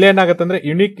 ಇಲ್ಲೇನಾಗುತ್ತೆ ಅಂದ್ರೆ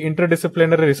unique inter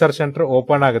disciplinary research centre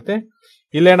open ಆಗುತ್ತೆ.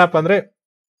 ಇಲ್ಲೇನಪ್ಪ ಅಂದ್ರೆ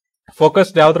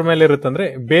ಫೋಕಸ್ಡ್ ಯಾವ್ದ್ರ ಮೇಲೆ ಇರುತ್ತೆ ಅಂದ್ರೆ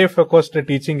ಬೇ ಫೋಕಸ್ಡ್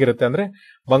ಟೀಚಿಂಗ್ ಇರುತ್ತೆ. ಅಂದ್ರೆ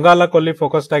ಬಂಗಾಳ ಕೊಲ್ಲಿ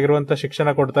ಫೋಕಸ್ಡ್ ಆಗಿರುವಂತ ಶಿಕ್ಷಣ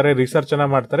ಕೊಡ್ತಾರೆ, ರಿಸರ್ಚ್ ಅನ್ನ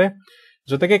ಮಾಡ್ತಾರೆ,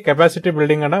 ಜೊತೆಗೆ ಕೆಪಾಸಿಟಿ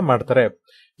ಬಿಲ್ಡಿಂಗ್ ಅನ್ನ ಮಾಡ್ತಾರೆ.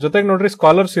 ಜೊತೆಗೆ ನೋಡ್ರಿ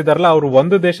ಸ್ಕಾಲರ್ಸ್ ಇದಾರಲ್ಲ ಅವರು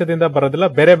ಒಂದು ದೇಶದಿಂದ ಬರೋದಿಲ್ಲ,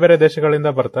 ಬೇರೆ ಬೇರೆ ದೇಶಗಳಿಂದ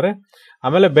ಬರ್ತಾರೆ.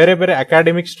 ಆಮೇಲೆ ಬೇರೆ ಬೇರೆ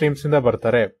ಅಕಾಡೆಮಿಕ್ ಸ್ಟ್ರೀಮ್ಸ್ ಇಂದ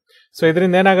ಬರ್ತಾರೆ. ಸೊ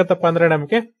ಇದರಿಂದ ಏನಾಗತ್ತಪ್ಪ ಅಂದ್ರೆ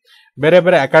ನಮಗೆ ಬೇರೆ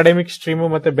ಬೇರೆ ಅಕಾಡೆಮಿಕ್ ಸ್ಟ್ರೀಮು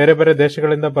ಮತ್ತೆ ಬೇರೆ ಬೇರೆ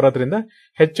ದೇಶಗಳಿಂದ ಬರೋದ್ರಿಂದ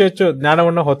ಹೆಚ್ಚು ಹೆಚ್ಚು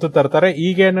ಜ್ಞಾನವನ್ನು ಹೊತ್ತು ತರ್ತಾರೆ.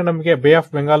 ಈಗೇನು ನಮಗೆ ಬೇ ಆಫ್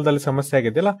ಬೆಂಗಾಲ್ದಲ್ಲಿ ಸಮಸ್ಯೆ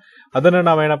ಆಗಿದೆಯಲ್ಲ ಅದನ್ನ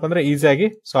ನಾವೇನಪ್ಪ ಅಂದ್ರೆ ಈಸಿಯಾಗಿ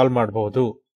ಸಾಲ್ವ್ ಮಾಡಬಹುದು.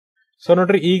 ಸೊ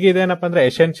ನೋಡ್ರಿ, ಈಗ ಇದೇನಪ್ಪ ಅಂದ್ರೆ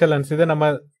ಎಸೆನ್ಷಿಯಲ್ ಅನ್ಸಿದೆ. ನಮ್ಮ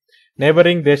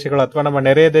ನೇಬರಿಂಗ್ ದೇಶಗಳು ಅಥವಾ ನಮ್ಮ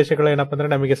ನೆರೆಯ ದೇಶಗಳು ಏನಪ್ಪ ಅಂದ್ರೆ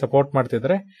ನಮಗೆ ಸಪೋರ್ಟ್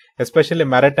ಮಾಡ್ತಿದ್ರೆ, ಎಸ್ಪೆಷಲಿ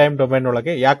ಮ್ಯಾರಿಟೈಮ್ ಡೊಮೈನ್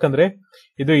ಒಳಗೆ. ಯಾಕಂದ್ರೆ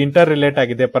ಇದು ಇಂಟರ್ ರಿಲೇಟ್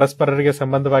ಆಗಿದೆ, ಪರಸ್ಪರರಿಗೆ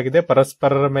ಸಂಬಂಧವಾಗಿದೆ,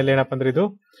 ಪರಸ್ಪರರ ಮೇಲೆ ಏನಪ್ಪ ಅಂದ್ರೆ ಇದು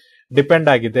ಡಿಪೆಂಡ್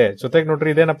ಆಗಿದೆ. ಜೊತೆಗೆ ನೋಡ್ರಿ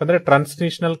ಇದೇನಪ್ಪ ಅಂದ್ರೆ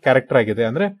ಟ್ರಾನ್ಸ್ನೇಷನಲ್ ಕ್ಯಾರೆಕ್ಟರ್ ಆಗಿದೆ.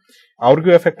 ಅಂದ್ರೆ ಅವ್ರಿಗೂ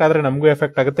ಎಫೆಕ್ಟ್ ಆದ್ರೆ ನಮಗೂ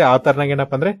ಎಫೆಕ್ಟ್ ಆಗುತ್ತೆ. ಆ ತರನಾಗ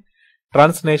ಏನಪ್ಪ ಅಂದ್ರೆ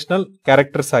ಟ್ರಾನ್ಸ್ನೇಷನಲ್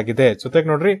ಕ್ಯಾರೆಕ್ಟರ್ಸ್ ಆಗಿದೆ. ಜೊತೆಗೆ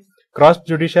ನೋಡ್ರಿ ಕ್ರಾಸ್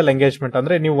ಜುಡಿಷಿಯಲ್ ಎಂಗೇಜ್ಮೆಂಟ್,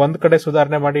 ಅಂದ್ರೆ ನೀವು ಒಂದ್ ಕಡೆ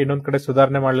ಸುಧಾರಣೆ ಮಾಡಿ ಇನ್ನೊಂದ್ ಕಡೆ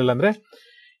ಸುಧಾರಣೆ ಮಾಡಲಿಲ್ಲ ಅಂದ್ರೆ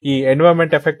ಈ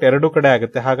ಎನ್ವೈರನ್ಮೆಂಟ್ ಎಫೆಕ್ಟ್ ಎರಡೂ ಕಡೆ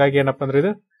ಆಗುತ್ತೆ. ಹಾಗಾಗಿ ಏನಪ್ಪ ಅಂದ್ರೆ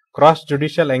ಇದು ಕ್ರಾಸ್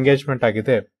ಜುಡಿಷಿಯಲ್ ಎಂಗೇಜ್ಮೆಂಟ್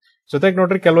ಆಗಿದೆ. ಜೊತೆಗೆ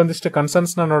ನೋಡ್ರಿ ಕೆಲವೊಂದಿಷ್ಟು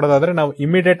ಕನ್ಸರ್ನ್ಸ್ ನ ನೋಡೋದಾದ್ರೆ ನಾವು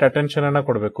ಇಮಿಡಿಯೇಟ್ ಅಟೆನ್ಷನ್ ಅನ್ನ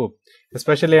ಕೊಡಬೇಕು.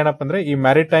 ಎಸ್ಪೆಷಲಿ ಏನಪ್ಪ ಅಂದ್ರೆ ಈ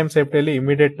ಮ್ಯಾರಿಟೈಮ್ ಸೇಫ್ಟಿಯಲ್ಲಿ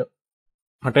ಇಮಿಡಿಯೇಟ್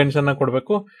ಅಟೆನ್ಷನ್ ನ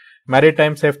ಕೊಡಬೇಕು,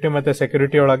 ಮ್ಯಾರಿಟೈಮ್ ಸೇಫ್ಟಿ ಮತ್ತೆ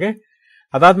ಸೆಕ್ಯೂರಿಟಿ ಒಳಗೆ.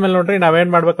 ಅದಾದ್ಮೇಲೆ ನೋಡ್ರಿ ನಾವೇನ್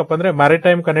ಮಾಡ್ಬೇಕಪ್ಪ ಅಂದ್ರೆ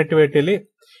ಮ್ಯಾರಿಟೈಮ್ ಕನೆಕ್ಟಿವಿಟಿಲಿ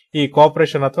ಈ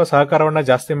ಕೋಆಪರೇಷನ್ ಅಥವಾ ಸಹಕಾರವನ್ನ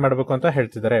ಜಾಸ್ತಿ ಮಾಡಬೇಕು ಅಂತ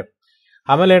ಹೇಳ್ತಿದ್ದಾರೆ.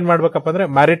 ಆಮೇಲೆ ಏನ್ ಮಾಡ್ಬೇಕಪ್ಪ ಅಂದ್ರೆ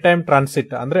ಮ್ಯಾರಿಟೈಮ್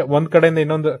ಟ್ರಾನ್ಸಿಟ್, ಅಂದ್ರೆ ಒಂದ್ ಕಡೆಯಿಂದ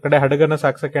ಇನ್ನೊಂದು ಕಡೆ ಹಡಗನ್ನ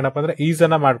ಸಾಕ್ಸಕ್ಕೆ ಏನಪ್ಪ ಅಂದ್ರೆ ಈಸ್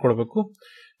ಅನ್ನ ಮಾಡ್ಕೊಳ್ಬೇಕು.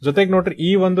 ಜೊತೆಗೆ ನೋಡ್ರಿ ಈ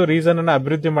ಒಂದು ರೀಸನ್ ಅನ್ನ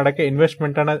ಅಭಿವೃದ್ಧಿ ಮಾಡಕ್ಕೆ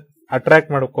ಇನ್ವೆಸ್ಟ್ಮೆಂಟ್ ಅನ್ನ ಅಟ್ರಾಕ್ಟ್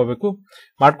ಮಾಡ್ಕೋಬೇಕು.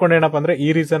 ಮಾಡ್ಕೊಂಡು ಏನಪ್ಪ ಅಂದ್ರೆ ಈ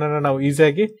ರೀಸನ್ ಅನ್ನ ನಾವು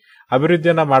ಈಸಿಯಾಗಿ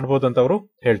ಅಭಿವೃದ್ಧಿಯನ್ನ ಮಾಡಬಹುದು ಅಂತ ಅವರು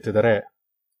ಹೇಳ್ತಿದ್ದಾರೆ.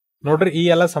 ನೋಡ್ರಿ ಈ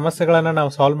ಎಲ್ಲ ಸಮಸ್ಯೆಗಳನ್ನ ನಾವು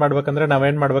ಸಾಲ್ವ್ ಮಾಡ್ಬೇಕಂದ್ರೆ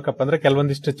ನಾವೇನ್ ಮಾಡ್ಬೇಕಪ್ಪ ಅಂದ್ರೆ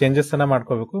ಕೆಲವೊಂದಿಷ್ಟು ಚೇಂಜಸ್ ಅನ್ನ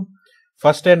ಮಾಡ್ಕೋಬೇಕು.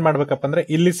 ಫಸ್ಟ್ ಏನ್ ಮಾಡ್ಬೇಕಪ್ಪ ಅಂದ್ರೆ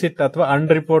ಇಲ್ಲಿಸಿಟ್ ಅಥವಾ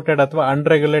ಅನ್ರಿಪೋರ್ಟೆಡ್ ಅಥವಾ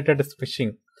ಅನ್ರೆಗ್ಯುಲೇಟೆಡ್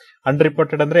ಫಿಶಿಂಗ್.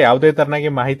 ಅನ್ರಿಪೋರ್ಟೆಡ್ ಅಂದ್ರೆ ಯಾವುದೇ ತರನಾಗಿ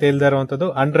ಮಾಹಿತಿ ಇಲ್ಲದೆ ಇರುವಂತದ್ದು,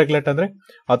 ಅನ್ರೆಗ್ಯುಲೇಟ್ ಅಂದ್ರೆ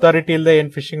ಅಥಾರಿಟಿ ಇಲ್ಲದೆ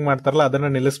ಏನ್ ಫಿಶಿಂಗ್ ಮಾಡ್ತಾರಲ್ಲ ಅದನ್ನ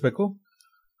ನಿಲ್ಲಿಸಬೇಕು.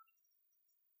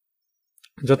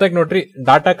 ಜೊತೆಗೆ ನೋಡ್ರಿ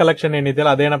ಡಾಟಾ ಕಲೆಕ್ಷನ್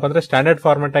ಏನಿದೆಯಲ್ಲ ಅದೇನಪ್ಪ ಅಂದ್ರೆ ಸ್ಟ್ಯಾಂಡರ್ಡ್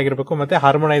ಫಾರ್ಮೆಟ್ ಆಗಿರ್ಬೇಕು ಮತ್ತೆ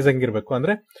ಹಾರ್ಮೋನೈಸಿಂಗ್ ಇರಬೇಕು.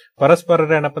 ಅಂದ್ರೆ ಪರಸ್ಪರ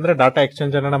ಏನಪ್ಪ ಅಂದ್ರೆ ಡಾಟಾ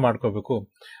ಎಕ್ಸ್ಚೇಂಜ್ ಅನ್ನ ಮಾಡ್ಕೋಬೇಕು.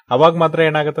 ಅವಾಗ ಮಾತ್ರ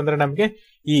ಏನಾಗುತ್ತೆ ಅಂದ್ರೆ ನಮಗೆ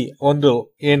ಈ ಒಂದು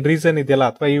ಏನ್ ರೀಸನ್ ಇದೆಯಲ್ಲ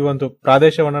ಅಥವಾ ಈ ಒಂದು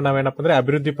ಪ್ರಾದೇಶವನ್ನ ನಾವೇನಪ್ಪ ಅಂದ್ರೆ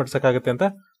ಅಭಿವೃದ್ಧಿ ಪಡಿಸಕ್ಕಾಗುತ್ತೆ ಅಂತ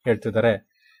ಹೇಳ್ತಿದ್ದಾರೆ.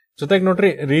 ಜೊತೆಗೆ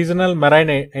ನೋಡ್ರಿ ರೀಜನಲ್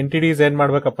ಮೆರೈನ್ ಎಂಟಿಟೀಸ್ ಏನ್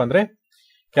ಮಾಡ್ಬೇಕಪ್ಪ ಅಂದ್ರೆ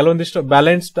ಕೆಲವೊಂದಿಷ್ಟು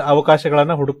ಬ್ಯಾಲೆನ್ಸ್ಡ್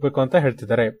ಅವಕಾಶಗಳನ್ನ ಹುಡುಕ್ಬೇಕು ಅಂತ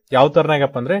ಹೇಳ್ತಿದ್ದಾರೆ. ಯಾವ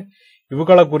ತರನಾಗಪ್ಪ ಅಂದ್ರೆ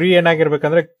ಇವುಗಳ ಗುರಿ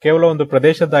ಏನಾಗಿರ್ಬೇಕಂದ್ರೆ ಕೇವಲ ಒಂದು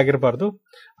ಪ್ರದೇಶದ್ದಾಗಿರ್ಬಾರ್ದು,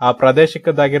 ಆ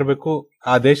ಪ್ರಾದೇಶಿಕದ್ದಾಗಿರ್ಬೇಕು,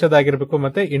 ಆ ದೇಶದಾಗಿರ್ಬೇಕು,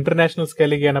 ಮತ್ತೆ ಇಂಟರ್ನ್ಯಾಷನಲ್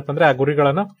ಸ್ಕೇಲಿಗೆ ಏನಪ್ಪ ಅಂದ್ರೆ ಆ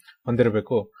ಗುರಿಗಳನ್ನ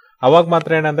ಹೊಂದಿರಬೇಕು. ಅವಾಗ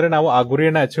ಮಾತ್ರ ಏನಂದ್ರೆ ನಾವು ಆ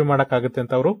ಗುರಿಯನ್ನ ಅಚೀವ್ ಮಾಡಕ್ಕಾಗುತ್ತೆ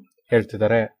ಅಂತ ಅವರು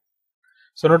ಹೇಳ್ತಿದ್ದಾರೆ.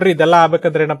 ಸೊ ನೋಡ್ರಿ ಇದೆಲ್ಲ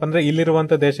ಆಗ್ಬೇಕಂದ್ರೆ ಏನಪ್ಪ ಅಂದ್ರೆ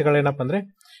ಇಲ್ಲಿರುವಂತ ದೇಶಗಳೇನಪ್ಪ ಅಂದ್ರೆ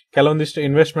ಕೆಲವೊಂದಿಷ್ಟು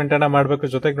ಇನ್ವೆಸ್ಟ್ಮೆಂಟ್ ಅನ್ನ ಮಾಡ್ಬೇಕು.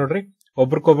 ಜೊತೆಗೆ ನೋಡ್ರಿ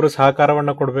ಒಬ್ರಿಗೊಬ್ರು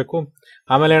ಸಹಕಾರವನ್ನ ಕೊಡಬೇಕು.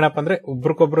 ಆಮೇಲೆ ಏನಪ್ಪ ಅಂದ್ರೆ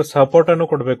ಒಬ್ರಿಗೊಬ್ರು ಸಪೋರ್ಟ್ ಅನ್ನು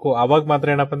ಕೊಡಬೇಕು. ಅವಾಗ ಮಾತ್ರ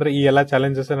ಏನಪ್ಪ ಅಂದ್ರೆ ಈ ಎಲ್ಲಾ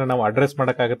ಚಾಲೆಂಜಸ್ ಅನ್ನ ನಾವು ಅಡ್ರೆಸ್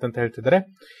ಮಾಡಕ್ಕಾಗತ್ತೆ ಅಂತ ಹೇಳ್ತಿದ್ದಾರೆ.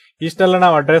 ಇಷ್ಟೆಲ್ಲ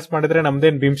ನಾವು ಅಡ್ರೆಸ್ ಮಾಡಿದ್ರೆ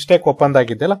ನಮ್ದೇನ್ ಬಿಮ್ಸ್ಟೆಕ್ ಒಪ್ಪಂದ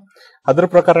ಆಗಿದೆಯಲ್ಲ ಅದ್ರ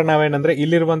ಪ್ರಕಾರ ನಾವೇನಂದ್ರೆ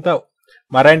ಇಲ್ಲಿರುವಂತ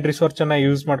ಮರೈನ್ ರಿಸೋರ್ಸ್ ಅನ್ನ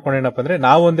ಯೂಸ್ ಮಾಡ್ಕೊಂಡು ಏನಪ್ಪ ಅಂದ್ರೆ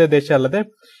ನಾವು ಒಂದೇ ದೇಶ ಅಲ್ಲದೆ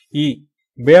ಈ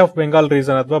ಬೇ ಆಫ್ ಬೆಂಗಾಲ್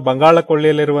ರೀಸನ್ ಅಥವಾ ಬಂಗಾಳ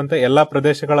ಕೊಳ್ಳಿಯಲ್ಲಿರುವಂತಹ ಎಲ್ಲಾ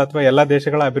ಪ್ರದೇಶಗಳ ಅಥವಾ ಎಲ್ಲಾ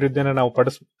ದೇಶಗಳ ಅಭಿವೃದ್ಧಿಯನ್ನ ನಾವು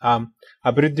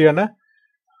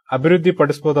ಅಭಿವೃದ್ಧಿ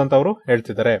ಪಡಿಸಬಹುದು ಅಂತ ಅವರು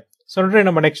ಹೇಳ್ತಿದ್ದಾರೆ. ಸೊ ನೋಡ್ರಿ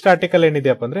ನಮ್ಮ ನೆಕ್ಸ್ಟ್ ಆರ್ಟಿಕಲ್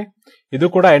ಏನಿದೆಯಪ್ಪ ಅಂದ್ರೆ ಇದು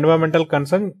ಕೂಡ ಎನ್ವೈರನ್ಮೆಂಟಲ್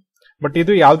ಕನ್ಸರ್ನ್, ಬಟ್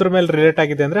ಇದು ಯಾವ್ದ್ರ ಮೇಲೆ ರಿಲೇಟ್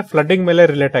ಆಗಿದೆ ಅಂದ್ರೆ ಫ್ಲಡ್ಡಿಂಗ್ ಮೇಲೆ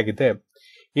ರಿಲೇಟ್ ಆಗಿದೆ.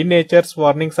 ಇನ್ nature's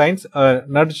warning science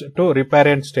nudge to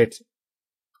riparian States.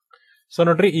 So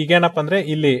ನೋಡ್ರಿ ಈಗೇನಪ್ಪ ಅಂದ್ರೆ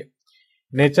ಇಲ್ಲಿ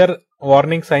ನೇಚರ್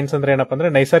ವಾರ್ನಿಂಗ್ ಸೈನ್ಸ್ ಅಂದ್ರೆ ಏನಪ್ಪ ಅಂದ್ರೆ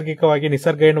ನೈಸರ್ಗಿಕವಾಗಿ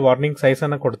ನಿಸರ್ಗ ಏನು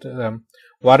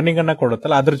ವಾರ್ನಿಂಗ್ ಅನ್ನ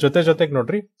ಕೊಡುತ್ತಲ್ಲ ಅದ್ರ ಜೊತೆಗೆ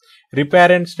ನೋಡ್ರಿ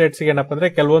ರಿಪೇರಿಯನ್ ಸ್ಟೇಟ್ಸ್ ಏನಪ್ಪ ಅಂದ್ರೆ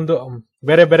ಕೆಲವೊಂದು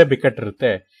ಬೇರೆ ಬೇರೆ ಬಿಕ್ಕಟ್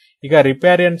ಇರುತ್ತೆ. ಈಗ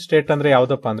ರಿಪೇರಿಯನ್ ಸ್ಟೇಟ್ ಅಂದ್ರೆ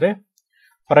ಯಾವ್ದಪ್ಪ ಅಂದ್ರೆ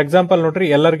ಫಾರ್ ಎಕ್ಸಾಂಪಲ್ ನೋಡ್ರಿ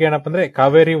ಎಲ್ಲರಿಗೂ ಏನಪ್ಪ ಅಂದ್ರೆ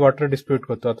ಕಾವೇರಿ ವಾಟರ್ ಡಿಸ್ಪ್ಯೂಟ್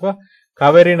ಗೊತ್ತು ಅಥವಾ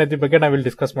ಕಾವೇರಿ ನದಿ ಬಗ್ಗೆ ನಾವಿಲ್ಲಿ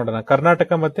ಡಿಸ್ಕಸ್ ಮಾಡೋಣ.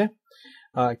 ಕರ್ನಾಟಕ ಮತ್ತೆ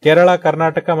ಕೇರಳ,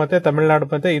 ಕರ್ನಾಟಕ ಮತ್ತೆ ತಮಿಳುನಾಡು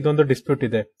ಮತ್ತೆ ಇದೊಂದು ಡಿಸ್ಪ್ಯೂಟ್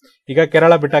ಇದೆ. ಈಗ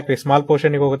ಕೇರಳ ಬಿಟ್ಟಾಕ್ರಿ, ಸ್ಮಾಲ್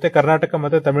ಪೋರ್ಷನ್ ಹೋಗುತ್ತೆ. ಕರ್ನಾಟಕ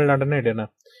ಮತ್ತೆ ತಮಿಳುನಾಡನ್ನ ಹಿಡಿಯೋಣ.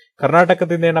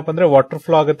 ಕರ್ನಾಟಕದಿಂದ ಏನಪ್ಪ ಅಂದ್ರೆ ವಾಟರ್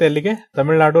ಫ್ಲೋ ಆಗುತ್ತೆ ಎಲ್ಲಿಗೆ,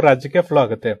 ತಮಿಳುನಾಡು ರಾಜ್ಯಕ್ಕೆ ಫ್ಲೋ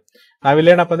ಆಗುತ್ತೆ.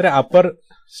 ನಾವಿಲ್ಲಿ ಏನಪ್ಪ ಅಂದ್ರೆ ಅಪ್ಪರ್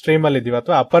ಸ್ಟ್ರೀಮ್ ಅಲ್ಲಿ ಇದೀವಿ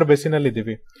ಅಥವಾ ಅಪ್ಪರ್ ಬೇಸಿನ್ ಅಲ್ಲಿ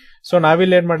ಇದೀವಿ. ಸೊ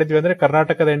ನಾವಿಲ್ಲಿ ಏನ್ ಮಾಡಿದ್ವಿ ಅಂದ್ರೆ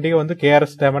ಕರ್ನಾಟಕದ ಎಂಡಿಗೆ ಒಂದು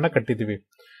KRS ಡ್ಯಾಮ್ ಅನ್ನ ಕಟ್ಟಿದೀವಿ.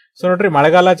 ಸೊ ನೋಡ್ರಿ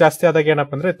ಮಳೆಗಾಲ ಜಾಸ್ತಿ ಆದಾಗ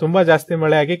ಏನಪ್ಪ ಅಂದ್ರೆ ತುಂಬಾ ಜಾಸ್ತಿ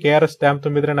ಮಳೆ ಆಗಿ KRS ಡ್ಯಾಮ್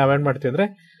ತುಂಬಿದ್ರೆ ನಾವೇನ್ ಮಾಡ್ತೀವಿ ಅಂದ್ರೆ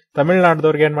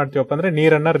ತಮಿಳುನಾಡದವ್ರಿಗೆ ಏನ್ ಮಾಡ್ತೀವಪ್ಪ ಅಂದ್ರೆ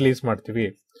ನೀರನ್ನ ರಿಲೀಸ್ ಮಾಡ್ತೀವಿ.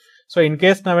 ಸೊ ಇನ್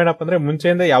ಕೇಸ್ ನಾವೇನಪ್ಪ ಅಂದ್ರೆ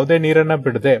ಮುಂಚೆಯಿಂದ ಯಾವುದೇ ನೀರನ್ನ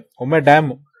ಬಿಡದೆ ಒಮ್ಮೆ ಡ್ಯಾಮ್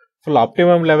ಫುಲ್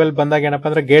ಆಪ್ಟಿಮಮ್ ಲೆವೆಲ್ ಬಂದಾಗ ಏನಪ್ಪ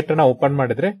ಅಂದ್ರೆ ಗೇಟ್ ಅನ್ನ ಓಪನ್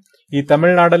ಮಾಡಿದ್ರೆ ಈ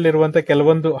ತಮಿಳುನಾಡಲ್ಲಿ ಇರುವಂತ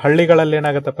ಕೆಲವೊಂದು ಹಳ್ಳಿಗಳಲ್ಲಿ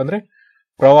ಏನಾಗತ್ತಪ್ಪ ಅಂದ್ರೆ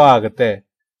ಪ್ರವಾಹ ಆಗುತ್ತೆ.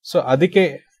 ಸೊ ಅದಕ್ಕೆ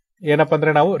ಏನಪ್ಪ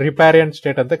ಅಂದ್ರೆ ನಾವು ರಿಪೇರಿಯನ್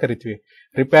ಸ್ಟೇಟ್ ಅಂತ ಕರಿತೀವಿ.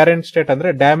 ರಿಪೇರಿಯನ್ ಸ್ಟೇಟ್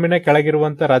ಅಂದ್ರೆ ಡ್ಯಾಮಿನ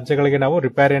ಕೆಳಗಿರುವಂತ ರಾಜ್ಯಗಳಿಗೆ ನಾವು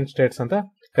ರಿಪೇರಿಯನ್ ಸ್ಟೇಟ್ಸ್ ಅಂತ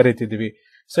ಕರಿತಿದೀವಿ.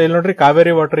 ಸೊ ಇಲ್ಲಿ ನೋಡ್ರಿ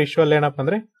ಕಾವೇರಿ ವಾಟರ್ ಇಶ್ಯೂ ಅಲ್ಲಿ ಏನಪ್ಪ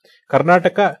ಅಂದ್ರೆ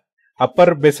ಕರ್ನಾಟಕ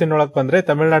ಅಪ್ಪರ್ ಬೇಸಿನ್ ಒಳಗ್ ಬಂದ್ರೆ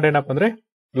ತಮಿಳುನಾಡು ಏನಪ್ಪ ಅಂದ್ರೆ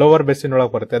ಲೋವರ್ ಬೇಸಿನ್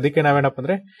ಒಳಗೆ ಬರುತ್ತೆ. ಅದಕ್ಕೆ ನಾವೇನಪ್ಪ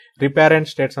ಅಂದ್ರೆ ರಿಪೇರಿಯನ್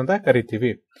ಸ್ಟೇಟ್ಸ್ ಅಂತ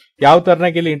ಕರಿತೀವಿ. ಯಾವ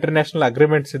ತರನಾಗಿ ಇಲ್ಲಿ ಇಂಟರ್ನ್ಯಾಷನಲ್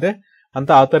ಅಗ್ರಿಮೆಂಟ್ಸ್ ಇದೆ ಅಂತ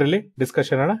ಆ ತರ ಇಲ್ಲಿ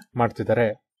ಡಿಸ್ಕಷನ್ ಅನ್ನ ಮಾಡ್ತಿದ್ದಾರೆ.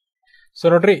 ಸೊ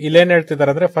ನೋಡ್ರಿ ಇಲ್ಲೇನ್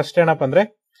ಹೇಳ್ತಿದ್ದಾರೆ ಅಂದ್ರೆ ಫಸ್ಟ್ ಏನಪ್ಪ ಅಂದ್ರೆ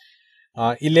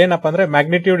ಇಲ್ಲೇನಪ್ಪ ಅಂದ್ರೆ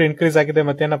ಮ್ಯಾಗ್ನಿಟ್ಯೂಡ್ ಇನ್ಕ್ರೀಸ್ ಆಗಿದೆ,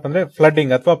 ಮತ್ತೆ ಏನಪ್ಪ ಅಂದ್ರೆ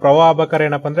ಫ್ಲಡ್ಡಿಂಗ್ ಅಥವಾ ಪ್ರವಾಹ ಆಗ್ಬೇಕಾದ್ರೆ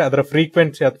ಏನಪ್ಪ ಅಂದ್ರೆ ಅದರ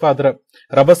ಫ್ರೀಕ್ವೆನ್ಸಿ ಅಥವಾ ಅದರ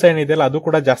ರಭಸ ಏನಿದೆಯಲ್ಲ ಅದು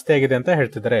ಕೂಡ ಜಾಸ್ತಿ ಆಗಿದೆ ಅಂತ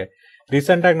ಹೇಳ್ತಿದ್ದಾರೆ.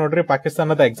 ರೀಸೆಂಟ್ ಆಗಿ ನೋಡ್ರಿ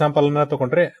ಪಾಕಿಸ್ತಾನದ ಎಕ್ಸಾಂಪಲ್ ಅನ್ನ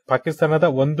ತಗೊಂಡ್ರೆ ಪಾಕಿಸ್ತಾನದ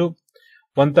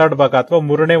 1/3 ಭಾಗ ಅಥವಾ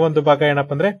 3/1 ಭಾಗ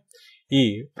ಏನಪ್ಪ ಅಂದ್ರೆ ಈ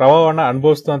ಪ್ರವಾಹವನ್ನ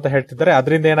ಅನುಭವಿಸ್ತು ಅಂತ ಹೇಳ್ತಿದ್ದಾರೆ.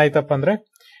 ಅದರಿಂದ ಏನಾಯ್ತಪ್ಪ ಅಂದ್ರೆ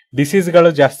ಡಿಸೀಸ್ ಗಳು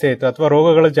ಜಾಸ್ತಿ ಆಯ್ತು ಅಥವಾ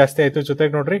ರೋಗಗಳು ಜಾಸ್ತಿ ಆಯ್ತು.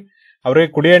 ಜೊತೆಗೆ ನೋಡ್ರಿ ಅವರಿಗೆ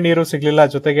ಕುಡಿಯೋ ನೀರು ಸಿಗ್ಲಿಲ್ಲ,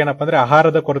 ಜೊತೆಗೆ ಏನಪ್ಪಾ ಅಂದ್ರೆ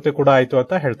ಆಹಾರದ ಕೊರತೆ ಕೂಡ ಆಯ್ತು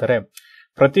ಅಂತ ಹೇಳ್ತಾರೆ.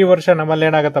 ಪ್ರತಿ ವರ್ಷ ನಮ್ಮಲ್ಲಿ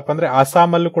ಏನಾಗತ್ತಪ್ಪ ಅಂದ್ರೆ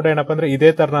ಅಸ್ಸಾಮಲ್ಲೂ ಕೂಡ ಏನಪ್ಪಾ ಅಂದ್ರೆ ಇದೇ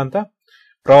ತರನಂತ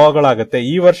ಪ್ರವಾಹಗಳಾಗುತ್ತೆ.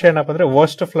 ಈ ವರ್ಷ ಏನಪ್ಪಾ ಅಂದ್ರೆ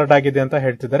ವರ್ಸ್ಟ್ ಫ್ಲಡ್ ಆಗಿದೆ ಅಂತ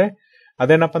ಹೇಳ್ತಿದ್ದಾರೆ.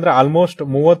 ಅದೇನಪ್ಪ ಅಂದ್ರೆ ಆಲ್ಮೋಸ್ಟ್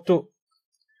 30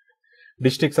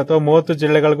 ಡಿಸ್ಟ್ರಿಕ್ಟ್ಸ್ ಅಥವಾ 30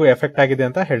 ಜಿಲ್ಲೆಗಳಿಗೂ ಎಫೆಕ್ಟ್ ಆಗಿದೆ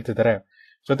ಅಂತ ಹೇಳ್ತಿದ್ದಾರೆ.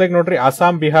 ಜೊತೆಗೆ ನೋಡ್ರಿ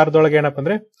ಅಸ್ಸಾಂ ಬಿಹಾರದೊಳಗೆ ಏನಪ್ಪಾ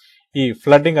ಅಂದ್ರೆ ಈ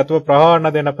ಫ್ಲಡ್ಡಿಂಗ್ ಅಥವಾ ಪ್ರವಾಹ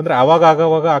ಅನ್ನೋದೇನಪ್ಪ ಅಂದ್ರೆ ಆವಾಗ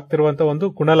ಆಗ್ತಿರುವಂತ ಒಂದು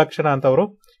ಗುಣಲಕ್ಷಣ ಅಂತ ಅವರು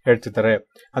ಹೇಳ್ತಿದ್ದಾರೆ.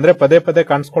 ಅಂದ್ರೆ ಪದೇ ಪದೇ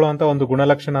ಕಾಣಿಸ್ಕೊಳ್ಳುವಂತ ಒಂದು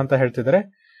ಗುಣಲಕ್ಷಣ ಅಂತ ಹೇಳ್ತಿದ್ದಾರೆ.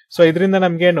 ಸೊ ಇದರಿಂದ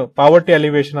ನಮ್ಗೇನು ಪಾವರ್ಟಿ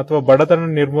ಅಲಿವೇಶನ್ ಅಥವಾ ಬಡತನ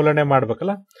ನಿರ್ಮೂಲನೆ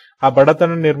ಮಾಡ್ಬೇಕಲ್ಲ, ಆ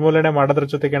ಬಡತನ ನಿರ್ಮೂಲನೆ ಮಾಡೋದ್ರ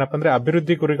ಜೊತೆಗೆ ಏನಪ್ಪಾ ಅಂದ್ರೆ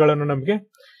ಅಭಿವೃದ್ಧಿ ಗುರಿಗಳನ್ನು ನಮ್ಗೆ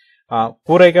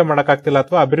ಪೂರೈಕೆ ಮಾಡಕ್ಕಾಗ್ತಿಲ್ಲ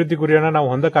ಅಥವಾ ಅಭಿವೃದ್ಧಿ ಗುರಿಯನ್ನ ನಾವು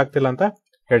ಹೊಂದಕ್ಕಾಗ್ತಿಲ್ಲ ಅಂತ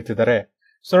ಹೇಳ್ತಿದ್ದಾರೆ.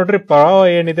 ಸೊ ನೋಡ್ರಿ ಪ್ರವಾಹ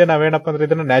ಏನಿದೆ ನಾವೇನಪ್ಪ ಅಂದ್ರೆ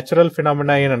ಇದನ್ನ ನ್ಯಾಚುರಲ್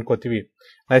ಫಿನಾಮಿನಾ ಏನ್ ಅನ್ಕೋತೀವಿ,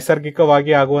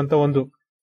 ನೈಸರ್ಗಿಕವಾಗಿ ಆಗುವಂತ ಒಂದು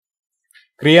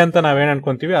ಕ್ರಿಯೆ ಅಂತ ನಾವೇನ್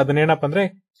ಅನ್ಕೊಂತೀವಿ, ಅದನ್ನೇನಪ್ಪ ಅಂದ್ರೆ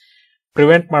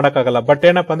ಪ್ರಿವೆಂಟ್ ಮಾಡಕ್ಕಾಗಲ್ಲ. ಬಟ್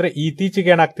ಏನಪ್ಪಾ ಅಂದ್ರೆ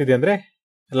ಇತ್ತೀಚೆಗೆ ಏನಾಗ್ತಿದೆ ಅಂದ್ರೆ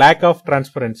ಲ್ಯಾಕ್ ಆಫ್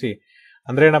ಟ್ರಾನ್ಸ್ಪರೆನ್ಸಿ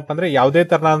ಅಂದ್ರೆ ಏನಪ್ಪಾ ಅಂದ್ರೆ ಯಾವುದೇ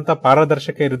ತರನಾದಂತ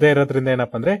ಪಾರದರ್ಶಕ ಇರದೇ ಇರೋದ್ರಿಂದ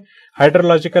ಏನಪ್ಪಾ ಅಂದ್ರೆ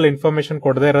ಹೈಡ್ರೋಲಾಜಿಕಲ್ ಇನ್ಫಾರ್ಮೇಶನ್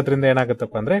ಕೊಡದೇ ಇರೋದ್ರಿಂದ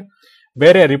ಏನಾಗುತ್ತಪ್ಪ ಅಂದ್ರೆ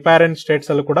ಬೇರೆ ರಿಪೇರೆಂಟ್ ಸ್ಟೇಟ್ಸ್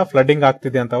ಅಲ್ಲೂ ಕೂಡ ಫ್ಲಡ್ಡಿಂಗ್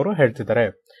ಆಗ್ತಿದೆ ಅಂತ ಅವರು ಹೇಳ್ತಿದ್ದಾರೆ.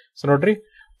 ಸೊ ನೋಡ್ರಿ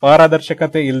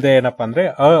ಪಾರದರ್ಶಕತೆ ಇಲ್ಲದೆ ಏನಪ್ಪಾ ಅಂದ್ರೆ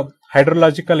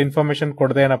ಹೈಡ್ರೋಲಾಜಿಕಲ್ ಇನ್ಫಾರ್ಮೇಶನ್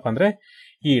ಕೊಡದೆ ಏನಪ್ಪಾ ಅಂದ್ರೆ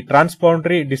ಈ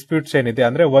ಟ್ರಾನ್ಸ್ಬೌಂಡರಿ ಡಿಸ್ಪ್ಯೂಟ್ಸ್ ಏನಿದೆ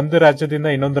ಅಂದ್ರೆ ಒಂದು ರಾಜ್ಯದಿಂದ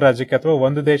ಇನ್ನೊಂದು ರಾಜ್ಯಕ್ಕೆ ಅಥವಾ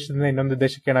ಒಂದು ದೇಶದಿಂದ ಇನ್ನೊಂದು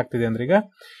ದೇಶಕ್ಕೆ ಏನಾಗ್ತಿದೆ ಅಂದ್ರೆ ಈಗ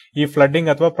ಈ ಫ್ಲಡ್ಡಿಂಗ್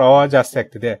ಅಥವಾ ಪ್ರವಾಹ ಜಾಸ್ತಿ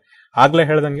ಆಗ್ತಿದೆ. ಆಗ್ಲೇ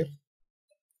ಹೇಳ್ದಂಗೆ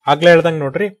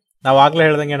ನೋಡ್ರಿ, ನಾವ್ ಆಗ್ಲೇ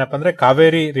ಹೇಳ್ದಂಗೆ ಏನಪ್ಪಾ ಅಂದ್ರೆ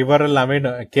ಕಾವೇರಿ ರಿವರ್ ಅಲ್ಲಿ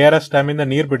ನಾವೇನು KRS ಡ್ಯಾಮ್ ಇಂದ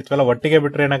ನೀರ್ ಬಿಡ್ತೀವಲ್ಲ, ಒಟ್ಟಿಗೆ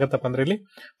ಬಿಟ್ರೆ ಏನಾಗತ್ತಪ್ಪ ಅಂದ್ರೆ ಇಲ್ಲಿ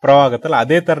ಪ್ರವಾಹ ಆಗತ್ತಲ್ಲ,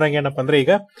 ಅದೇ ತರನಾಗಿ ಏನಪ್ಪಾ ಅಂದ್ರೆ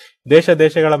ಈಗ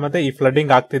ದೇಶಗಳ ಮಧ್ಯೆ ಈ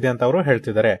ಫ್ಲಡ್ಡಿಂಗ್ ಆಗ್ತಿದೆ ಅಂತ ಅವರು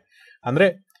ಹೇಳ್ತಿದ್ದಾರೆ. ಅಂದ್ರೆ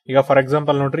ಈಗ ಫಾರ್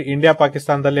ಎಕ್ಸಾಂಪಲ್ ನೋಡ್ರಿ, ಇಂಡಿಯಾ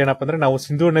ಪಾಕಿಸ್ತಾನದಲ್ಲಿ ಏನಪ್ಪಾ ಅಂದ್ರೆ ನಾವು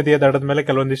ಸಿಂಧೂ ನದಿಯ ದಡದ ಮೇಲೆ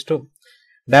ಕೆಲವೊಂದಿಷ್ಟು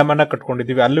ಡ್ಯಾಮ್ ಅನ್ನ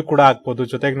ಕಟ್ಕೊಂಡಿದೀವಿ, ಅಲ್ಲೂ ಕೂಡ ಆಗ್ಬೋದು.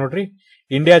 ಜೊತೆಗೆ ನೋಡ್ರಿ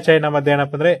ಇಂಡಿಯಾ ಚೈನಾ ಮಧ್ಯೆ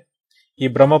ಏನಪ್ಪಾ ಅಂದ್ರೆ ಈ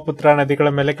ಬ್ರಹ್ಮಪುತ್ರ ನದಿಗಳ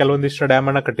ಮೇಲೆ ಕೆಲವೊಂದಿಷ್ಟು ಡ್ಯಾಮ್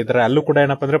ಅನ್ನ ಕಟ್ಟಿದ್ದಾರೆ, ಅಲ್ಲೂ ಕೂಡ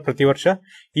ಏನಪ್ಪಾ ಅಂದ್ರೆ ಪ್ರತಿ ವರ್ಷ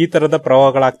ಈ ತರದ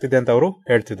ಪ್ರವಾಹಗಳಾಗ್ತಿದೆ ಅಂತ ಅವರು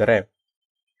ಹೇಳ್ತಿದ್ದಾರೆ.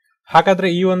 ಹಾಗಾದ್ರೆ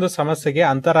ಈ ಒಂದು ಸಮಸ್ಯೆಗೆ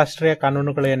ಅಂತಾರಾಷ್ಟ್ರೀಯ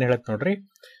ಕಾನೂನುಗಳು ಏನ್ ಹೇಳತ್ ನೋಡ್ರಿ.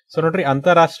 ಸೊ ನೋಡ್ರಿ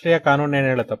ಅಂತಾರಾಷ್ಟ್ರೀಯ ಕಾನೂನು ಏನ್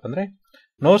ಹೇಳತ್ತಪ್ಪ ಅಂದ್ರೆ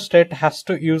no state has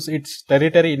to use it's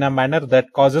territory in a manner that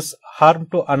causes harm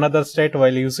to another state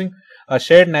while using a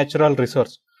shared natural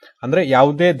resource. ಅಂದ್ರೆ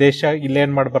ಯಾವುದೇ ದೇಶ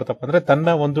ಇಲ್ಲೇನ್ ಮಾಡ್ಬಾರ್ದಪ್ಪ ಅಂದ್ರೆ ತನ್ನ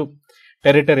ಒಂದು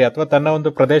ಟೆರಿಟರಿ ಅಥವಾ ತನ್ನ ಒಂದು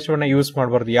ಪ್ರದೇಶವನ್ನ ಯೂಸ್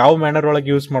ಮಾಡಬಾರ್ದು. ಯಾವ ಮ್ಯಾನರ್ ಒಳಗೆ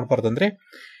ಯೂಸ್ ಮಾಡಬಾರ್ದು ಅಂದ್ರೆ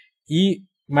ಈ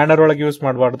ಮ್ಯಾನರ್ ಒಳಗೆ ಯೂಸ್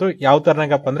ಮಾಡಬಾರ್ದು. ಯಾವ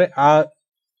ತರನಾಗಪ್ಪ ಅಂದ್ರೆ ಆ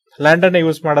ಲ್ಯಾಂಡ್ ಅನ್ನ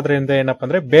ಯೂಸ್ ಮಾಡೋದ್ರಿಂದ ಏನಪ್ಪಾ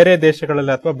ಅಂದ್ರೆ ಬೇರೆ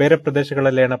ದೇಶಗಳಲ್ಲಿ ಅಥವಾ ಬೇರೆ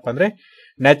ಪ್ರದೇಶಗಳಲ್ಲಿ ಏನಪ್ಪಾ ಅಂದ್ರೆ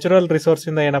ನ್ಯಾಚುರಲ್ ರಿಸೋರ್ಸ್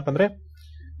ಇಂದ ಏನಪ್ಪಾ ಅಂದ್ರೆ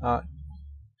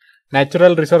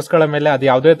ನ್ಯಾಚುರಲ್ ರಿಸೋರ್ಸ್ ಗಳ ಮೇಲೆ ಅದು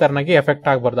ಯಾವುದೇ ತರನಾಗಿ ಎಫೆಕ್ಟ್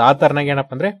ಆಗಬಾರ್ದು. ಆ ತರನಾಗಿ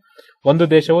ಏನಪ್ಪಾ ಅಂದ್ರೆ ಒಂದು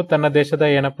ದೇಶವು ತನ್ನ ದೇಶದ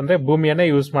ಏನಪ್ಪಾ ಅಂದ್ರೆ ಭೂಮಿಯನ್ನ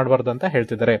ಯೂಸ್ ಮಾಡಬಾರ್ದು ಅಂತ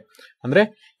ಹೇಳ್ತಿದ್ದಾರೆ. ಅಂದ್ರೆ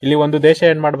ಇಲ್ಲಿ ಒಂದು ದೇಶ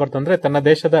ಏನ್ ಮಾಡಬಾರ್ದು ಅಂದ್ರೆ ತನ್ನ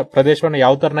ದೇಶದ ಪ್ರದೇಶವನ್ನ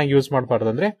ಯಾವ ತರನಾಗಿ ಯೂಸ್ ಮಾಡಬಾರ್ದು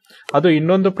ಅಂದ್ರೆ ಅದು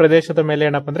ಇನ್ನೊಂದು ಪ್ರದೇಶದ ಮೇಲೆ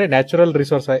ಏನಪ್ಪಾ ಅಂದ್ರೆ ನ್ಯಾಚುರಲ್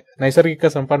ರಿಸೋರ್ಸ್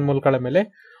ನೈಸರ್ಗಿಕ ಸಂಪನ್ಮೂಲಗಳ ಮೇಲೆ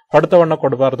ಹೊಡೆತವನ್ನ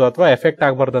ಕೊಡಬಾರ್ದು ಅಥವಾ ಎಫೆಕ್ಟ್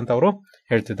ಆಗಬಾರ್ದು ಅಂತ ಅವರು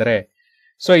ಹೇಳ್ತಿದ್ದಾರೆ.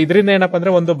 ಸೊ ಇದರಿಂದ ಏನಪ್ಪಾ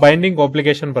ಅಂದ್ರೆ ಒಂದು ಬೈಂಡಿಂಗ್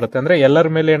ಒಬ್ಲಿಗೇಷನ್ ಬರುತ್ತೆ. ಅಂದ್ರೆ ಎಲ್ಲರ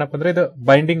ಮೇಲೆ ಏನಪ್ಪಾ ಅಂದ್ರೆ ಇದು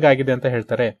ಬೈಂಡಿಂಗ್ ಆಗಿದೆ ಅಂತ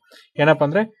ಹೇಳ್ತಾರೆ. ಏನಪ್ಪಾ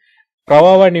ಅಂದ್ರೆ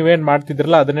ಪ್ರವಾಹ ನೀವೇನ್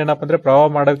ಮಾಡ್ತಿದ್ರಲ್ಲ ಅದನ್ನೇನಪ್ಪ ಅಂದ್ರೆ ಪ್ರವಾಹ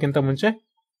ಮಾಡೋದಕ್ಕಿಂತ ಮುಂಚೆ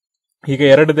ಈಗ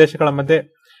ಎರಡು ದೇಶಗಳ ಮಧ್ಯೆ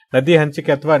ನದಿ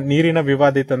ಹಂಚಿಕೆ ಅಥವಾ ನೀರಿನ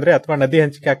ವಿವಾದ ಇತ್ತಂದ್ರೆ ಅಥವಾ ನದಿ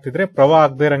ಹಂಚಿಕೆ ಆಗ್ತಿದ್ರೆ ಪ್ರವಾಹ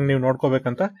ಆಗದೆ ಇರಂಗ್ ನೀವು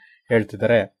ನೋಡ್ಕೋಬೇಕಂತ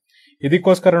ಹೇಳ್ತಿದ್ದಾರೆ.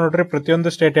 ಇದಕ್ಕೋಸ್ಕರ ನೋಡ್ರಿ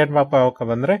ಪ್ರತಿಯೊಂದು ಸ್ಟೇಟ್ ಏನ್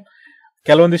ಬಂದ್ರೆ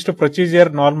ಕೆಲವೊಂದಿಷ್ಟು ಪ್ರೊಸೀಜರ್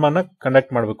ನಾರ್ಮ್ ಅನ್ನ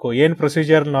ಕಂಡಕ್ಟ್ ಮಾಡಬೇಕು. ಏನ್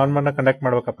ಪ್ರೊಸೀಜರ್ ನಾರ್ಮ್ ಅನ್ನ ಕಂಡಕ್ಟ್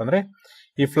ಮಾಡ್ಬೇಕಪ್ಪ ಅಂದ್ರೆ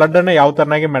ಈ ಫ್ಲಡ್ ಅನ್ನ ಯಾವ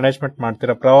ತರನಾಗಿ ಮ್ಯಾನೇಜ್ಮೆಂಟ್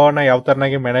ಮಾಡ್ತೀರಾ, ಪ್ರವಾಹನ ಯಾವ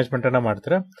ತರನಾಗಿ ಮ್ಯಾನೇಜ್ಮೆಂಟ್ ಅನ್ನ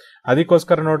ಮಾಡ್ತೀರಾ,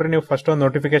 ಅದಕ್ಕೋಸ್ಕರ ನೋಡ್ರಿ ನೀವು ಫಸ್ಟ್ ಒಂದು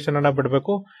ನೋಟಿಫಿಕೇಶನ್ ಅನ್ನ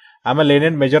ಬಿಡಬೇಕು. ಆಮೇಲೆ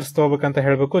ಏನೇನ್ ಮೆಜರ್ಸ್ ತಗೋಬೇಕಂತ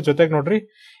ಹೇಳ್ಬೇಕು. ಜೊತೆಗೆ ನೋಡ್ರಿ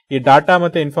ಈ ಡಾಟಾ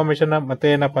ಮತ್ತೆ ಇನ್ಫಾರ್ಮೇಶನ್ ಮತ್ತೆ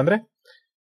ಏನಪ್ಪಾ ಅಂದ್ರೆ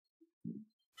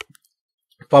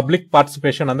ಪಬ್ಲಿಕ್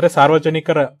ಪಾರ್ಟಿಸಿಪೇಷನ್ ಅಂದ್ರೆ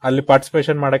ಸಾರ್ವಜನಿಕರ ಅಲ್ಲಿ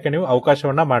ಪಾರ್ಟಿಸಿಪೇಷನ್ ಮಾಡಕ್ಕೆ ನೀವು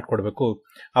ಅವಕಾಶವನ್ನ ಮಾಡ್ಕೊಡ್ಬೇಕು.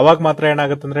 ಅವಾಗ ಮಾತ್ರ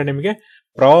ಏನಾಗುತ್ತೆ ನಿಮಗೆ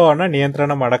ಪ್ರವಾಹವನ್ನ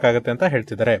ನಿಯಂತ್ರಣ ಮಾಡಕ್ಕಾಗತ್ತೆ ಅಂತ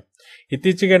ಹೇಳ್ತಿದ್ದಾರೆ.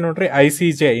 ಇತ್ತೀಚೆಗೆ ನೋಡ್ರಿ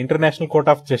ICJ international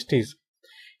court of justice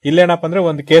ಇಲ್ಲೇನಪ್ಪ ಅಂದ್ರೆ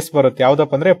ಒಂದು ಕೇಸ್ ಬರುತ್ತೆ.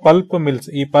 ಯಾವ್ದಪ್ಪ ಅಂದ್ರೆ ಪಲ್ಪ್ ಮಿಲ್ಸ್.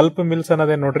 ಈ ಪಲ್ಪ್ ಮಿಲ್ಸ್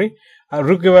ಅನ್ನೋದೇ ನೋಡ್ರಿ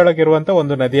ಉರುಗ್ವೆ ಒಳಗಿರುವಂತ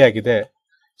ಒಂದು ನದಿಯಾಗಿದೆ.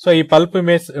 ಸೊ ಈ ಪಲ್ಪ್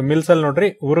ಮಿಲ್ಸ್ ಅಲ್ಲಿ ನೋಡ್ರಿ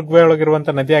ಉರುಗ್ವೆ ಒಳಗಿರುವಂತ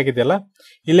ನದಿ ಆಗಿದೆಯಲ್ಲ,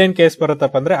 ಇಲ್ಲೇನ್ ಕೇಸ್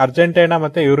ಬರುತ್ತಪ್ಪ ಅಂದ್ರೆ ಅರ್ಜೆಂಟೈನಾ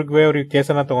ಮತ್ತೆ ಉರುಗ್ವೆ ಅವ್ರಿಗೆ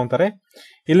ಕೇಸನ್ನ ತಗೊಂತಾರೆ.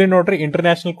 ಇಲ್ಲಿ ನೋಡ್ರಿ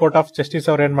ಇಂಟರ್ನ್ಯಾಷನಲ್ ಕೋರ್ಟ್ ಆಫ್ ಜಸ್ಟಿಸ್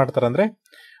ಅವ್ರು ಏನ್ ಮಾಡ್ತಾರೆ ಅಂದ್ರೆ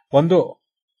ಒಂದು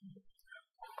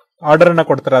ಆರ್ಡರ್ ಅನ್ನ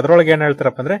ಕೊಡ್ತಾರೆ. ಅದ್ರೊಳಗೆ ಏನ್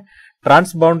ಹೇಳ್ತಾರಪ್ಪ ಅಂದ್ರೆ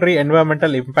ಟ್ರಾನ್ಸ್ ಬೌಂಡ್ರಿ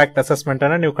ಎನ್ವೈರನ್ಮೆಂಟಲ್ ಇಂಪ್ಯಾಕ್ಟ್ ಅಸೆಸ್ಮೆಂಟ್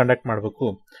ಅನ್ನ ನೀವು ಕಂಡಕ್ಟ್ ಮಾಡಬೇಕು.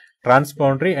 ಟ್ರಾನ್ಸ್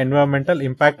ಬೌಂಡ್ರಿ ಎನ್ವೈರನ್ಮೆಂಟಲ್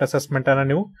ಇಂಪ್ಯಾಕ್ಟ್ ಅಸೆಸ್ಮೆಂಟ್ ಅನ್ನ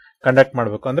ನೀವು ಕಂಡಕ್ಟ್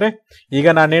ಮಾಡಬೇಕು. ಅಂದ್ರೆ ಈಗ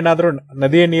ನಾನೇನಾದ್ರೂ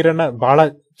ನದಿಯ ನೀರನ್ನ ಬಹಳ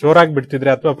ಜೋರಾಗಿ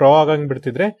ಬಿಡ್ತಿದ್ರೆ ಅಥವಾ ಪ್ರವಾಹ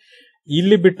ಬಿಡ್ತಿದ್ರೆ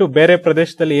ಇಲ್ಲಿ ಬಿಟ್ಟು ಬೇರೆ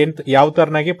ಪ್ರದೇಶದಲ್ಲಿ ಯಾವ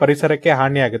ತರನಾಗಿ ಪರಿಸರಕ್ಕೆ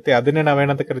ಹಾನಿ ಆಗುತ್ತೆ ಅದನ್ನೇ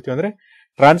ನಾವೇನಂತ ಕರಿತೀವಿ ಅಂದ್ರೆ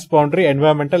ಟ್ರಾನ್ಸ್ ಬೌಂಡ್ರಿ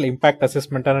ಎನ್ವೈರನ್ಮೆಂಟಲ್ ಇಂಪ್ಯಾಕ್ಟ್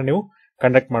ಅಸೆಸ್ಮೆಂಟ್ ಅನ್ನ ನೀವು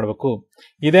ಕಂಡಕ್ಟ್ ಮಾಡಬೇಕು.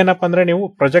 ಇದೇನಪ್ಪ ಅಂದ್ರೆ ನೀವು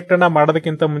ಪ್ರಾಜೆಕ್ಟ್ ಅನ್ನ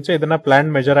ಮಾಡೋದಕ್ಕಿಂತ ಮುಂಚೆ ಇದನ್ನ ಪ್ಲಾನ್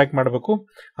ಮೆಜರ್ ಆಗಿ ಮಾಡಬೇಕು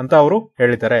ಅಂತ ಅವರು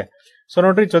ಹೇಳಿದ್ದಾರೆ. ಸೊ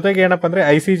ನೋಡ್ರಿ ಜೊತೆಗೆ ಏನಪ್ಪಾ ಅಂದ್ರೆ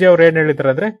ICJ ಅವ್ರು ಏನ್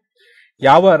ಹೇಳಿದ್ದಾರೆ ಅಂದ್ರೆ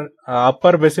ಯಾವ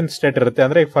ಅಪ್ಪರ್ ಬೇಸಿನ್ ಸ್ಟೇಟ್ ಇರುತ್ತೆ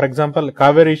ಅಂದ್ರೆ ಫಾರ್ ಎಕ್ಸಾಂಪಲ್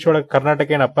ಕಾವೇರಿ ಇಶ್ಯೂ ಒಳಗೆ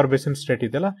ಕರ್ನಾಟಕ ಏನ್ ಅಪ್ಪರ್ ಬೇಸಿನ್ ಸ್ಟೇಟ್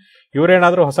ಇದೆಯಲ್ಲ,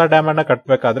 ಇವ್ರೇನಾದ್ರೂ ಹೊಸ ಡ್ಯಾಮ್ ಅನ್ನ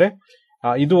ಕಟ್ಟಬೇಕಾದ್ರೆ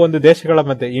ಇದು ಒಂದು ದೇಶಗಳ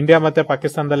ಮಧ್ಯೆ ಇಂಡಿಯಾ ಮತ್ತೆ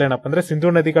ಪಾಕಿಸ್ತಾನದಲ್ಲಿ ಏನಪ್ಪಾ ಅಂದ್ರೆ ಸಿಂಧೂ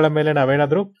ನದಿಗಳ ಮೇಲೆ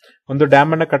ನಾವೇನಾದ್ರೂ ಒಂದು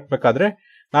ಡ್ಯಾಮ್ ಅನ್ನ ಕಟ್ಟಬೇಕಾದ್ರೆ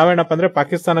ನಾವೇನಪ್ಪ ಅಂದ್ರೆ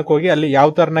ಪಾಕಿಸ್ತಾನಕ್ಕೆ ಹೋಗಿ ಅಲ್ಲಿ ಯಾವ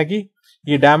ತರನಾಗಿ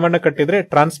ಈ ಡ್ಯಾಮ್ ಅನ್ನ ಕಟ್ಟಿದ್ರೆ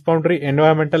ಟ್ರಾನ್ಸ್ ಬೌಂಡ್ರಿ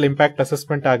ಎನ್ವೈರನ್ಮೆಂಟಲ್ ಇಂಪ್ಯಾಕ್ಟ್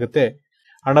ಅಸೆಸ್ಮೆಂಟ್ ಆಗುತ್ತೆ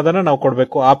ಅನ್ನೋದನ್ನ ನಾವು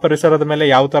ಕೊಡ್ಬೇಕು. ಆ ಪರಿಸರದ ಮೇಲೆ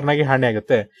ಯಾವ ತರನಾಗಿ ಹಾನಿ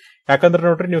ಆಗುತ್ತೆ. ಯಾಕಂದ್ರೆ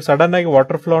ನೋಡ್ರಿ, ನೀವು ಸಡನ್ ಆಗಿ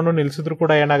ವಾಟರ್ ಫ್ಲೋ ಅನ್ನು ನಿಲ್ಸಿದ್ರು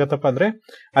ಕೂಡ ಏನಾಗತ್ತಪ್ಪ ಅಂದ್ರೆ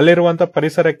ಅಲ್ಲಿರುವಂತ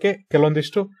ಪರಿಸರಕ್ಕೆ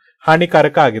ಕೆಲವೊಂದಿಷ್ಟು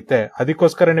ಹಾನಿಕಾರಕ ಆಗುತ್ತೆ.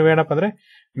 ಅದಕ್ಕೋಸ್ಕರ ನೀವೇನಪ್ಪ ಅಂದ್ರೆ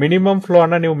ಮಿನಿಮಮ್ ಫ್ಲೋ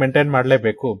ಅನ್ನ ನೀವು ಮೇಂಟೈನ್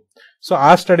ಮಾಡಲೇಬೇಕು. ಸೊ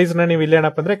ಆ ಸ್ಟಡೀಸ್ ನ ನೀವು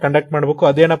ಇಲ್ಲೇನಪ್ಪ ಅಂದ್ರೆ ಕಂಡಕ್ಟ್ ಮಾಡಬೇಕು.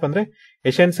 ಅದೇನಪ್ಪ ಅಂದ್ರೆ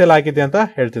ಎಸೆನ್ಸಿಯಲ್ ಆಗಿದೆ ಅಂತ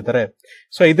ಹೇಳ್ತಿದ್ದಾರೆ.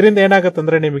 ಸೊ ಇದರಿಂದ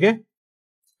ಏನಾಗತ್ತಂದ್ರೆ ನಿಮಗೆ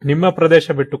ನಿಮ್ಮ ಪ್ರದೇಶ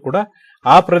ಬಿಟ್ಟು ಕೂಡ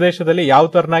ಆ ಪ್ರದೇಶದಲ್ಲಿ ಯಾವ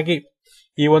ತರನಾಗಿ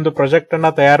ಈ ಒಂದು ಪ್ರಾಜೆಕ್ಟ್ ಅನ್ನ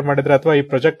ತಯಾರು ಮಾಡಿದ್ರೆ ಅಥವಾ ಈ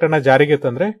ಪ್ರಾಜೆಕ್ಟ್ ಅನ್ನ ಜಾರಿಗೆ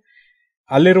ತಂದ್ರೆ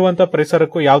ಅಲ್ಲಿರುವಂತ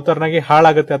ಪರಿಸರಕ್ಕೂ ಯಾವ ತರನಾಗಿ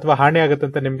ಹಾಳಾಗುತ್ತೆ ಅಥವಾ ಹಾನಿ ಆಗುತ್ತೆ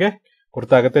ಅಂತ ನಿಮ್ಗೆ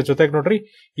ಗೊತ್ತಾಗುತ್ತೆ. ಜೊತೆಗೆ ನೋಡ್ರಿ,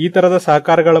 ಈ ತರದ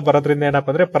ಸಹಕಾರಗಳು ಬರೋದ್ರಿಂದ ಏನಪ್ಪ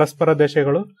ಅಂದ್ರೆ ಪರಸ್ಪರ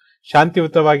ದೇಶಗಳು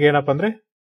ಶಾಂತಿಯುತವಾಗಿ ಏನಪ್ಪ ಅಂದ್ರೆ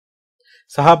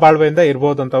ಸಹಬಾಳ್ವೆಯಿಂದ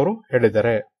ಇರಬಹುದು ಅಂತ ಅವರು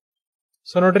ಹೇಳಿದ್ದಾರೆ.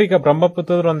 ಸೊ ನೋಡ್ರಿ, ಈಗ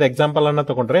ಬ್ರಹ್ಮಪುತ್ರದ ಒಂದು ಎಕ್ಸಾಂಪಲ್ ಅನ್ನ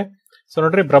ತಗೊಂಡ್ರೆ, ಸೊ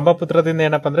ನೋಡ್ರಿ, ಬ್ರಹ್ಮಪುತ್ರದಿಂದ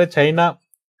ಏನಪ್ಪ ಅಂದ್ರೆ ಚೈನಾ,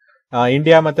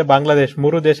 ಇಂಡಿಯಾ ಮತ್ತೆ ಬಾಂಗ್ಲಾದೇಶ್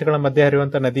 3 ದೇಶಗಳ ಮಧ್ಯೆ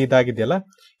ಹರಿಯುವಂತ ನದಿ ಇದಾಗಿದೆಯಲ್ಲ,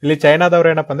 ಇಲ್ಲಿ ಚೈನಾದವ್ರು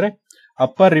ಏನಪ್ಪ ಅಂದ್ರೆ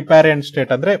ಅಪ್ಪರ್ ರಿಪ್ಯಾರಿಯನ್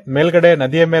ಸ್ಟೇಟ್ ಅಂದ್ರೆ ಮೇಲ್ಗಡೆ,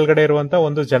 ನದಿಯ ಮೇಲ್ಗಡೆ ಇರುವಂತ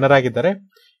ಒಂದು ಜನರಾಗಿದ್ದಾರೆ.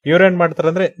 ಇವ್ರೇನ್ ಮಾಡ್ತಾರೆ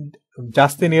ಅಂದ್ರೆ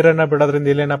ಜಾಸ್ತಿ ನೀರನ್ನ ಬಿಡೋದ್ರಿಂದ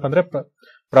ಇಲ್ಲೇನಪ್ಪ ಅಂದ್ರೆ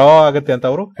ಪ್ರವಾಹ ಆಗುತ್ತೆ ಅಂತ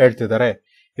ಅವರು ಹೇಳ್ತಿದ್ದಾರೆ.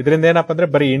 ಇದರಿಂದ ಏನಪ್ಪ ಅಂದ್ರೆ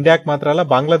ಬರೀ ಇಂಡಿಯಾಕ್ ಮಾತ್ರ ಅಲ್ಲ,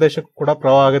 ಬಾಂಗ್ಲಾದೇಶಕ್ಕೂ ಕೂಡ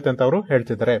ಪ್ರವಾಹ ಆಗುತ್ತೆ ಅಂತ ಅವರು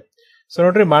ಹೇಳ್ತಿದ್ದಾರೆ. ಸೊ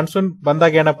ನೋಡ್ರಿ, ಮಾನ್ಸೂನ್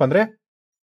ಬಂದಾಗ ಏನಪ್ಪ ಅಂದ್ರೆ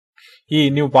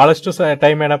ನೀವು ಬಹಳಷ್ಟು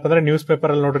ಟೈಮ್ ಏನಪ್ಪ ಅಂದ್ರೆ ನ್ಯೂಸ್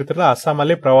ಪೇಪರ್ ಅಲ್ಲಿ ನೋಡಿರ್ತಿರಲ್ಲ, ಅಸ್ಸಾಂ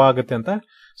ಅಲ್ಲಿ ಪ್ರವಾಹ ಆಗುತ್ತೆ ಅಂತ.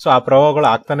 ಸೊ ಆ ಪ್ರವಾಹಗಳು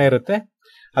ಆಗ್ತಾನೆ ಇರುತ್ತೆ.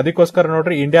 ಅದಕ್ಕೋಸ್ಕರ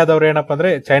ನೋಡ್ರಿ, ಇಂಡಿಯಾದವ್ರು ಏನಪ್ಪ ಅಂದ್ರೆ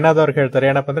ಚೈನಾದವ್ರಿಗೆ ಹೇಳ್ತಾರೆ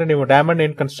ಏನಪ್ಪ ಅಂದ್ರೆ ನೀವು ಡ್ಯಾಮ್ ಅನ್ನ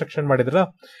ಏನ್ ಕನ್ಸ್ಟ್ರಕ್ಷನ್ ಮಾಡಿದ್ರಲ್ಲ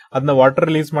ಅದನ್ನ ವಾಟರ್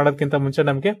ರಿಲೀಸ್ ಮಾಡೋದಕ್ಕಿಂತ ಮುಂಚೆ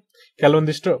ನಮ್ಗೆ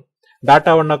ಕೆಲವೊಂದಿಷ್ಟು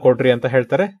ಡಾಟಾವನ್ನ ಕೊಡ್ರಿ ಅಂತ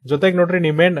ಹೇಳ್ತಾರೆ. ಜೊತೆಗೆ ನೋಡ್ರಿ,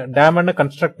 ನೀವೇನ್ ಡ್ಯಾಮ್ ಅನ್ನ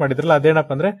ಕನ್ಸ್ಟ್ರಕ್ಟ್ ಮಾಡಿದ್ರಲ್ಲ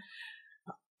ಅದೇನಪ್ಪ ಅಂದ್ರೆ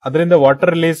ಅದರಿಂದ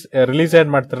ವಾಟರ್ ರಿಲೀಸ್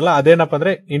ಏನ್ ಮಾಡ್ತಿರಲ್ಲ ಅದೇನಪ್ಪ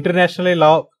ಅಂದ್ರೆ ಇಂಟರ್ನ್ಯಾಷನಲ್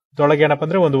ಲಾ ದೊಳಗೆ ಏನಪ್ಪ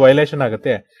ಅಂದ್ರೆ ಒಂದು ವೈಲೇಷನ್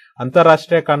ಆಗುತ್ತೆ,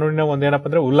 ಅಂತಾರಾಷ್ಟ್ರೀಯ ಕಾನೂನಿನ ಒಂದೇನಪ್ಪ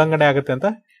ಅಂದ್ರೆ ಉಲ್ಲಂಘನೆ ಆಗುತ್ತೆ ಅಂತ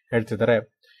ಹೇಳ್ತಿದ್ದಾರೆ.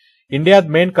 ಇಂಡಿಯಾದ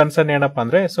ಮೇನ್ ಕನ್ಸರ್ನ್ ಏನಪ್ಪಾ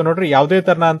ಅಂದ್ರೆ, ಸೊ ನೋಡ್ರಿ, ಯಾವುದೇ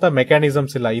ತರನ ಅಂತ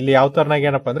ಮೆಕ್ಯಾನಿಸಮ್ಸ್ ಇಲ್ಲ ಇಲ್ಲಿ. ಯಾವ ತರನಾಗಿ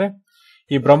ಏನಪ್ಪ ಅಂದ್ರೆ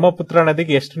ಈ ಬ್ರಹ್ಮಪುತ್ರ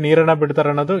ನದಿಗೆ ಎಷ್ಟು ನೀರನ್ನ ಬಿಡ್ತಾರೆ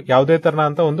ಅನ್ನೋದು ಯಾವುದೇ ತರನ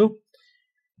ಅಂತ ಒಂದು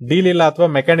ಡೀಲ್ ಇಲ್ಲ ಅಥವಾ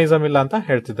ಮೆಕ್ಯಾನಿಸಮ್ ಇಲ್ಲ ಅಂತ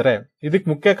ಹೇಳ್ತಿದ್ದಾರೆ. ಇದಕ್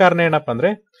ಮುಖ್ಯ ಕಾರಣ ಏನಪ್ಪಾ ಅಂದ್ರೆ,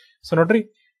 ಸೊ ನೋಡ್ರಿ,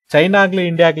 ಚೈನಾ ಆಗ್ಲಿ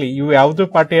ಇಂಡಿಯಾ ಆಗ್ಲಿ ಇವು ಯಾವ್ದು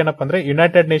ಪಾರ್ಟಿ ಏನಪ್ಪಾ ಅಂದ್ರೆ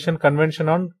United nation convention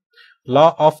on law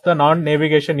of the non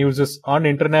navigation uses on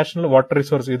international water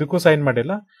resource ಇದಕ್ಕೂ ಸೈನ್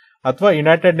ಮಾಡಿಲ್ಲ, ಅಥವಾ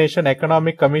United nation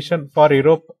economic commission for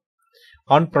Europe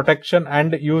on protection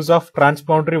and use of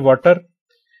ಟ್ರಾನ್ಸ್ಬೌಂಡರಿ water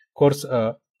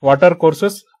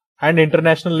courses and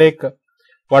international lake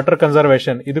water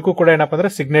conservation ಇದಕ್ಕೂ ಕೂಡ ಏನಪ್ಪಾ ಅಂದ್ರೆ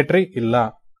signatory ಇಲ್ಲ.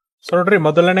 So ನೋಡ್ರಿ,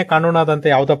 ಮೊದಲನೇ ಕಾನೂನಾದಂತೆ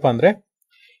ಯಾವ್ದಪ್ಪ ಅಂದ್ರೆ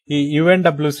ಈ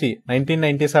UNWC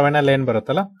 1997 ಅಲ್ಲಿ ಏನ್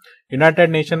ಬರುತ್ತಲ್ಲ,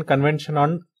 United nation convention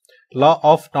on law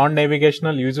of non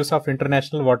ನೇವಿಗೇಷನಲ್ uses of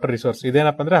international water resource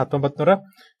ಇದೇನಪ್ಪ ಅಂದ್ರೆ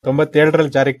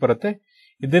 1997ರಲ್ಲಿ ಜಾರಿಗೆ ಬರುತ್ತೆ.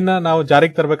 ಇದನ್ನ ನಾವು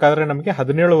ಜಾರಿಗೆ ತರಬೇಕಾದ್ರೆ ನಮಗೆ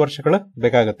 17 ವರ್ಷಗಳು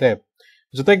ಬೇಕಾಗುತ್ತೆ.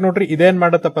 ಜೊತೆಗೆ ನೋಡ್ರಿ, ಇದೇನ್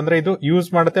ಮಾಡತ್ತಪ್ಪ ಅಂದ್ರೆ ಇದು ಯೂಸ್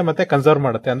ಮಾಡುತ್ತೆ ಮತ್ತೆ ಕನ್ಸರ್ವ್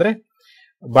ಮಾಡುತ್ತೆ. ಅಂದ್ರೆ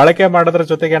ಬಳಕೆ ಮಾಡೋದ್ರ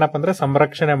ಜೊತೆಗೆ ಏನಪ್ಪ ಅಂದ್ರೆ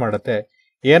ಸಂರಕ್ಷಣೆ ಮಾಡುತ್ತೆ.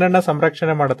 ಏನನ್ನ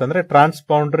ಸಂರಕ್ಷಣೆ ಮಾಡುತ್ತೆ ಅಂದ್ರೆ ಟ್ರಾನ್ಸ್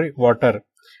ಬೌಂಡ್ರಿ ವಾಟರ್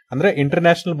ಅಂದ್ರೆ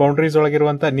ಇಂಟರ್ನ್ಯಾಷನಲ್ ಬೌಂಡ್ರೀಸ್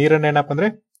ಒಳಗಿರುವಂತ ನೀರನ್ನ ಏನಪ್ಪ ಅಂದ್ರೆ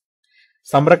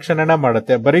ಸಂರಕ್ಷಣೆನ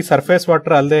ಮಾಡುತ್ತೆ. ಬರೀ ಸರ್ಫೇಸ್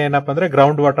ವಾಟರ್ ಅಲ್ಲದೆ ಏನಪ್ಪ ಅಂದ್ರೆ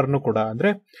ಗ್ರೌಂಡ್ ವಾಟರ್ನು ಕೂಡ, ಅಂದ್ರೆ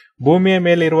ಭೂಮಿಯ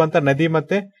ಮೇಲೆ ಇರುವಂತ ನದಿ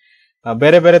ಮತ್ತೆ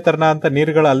ಬೇರೆ ಬೇರೆ ತರನ ಅಂತ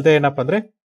ನೀರುಗಳು ಅಲ್ಲದೆ ಏನಪ್ಪ ಅಂದ್ರೆ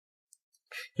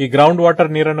ಈ ಗ್ರೌಂಡ್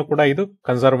ವಾಟರ್ ನೀರನ್ನು ಕೂಡ ಇದು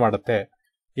ಕನ್ಸರ್ವ್ ಮಾಡುತ್ತೆ.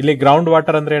 ಇಲ್ಲಿ ಗ್ರೌಂಡ್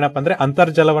ವಾಟರ್ ಅಂದ್ರೆ ಏನಪ್ಪ ಅಂದ್ರೆ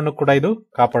ಅಂತರ್ಜಲವನ್ನು ಕೂಡ ಇದು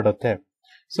ಕಾಪಾಡುತ್ತೆ.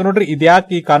 ಸೊ ನೋಡ್ರಿ,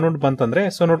 ಇದ್ಯಾಕೆ ಈ ಕಾನೂನು ಬಂತಂದ್ರೆ,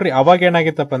 ಸೊ ನೋಡ್ರಿ, ಅವಾಗ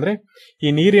ಏನಾಗಿತ್ತಪ್ಪ ಅಂದ್ರೆ ಈ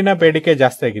ನೀರಿನ ಬೇಡಿಕೆ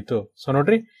ಜಾಸ್ತಿ ಆಗಿತ್ತು. ಸೊ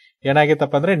ನೋಡ್ರಿ,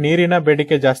 ಏನಾಗಿತ್ತಪ್ಪ ಅಂದ್ರೆ ನೀರಿನ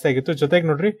ಬೇಡಿಕೆ ಜಾಸ್ತಿ ಆಗಿತ್ತು. ಜೊತೆಗೆ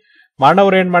ನೋಡ್ರಿ,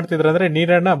 ಮಾನವರು ಏನ್ ಮಾಡ್ತಿದ್ರು ಅಂದ್ರೆ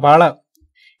ನೀರನ್ನ ಬಹಳ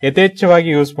ಯಥೇಚ್ಛವಾಗಿ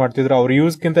ಯೂಸ್ ಮಾಡ್ತಿದ್ರು. ಅವ್ರ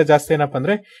ಯೂಸ್ಗಿಂತ ಜಾಸ್ತಿ ಏನಪ್ಪ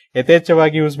ಅಂದ್ರೆ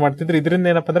ಯಥೇಚ್ಛವಾಗಿ ಯೂಸ್ ಮಾಡ್ತಿದ್ರು. ಇದರಿಂದ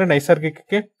ಏನಪ್ಪ ಅಂದ್ರೆ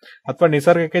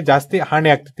ನಿಸರ್ಗಕ್ಕೆ ಜಾಸ್ತಿ ಹಾನಿ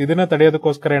ಆಗ್ತಿತ್ತು. ಇದನ್ನ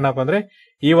ತಡೆಯೋದಕ್ಕೋಸ್ಕರ ಏನಪ್ಪ ಅಂದ್ರೆ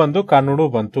ಈ ಒಂದು ಕಾನೂನು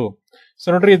ಬಂತು. ಸೊ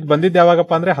ನೋಡ್ರಿ, ಇದು ಬಂದಿದ್ದು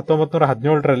ಯಾವಾಗಪ್ಪ ಅಂದ್ರೆ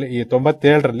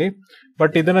 1997ರಲ್ಲಿ.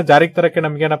 ಬಟ್ ಇದನ್ನ ಜಾರಿಗೆ ತರಕ್ಕೆ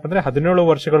ನಮ್ಗೆ ಏನಪ್ಪ ಅಂದ್ರೆ 17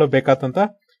 ವರ್ಷಗಳು ಬೇಕಾತಂತ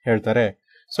ಹೇಳ್ತಾರೆ.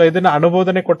 ಸೊ ಇದನ್ನ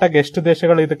ಅನುಮೋದನೆ ಕೊಟ್ಟಾಗ ಎಷ್ಟು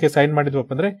ದೇಶಗಳು ಇದಕ್ಕೆ ಸೈನ್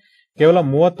ಮಾಡಿದ್ವಪ್ಪ ಅಂದ್ರೆ ಕೇವಲ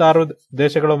 36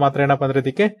 ದೇಶಗಳು ಮಾತ್ರ ಏನಪ್ಪ ಅಂದ್ರೆ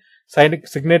ಇದಕ್ಕೆ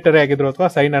ಸಿಗ್ನೇಟರಿ ಆಗಿದ್ರು ಅಥವಾ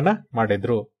ಸೈನ್ ಅನ್ನ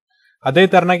ಮಾಡಿದ್ರು. ಅದೇ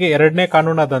ತರನಾಗಿ ಎರಡನೇ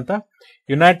ಕಾನೂನಾದಂತ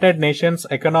United Nations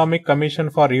economic commission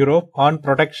for Europe on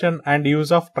protection and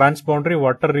use of ಟ್ರಾನ್ಸ್ಬೌಂಡರಿ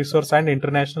water resource and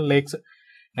international lakes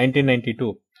 1992.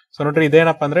 So ನೋಡ್ರಿ,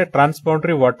 ಇದೇನಪ್ಪ ಅಂದ್ರೆ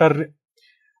ಟ್ರಾನ್ಸ್ಬೌಂಡರಿ water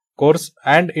course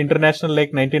and international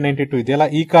lake 1992 ಇದೆಯಲ್ಲ,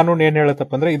 ಈ ಕಾನೂನು ಏನ್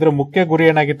ಹೇಳುತ್ತಪ್ಪ ಅಂದ್ರೆ ಇದರ ಮುಖ್ಯ ಗುರಿ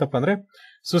ಏನಾಗಿತ್ತಪ್ಪ ಅಂದ್ರೆ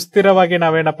ಸುಸ್ಥಿರವಾಗಿ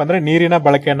ನಾವೇನಪ್ಪ ಅಂದ್ರೆ ನೀರಿನ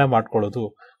ಬಳಕೆಯನ್ನ ಮಾಡ್ಕೊಳ್ಳೋದು.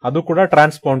 ಅದು ಕೂಡ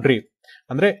ಟ್ರಾನ್ಸ್ಬೌಂಡರಿ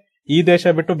ಅಂದ್ರೆ ಈ ದೇಶ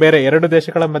ಬಿಟ್ಟು ಬೇರೆ 2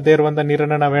 ದೇಶಗಳ ಮಧ್ಯೆ ಇರುವಂತ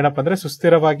ನೀರನ್ನ ನಾವೇನಪ್ಪ ಅಂದ್ರೆ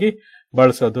ಸುಸ್ಥಿರವಾಗಿ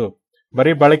ಬಳಸೋದು.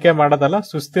 ಬರೀ ಬಳಕೆ ಮಾಡೋದಲ್ಲ,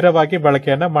 ಸುಸ್ಥಿರವಾಗಿ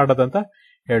ಬಳಕೆಯನ್ನ ಮಾಡೋದಂತ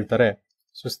ಹೇಳ್ತಾರೆ.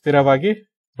 ಸುಸ್ಥಿರವಾಗಿ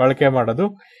ಬಳಕೆ ಮಾಡೋದು.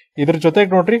 ಇದ್ರ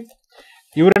ಜೊತೆಗೆ ನೋಡ್ರಿ,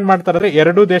 ಇವ್ರೇನ್ ಮಾಡ್ತಾರೆ ಅಂದ್ರೆ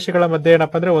 2 ದೇಶಗಳ ಮಧ್ಯೆ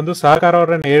ಏನಪ್ಪ ಅಂದ್ರೆ ಒಂದು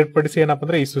ಸಹಕಾರವನ್ನ ಏರ್ಪಡಿಸಿ ಏನಪ್ಪ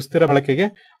ಅಂದ್ರೆ ಈ ಸುಸ್ಥಿರ ಬಳಕೆಗೆ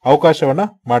ಅವಕಾಶವನ್ನ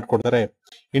ಮಾಡ್ಕೊಡ್ತಾರೆ.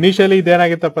 ಇನಿಷಿಯಲಿ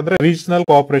ಇದೇನಾಗಿತ್ತಪ್ಪ ಅಂದ್ರೆ ರೀಜನಲ್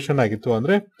ಕೋಆಪರೇಷನ್ ಆಗಿತ್ತು,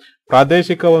 ಅಂದ್ರೆ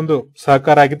ಪ್ರಾದೇಶಿಕ ಒಂದು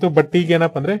ಸಹಕಾರ ಆಗಿತ್ತು. ಬಟ್ ಈಗ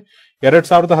ಏನಪ್ಪ ಅಂದ್ರೆ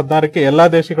 2016ಕ್ಕೆ ಎಲ್ಲಾ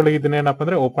ದೇಶಗಳಿಗೆ ಇದನ್ನೇನಪ್ಪ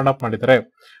ಅಂದ್ರೆ ಓಪನ್ ಅಪ್ ಮಾಡಿದ್ದಾರೆ.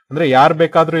 ಅಂದ್ರೆ ಯಾರು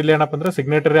ಬೇಕಾದ್ರೂ ಇಲ್ಲಿ ಏನಪ್ಪ ಅಂದ್ರೆ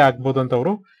ಸಿಗ್ನೇಟರಿ ಆಗ್ಬೋದು ಅಂತ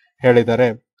ಅವರು ಹೇಳಿದ್ದಾರೆ.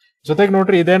 ಜೊತೆಗೆ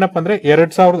ನೋಡ್ರಿ, ಇದೇನಪ್ಪ ಅಂದ್ರೆ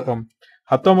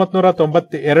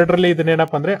 1992ರಲ್ಲಿ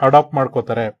ಇದನ್ನೇನಪ್ಪ ಅಂದ್ರೆ ಅಡಾಪ್ಟ್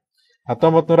ಮಾಡ್ಕೋತಾರೆ.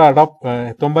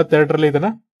 1992ರಲ್ಲಿ ಇದನ್ನ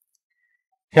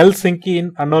ಹೆಲ್ಸಿಂಕಿ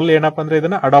ಅನ್ನೋಲ್ಲಿ ಏನಪ್ಪ ಅಂದ್ರೆ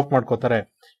ಇದನ್ನ ಅಡಾಪ್ಟ್ ಮಾಡ್ಕೋತಾರೆ.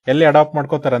 ಎಲ್ಲಿ ಅಡಾಪ್ಟ್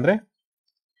ಮಾಡ್ಕೋತಾರೆ ಅಂದ್ರೆ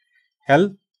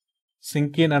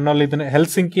ಹೆಲ್ಸಿಂಕಿ ಅನ್ನೋಲ್ಲಿ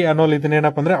ಇದನ್ನ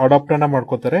ಏನಪ್ಪ ಅಂದ್ರೆ ಅಡಾಪ್ಟ್ ಅನ್ನ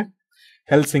ಮಾಡ್ಕೋತಾರೆ.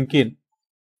 ಹೆಲ್ಸಿಂಕಿ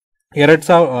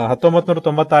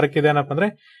 1996 ಇದೇನಪ್ಪ ಅಂದ್ರೆ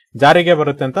ಜಾರಿಗೆ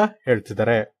ಬರುತ್ತೆ ಅಂತ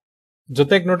ಹೇಳ್ತಿದ್ದಾರೆ.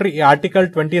 ಜೊತೆಗೆ ನೋಡ್ರಿ ಈ ಆರ್ಟಿಕಲ್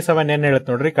 27 ಏನ್ ಹೇಳುತ್ತೆ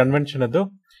ನೋಡ್ರಿ ಕನ್ವೆನ್ಷನ್ ಅದು,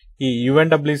 ಈ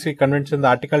UNWC ಕನ್ವೆನ್ಷನ್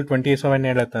ಆರ್ಟಿಕಲ್ 27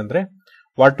 ಹೇಳುತ್ತೆ ಅಂದ್ರೆ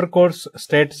water course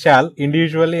state shawl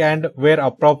individually and wear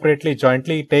appropriately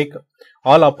jointly take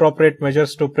all appropriate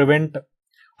measures to prevent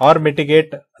or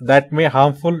mitigate that may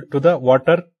harmful to the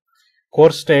water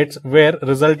course states where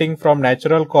resulting from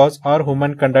natural cause or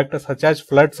human conduct such as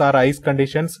floods or ice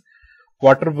conditions,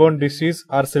 waterborne disease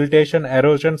or siltation,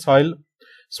 erosion,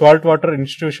 salt water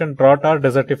institution, drought or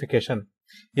desertification.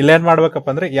 ಇಲ್ಲೇನ್ ಮಾಡ್ಬೇಕಪ್ಪ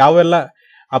ಅಂದ್ರೆ ಯಾವೆಲ್ಲ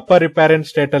upper ರಿಪ್ಯಾರೆಂಟ್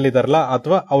state ಅಲ್ಲಿ ಇದಾರಲ್ಲ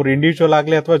ಅಥವಾ ಅವ್ರು individual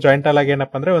ಆಗ್ಲಿ ಅಥವಾ ಜಾಯಿಂಟ್ ಆಗಿ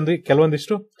ಏನಪ್ಪ ಅಂದ್ರೆ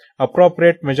ಕೆಲವೊಂದಿಷ್ಟು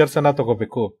ಅಪ್ರೋಪ್ರಿಯೇಟ್ ಮೆಜರ್ಸ್ ಅನ್ನ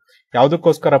ತಗೋಬೇಕು.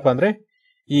 ಯಾವ್ದಕ್ಕೋಸ್ಕರಪ್ಪ ಅಂದ್ರೆ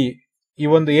ಈ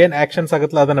ಒಂದು ಏನ್ ಆಕ್ಷನ್ಸ್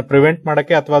ಆಗುತ್ತಲ್ಲ ಅದನ್ನ ಪ್ರಿವೆಂಟ್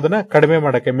ಮಾಡಕ್ಕೆ ಅಥವಾ ಅದನ್ನ ಕಡಿಮೆ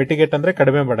ಮಾಡಕ್ಕೆ, ಮಿಟಿಗೇಟ್ ಅಂದ್ರೆ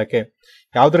ಕಡಿಮೆ ಮಾಡಕ್ಕೆ.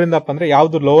 ಯಾವ್ದ್ರಿಂದಪ್ಪ ಅಂದ್ರೆ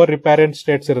ಯಾವ್ದು ಲೋವರ್ ರಿಪ್ಯಾರೆಂಟ್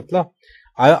ಸ್ಟೇಟ್ಸ್ ಇರುತ್ತಲ್ಲ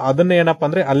ಅದನ್ನ ಏನಪ್ಪ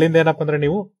ಅಂದ್ರೆ ಅಲ್ಲಿಂದ ಏನಪ್ಪ ಅಂದ್ರೆ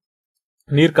ನೀವು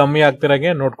ನೀರ್ ಕಮ್ಮಿ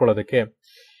ಆಗ್ತಿರಾಗೆ ನೋಡ್ಕೊಳ್ಳೋದಕ್ಕೆ.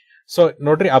 ಸೊ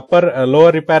ನೋಡ್ರಿ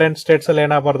ಲೋವರ್ ರಿಪ್ಯಾರೆಂಟ್ ಸ್ಟೇಟ್ಸ್ ಅಲ್ಲಿ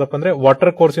ಏನಾಗಬಾರ್ದಪ್ಪ ಅಂದ್ರೆ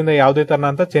ವಾಟರ್ ಕೋರ್ಸ್ ಇಂದ ಯಾವುದೇ ತರ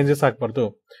ಅಂತ ಚೇಂಜಸ್ ಆಗ್ಬಾರ್ದು.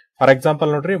 ಫಾರ್ ಎಕ್ಸಾಂಪಲ್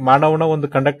ನೋಡ್ರಿ ಮಾನವನ ಒಂದು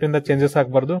ಕಂಡಕ್ಟ್ ಇಂದ ಚೇಂಜಸ್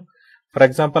ಆಗ್ಬಾರ್ದು. ಫಾರ್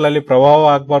ಎಕ್ಸಾಂಪಲ್ ಅಲ್ಲಿ ಪ್ರವಾಹ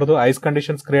ಆಗ್ಬಾರ್ದು, ಐಸ್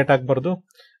ಕಂಡೀಷನ್ಸ್ ಕ್ರಿಯೇಟ್ ಆಗ್ಬಾರ್ದು.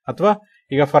 ಅಥವಾ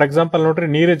ಈಗ ಫಾರ್ ಎಕ್ಸಾಂಪಲ್ ನೋಡ್ರಿ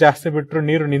ನೀರು ಜಾಸ್ತಿ ಬಿಟ್ರು,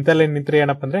 ನೀರು ನಿಂತ್ರೆ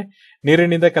ಏನಪ್ಪ ಅಂದ್ರೆ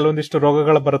ನೀರಿನಿಂದ ಕೆಲವೊಂದಿಷ್ಟು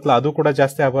ರೋಗಗಳು ಬರುತ್ತಲ್ಲ ಅದು ಕೂಡ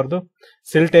ಜಾಸ್ತಿ ಆಗಬಾರ್ದು.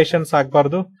 ಸಿಲ್ಟೇಷನ್ಸ್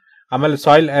ಆಗ್ಬಾರ್ದು, ಆಮೇಲೆ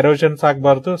ಸಾಯಿಲ್ ಎರೋಷನ್ಸ್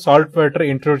ಆಗ್ಬಾರ್ದು, ಸಾಲ್ಟ್ ವಾಟರ್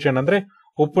ಇಂಟ್ರೂಷನ್ ಅಂದ್ರೆ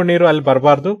ಉಪ್ಪು ನೀರು ಅಲ್ಲಿ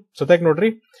ಬರಬಾರ್ದು. ಜೊತೆಗೆ ನೋಡ್ರಿ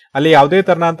ಅಲ್ಲಿ ಯಾವುದೇ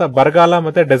ತರನ ಅಂತ ಬರಗಾಲ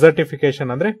ಮತ್ತೆ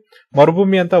ಡೆಸರ್ಟಿಫಿಕೇಶನ್ ಅಂದ್ರೆ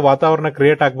ಮರುಭೂಮಿ ಅಂತ ವಾತಾವರಣ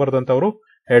ಕ್ರಿಯೇಟ್ ಆಗ್ಬಾರ್ದು ಅಂತ ಅವರು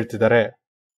ಹೇಳ್ತಿದ್ದಾರೆ.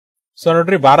 ಸೊ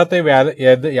ನೋಡ್ರಿ ಭಾರತ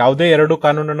ಯಾವುದೇ ಎರಡು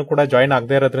ಕಾನೂನನ್ನು ಕೂಡ ಜಾಯಿನ್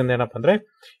ಆಗದೆ ಇರೋದ್ರಿಂದ ಏನಪ್ಪ ಅಂದ್ರೆ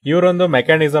ಇವರೊಂದು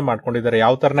ಮೆಕ್ಯಾನಿಸಮ್ ಮಾಡ್ಕೊಂಡಿದ್ದಾರೆ.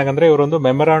 ಯಾವ ತರನಾಗ ಅಂದ್ರೆ ಇವರೊಂದು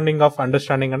ಮೆಮೊರಾಂಡಿಂಗ್ ಆಫ್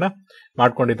ಅಂಡರ್ಸ್ಟ್ಯಾಂಡಿಂಗ್ ಅನ್ನ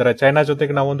ಮಾಡ್ಕೊಂಡಿದ್ದಾರೆ. ಚೈನಾ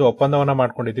ಜೊತೆಗೆ ನಾವೊಂದು ಒಪ್ಪಂದವನ್ನ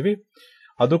ಮಾಡ್ಕೊಂಡಿದೀವಿ.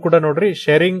 ಅದು ಕೂಡ ನೋಡ್ರಿ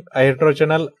ಶೇರಿಂಗ್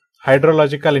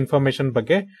ಹೈಡ್ರೋಲಾಜಿಕಲ್ ಇನ್ಫಾರ್ಮೇಶನ್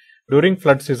ಬಗ್ಗೆ ಡ್ಯೂರಿಂಗ್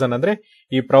ಫ್ಲಡ್ ಸೀಸನ್ ಅಂದ್ರೆ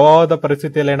ಈ ಪ್ರವಾಹದ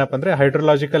ಪರಿಸ್ಥಿತಿಯಲ್ಲಿ ಏನಪ್ಪ ಅಂದ್ರೆ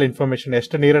ಹೈಡ್ರೋಲಾಜಿಕಲ್ ಇನ್ಫಾರ್ಮೇಶನ್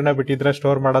ಎಷ್ಟು ನೀರನ್ನ ಬಿಟ್ಟಿದ್ರೆ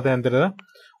ಸ್ಟೋರ್ ಮಾಡೋದೇ ಅಂದಿರೋ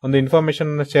ಒಂದು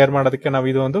ಇನ್ಫಾರ್ಮೇಶನ್ ಶೇರ್ ಮಾಡೋದಕ್ಕೆ ನಾವು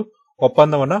ಇದು ಒಂದು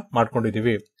ಒಪ್ಪಂದವನ್ನ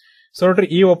ಮಾಡ್ಕೊಂಡಿದೀವಿ. ಸೊ ನೋಡ್ರಿ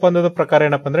ಈ ಒಪ್ಪಂದದ ಪ್ರಕಾರ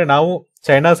ಏನಪ್ಪ ಅಂದ್ರೆ ನಾವು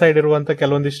ಚೈನಾ ಸೈಡ್ ಇರುವಂತ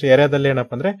ಕೆಲವೊಂದಿಷ್ಟು ಏರಿಯಾದಲ್ಲಿ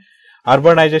ಏನಪ್ಪ ಅಂದ್ರೆ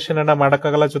ಅರ್ಬನೈಸೇಷನ್ ಅನ್ನ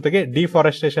ಮಾಡಕ್ಕಾಗಲ್ಲ, ಜೊತೆಗೆ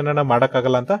ಡಿಫಾರೆಸ್ಟೇಷನ್ ಅನ್ನ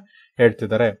ಮಾಡಕ್ಕಾಗಲ್ಲ ಅಂತ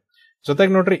ಹೇಳ್ತಿದ್ದಾರೆ.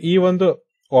 ಜೊತೆಗೆ ನೋಡ್ರಿ ಈ ಒಂದು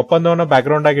ಒಪ್ಪಂದವನ್ನ ಬ್ಯಾಕ್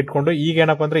ಗ್ರೌಂಡ್ ಆಗಿ ಇಟ್ಕೊಂಡು ಈಗ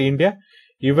ಏನಪ್ಪ ಅಂದ್ರೆ ಇಂಡಿಯಾ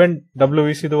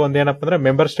UNWC ಒಂದ್ ಏನಪ್ಪ ಅಂದ್ರೆ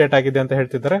ಮೆಂಬರ್ ಸ್ಟೇಟ್ ಆಗಿದೆ ಅಂತ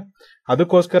ಹೇಳ್ತಿದ್ದಾರೆ.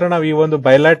 ಅದಕ್ಕೋಸ್ಕರ ನಾವು ಈ ಒಂದು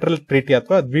ಬೈಲಾಟ್ರಲ್ ಟ್ರೀಟಿ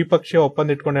ಅಥವಾ ದ್ವಿಪಕ್ಷೀಯ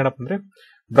ಒಪ್ಪಂದ ಇಟ್ಕೊಂಡು ಏನಪ್ಪ ಅಂದ್ರೆ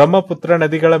ಬ್ರಹ್ಮಪುತ್ರ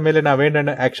ನದಿಗಳ ಮೇಲೆ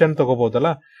ನಾವೇನ ಆಕ್ಷನ್ ತಗೋಬಹುದಲ್ಲ,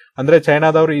 ಅಂದ್ರೆ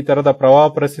ಚೈನಾದವರು ಈ ತರದ ಪ್ರವಾಹ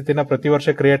ಪರಿಸ್ಥಿತಿನ ಪ್ರತಿ ವರ್ಷ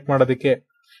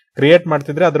ಕ್ರಿಯೇಟ್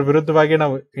ಮಾಡ್ತಿದ್ರೆ ಅದ್ರ ವಿರುದ್ಧವಾಗಿ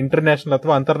ನಾವು ಇಂಟರ್ನ್ಯಾಷನಲ್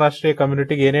ಅಥವಾ ಅಂತಾರಾಷ್ಟ್ರೀಯ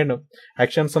ಕಮ್ಯುನಿಟಿಗೆ ಏನೇನು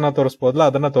ಆಕ್ಷನ್ಸ್ ಅನ್ನ ತೋರಿಸಬಹುದಲ್ಲ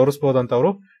ಅದನ್ನ ತೋರಿಸಬಹುದು ಅಂತ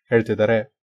ಅವರು ಹೇಳ್ತಿದ್ದಾರೆ.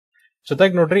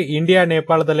 ಜೊತೆಗೆ ನೋಡ್ರಿ ಇಂಡಿಯಾ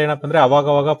ನೇಪಾಳದಲ್ಲಿ ಏನಪ್ಪ ಅಂದ್ರೆ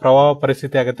ಅವಾಗ ಪ್ರವಾಹ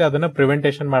ಪರಿಸ್ಥಿತಿ ಆಗುತ್ತೆ, ಅದನ್ನ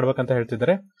ಪ್ರಿವೆಂಟೇಷನ್ ಮಾಡ್ಬೇಕಂತ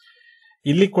ಹೇಳ್ತಿದ್ದಾರೆ.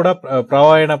 ಇಲ್ಲಿ ಕೂಡ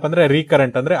ಪ್ರವಾಹ ಏನಪ್ಪ ಅಂದ್ರೆ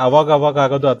ರೀಕರೆಂಟ್ ಅಂದ್ರೆ ಅವಾಗ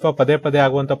ಆಗೋದು ಅಥವಾ ಪದೇ ಪದೇ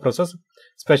ಆಗುವಂತ ಪ್ರೊಸೆಸ್.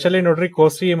 ಸ್ಪೆಷಲಿ ನೋಡ್ರಿ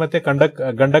ಕೋಸಿ ಮತ್ತೆ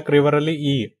ಗಂಡಕ್ ರಿವರ್ ಅಲ್ಲಿ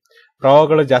ಈ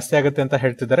ಪ್ರವಾಹಗಳು ಜಾಸ್ತಿ ಆಗುತ್ತೆ ಅಂತ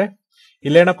ಹೇಳ್ತಿದ್ದಾರೆ.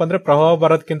 ಇಲ್ಲೇನಪ್ಪ ಅಂದ್ರೆ ಪ್ರವಾಹ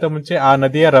ಬರೋದಕ್ಕಿಂತ ಮುಂಚೆ ಆ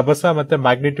ನದಿಯ ರಭಸ ಮತ್ತೆ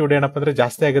ಮ್ಯಾಗ್ನಿಟ್ಯೂಡ್ ಏನಪ್ಪ ಅಂದ್ರೆ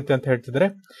ಜಾಸ್ತಿ ಆಗುತ್ತೆ ಅಂತ ಹೇಳ್ತಿದ್ದಾರೆ.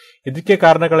 ಇದಕ್ಕೆ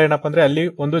ಕಾರಣಗಳೇನಪ್ಪ ಅಂದ್ರೆ ಅಲ್ಲಿ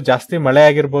ಒಂದು ಜಾಸ್ತಿ ಮಳೆ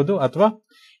ಆಗಿರ್ಬೋದು ಅಥವಾ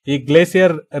ಈ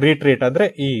ಗ್ಲೇಸಿಯರ್ ರೀಟ್ರೀಟ್ ಅಂದ್ರೆ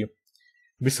ಈ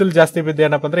ಬಿಸಿಲು ಜಾಸ್ತಿ ಬಿದ್ದು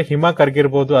ಏನಪ್ಪ ಅಂದ್ರೆ ಹಿಮ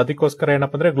ಕರಗಿರ್ಬೋದು. ಅದಕ್ಕೋಸ್ಕರ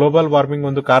ಏನಪ್ಪ ಅಂದ್ರೆ ಗ್ಲೋಬಲ್ ವಾರ್ಮಿಂಗ್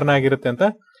ಒಂದು ಕಾರಣ ಆಗಿರುತ್ತೆ ಅಂತ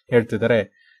ಹೇಳ್ತಿದ್ದಾರೆ.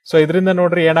 ಸೊ ಇದರಿಂದ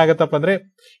ನೋಡ್ರಿ ಏನಾಗತ್ತಪ್ಪ ಅಂದ್ರೆ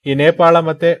ಈ ನೇಪಾಳ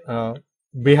ಮತ್ತೆ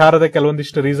ಬಿಹಾರದ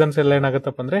ಕೆಲವೊಂದಿಷ್ಟು ರೀಸನ್ಸ್ ಎಲ್ಲ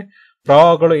ಏನಾಗತ್ತಪ್ಪ ಅಂದ್ರೆ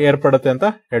ಪ್ರವಾಹಗಳು ಏರ್ಪಡುತ್ತೆ ಅಂತ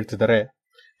ಹೇಳ್ತಿದ್ದಾರೆ.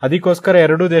 ಅದಕ್ಕೋಸ್ಕರ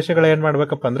ಎರಡೂ ದೇಶಗಳು ಏನ್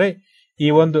ಮಾಡ್ಬೇಕಪ್ಪ ಅಂದ್ರೆ ಈ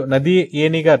ಒಂದು ನದಿ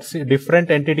ಏನೀಗ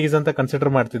ಡಿಫ್ರೆಂಟ್ ಎಂಟಿಟೀಸ್ ಅಂತ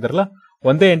ಕನ್ಸಿಡರ್ ಮಾಡ್ತಿದ್ರಲ್ಲ,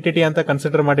 ಒಂದೇ ಎಂಟಿಟಿ ಅಂತ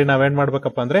ಕನ್ಸಿಡರ್ ಮಾಡಿ ನಾವೇನ್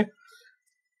ಮಾಡ್ಬೇಕಪ್ಪ ಅಂದ್ರೆ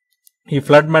ಈ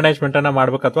ಫ್ಲಡ್ ಮ್ಯಾನೇಜ್ಮೆಂಟ್ ಅನ್ನ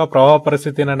ಮಾಡ್ಬೇಕು ಅಥವಾ ಪ್ರವಾಹ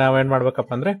ಪರಿಸ್ಥಿತಿನ ನಾವೇನ್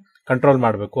ಮಾಡ್ಬೇಕಪ್ಪ ಅಂದ್ರೆ ಕಂಟ್ರೋಲ್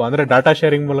ಮಾಡಬೇಕು. ಅಂದ್ರೆ ಡಾಟಾ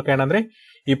ಶೇರಿಂಗ್ ಮೂಲಕ ಏನಂದ್ರೆ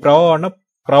ಈ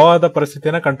ಪ್ರವಾಹದ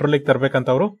ಪರಿಸ್ಥಿತಿನ ಕಂಟ್ರೋಲಿಗೆ ತರಬೇಕಂತ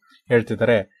ಅವರು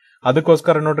ಹೇಳ್ತಿದ್ದಾರೆ.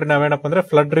 ಅದಕ್ಕೋಸ್ಕರ ನೋಡ್ರಿ ನಾವೇನಪ್ಪ ಅಂದ್ರೆ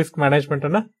ಫ್ಲಡ್ ರಿಸ್ಕ್ ಮ್ಯಾನೇಜ್ಮೆಂಟ್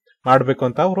ಅನ್ನ ಮಾಡ್ಬೇಕು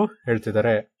ಅಂತ ಅವರು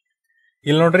ಹೇಳ್ತಿದ್ದಾರೆ.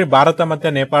 ಇಲ್ಲಿ ನೋಡ್ರಿ ಭಾರತ ಮತ್ತೆ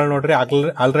ನೇಪಾಳ ನೋಡ್ರಿ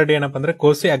ಆಲ್ರೆಡಿ ಏನಪ್ಪ ಅಂದ್ರೆ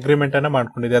ಕೋಸಿ ಅಗ್ರಿಮೆಂಟ್ ಅನ್ನ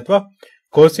ಮಾಡ್ಕೊಂಡಿದೆ ಅಥವಾ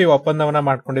ಕೋಸಿ ಒಪ್ಪಂದವನ್ನ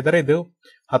ಮಾಡ್ಕೊಂಡಿದ್ದಾರೆ. ಇದು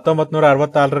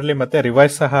 1966ರಲ್ಲಿ ಮತ್ತೆ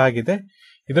ರಿವೈಸ್ ಸಹ ಆಗಿದೆ.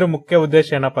 ಇದ್ರ ಮುಖ್ಯ ಉದ್ದೇಶ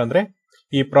ಏನಪ್ಪಾ ಅಂದ್ರೆ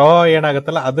ಈ ಪ್ರವಾಹ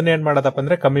ಏನಾಗತ್ತಲ್ಲ ಅದನ್ನ ಏನ್ ಮಾಡೋದಪ್ಪ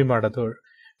ಅಂದ್ರೆ ಕಮ್ಮಿ ಮಾಡೋದು.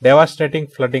 ಡೆವಾಸ್ಟೇಟಿಂಗ್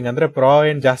ಫ್ಲಡ್ಡಿಂಗ್ ಅಂದ್ರೆ ಪ್ರವಾಹ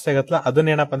ಏನ್ ಜಾಸ್ತಿ ಆಗತ್ತಲ್ಲ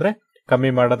ಅದನ್ನ ಏನಪ್ಪ ಅಂದ್ರೆ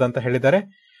ಕಮ್ಮಿ ಮಾಡೋದಂತ ಹೇಳಿದ್ದಾರೆ.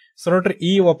 ಸೊ ನೋಡ್ರಿ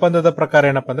ಈ ಒಪ್ಪಂದದ ಪ್ರಕಾರ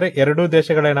ಏನಪ್ಪಾ ಅಂದ್ರೆ ಎರಡೂ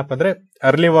ದೇಶಗಳೇನಪ್ಪ ಅಂದ್ರೆ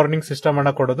ಅರ್ಲಿ ವಾರ್ನಿಂಗ್ ಸಿಸ್ಟಮ್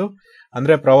ಅನ್ನ ಕೊಡೋದು,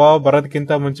 ಅಂದ್ರೆ ಪ್ರವಾಹ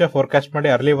ಬರೋದಕ್ಕಿಂತ ಮುಂಚೆ ಫೋರ್ಕಾಸ್ಟ್ ಮಾಡಿ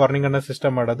ಅರ್ಲಿ ವಾರ್ನಿಂಗ್ ಅನ್ನ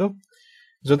ಸಿಸ್ಟಮ್ ಮಾಡೋದು.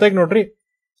 ಜೊತೆಗೆ ನೋಡ್ರಿ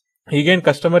ಈಗೇನ್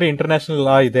ಕಸ್ಟಮರಿ ಇಂಟರ್ನ್ಯಾಷನಲ್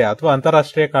ಲಾ ಇದೆ ಅಥವಾ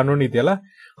ಅಂತಾರಾಷ್ಟ್ರೀಯ ಕಾನೂನು ಇದೆಯಲ್ಲ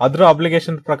ಅದ್ರ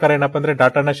ಅಬ್ಲಿಗೇಷನ್ ಪ್ರಕಾರ ಏನಪ್ಪಾ ಅಂದ್ರೆ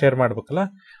ಡಾಟಾನ ಶೇರ್ ಮಾಡ್ಬೇಕಲ್ಲ.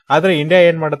 ಆದ್ರೆ ಇಂಡಿಯಾ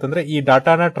ಏನ್ ಮಾಡತ್ತಂದ್ರೆ ಈ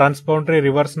ಡಾಟಾನ ಟ್ರಾನ್ಸ್ಬೌಂಡರಿ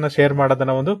ರಿವರ್ಸ್ ನ ಶೇರ್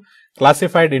ಮಾಡೋದನ್ನ ಒಂದು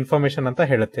ಕ್ಲಾಸಿಫೈಡ್ ಇನ್ಫಾರ್ಮೇಶನ್ ಅಂತ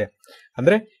ಹೇಳುತ್ತೆ.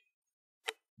 ಅಂದ್ರೆ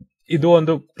ಇದು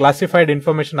ಒಂದು ಕ್ಲಾಸಿಫೈಡ್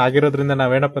ಇನ್ಫಾರ್ಮೇಶನ್ ಆಗಿರೋದ್ರಿಂದ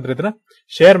ನಾವೇನಪ್ಪ ಅಂದ್ರೆ ಇದನ್ನ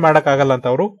ಶೇರ್ ಮಾಡಕ್ ಆಗಲ್ಲ ಅಂತ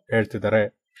ಅವರು ಹೇಳ್ತಿದ್ದಾರೆ.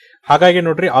 ಹಾಗಾಗಿ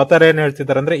ನೋಡ್ರಿ ಆಥರ್ ಏನ್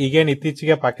ಹೇಳ್ತಿದ್ದಾರೆ ಅಂದ್ರೆ ಈಗೇನ್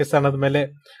ಇತ್ತೀಚೆಗೆ ಪಾಕಿಸ್ತಾನದ ಮೇಲೆ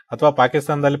ಅಥವಾ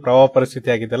ಪಾಕಿಸ್ತಾನದಲ್ಲಿ ಪ್ರವಾಹ ಪರಿಸ್ಥಿತಿ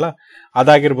ಆಗಿದೆಲ್ಲ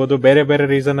ಅದಾಗಿರ್ಬೋದು, ಬೇರೆ ಬೇರೆ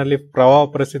ರೀಸನ್ ಅಲ್ಲಿ ಪ್ರವಾಹ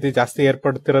ಪರಿಸ್ಥಿತಿ ಜಾಸ್ತಿ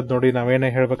ಏರ್ಪಡ್ತಿರೋದ್ ನೋಡಿ ನಾವೇನೇ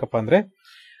ಹೇಳ್ಬೇಕಪ್ಪ ಅಂದ್ರೆ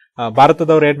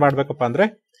ಭಾರತದವ್ರು ಏನ್ ಮಾಡ್ಬೇಕಪ್ಪ ಅಂದ್ರೆ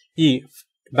ಈ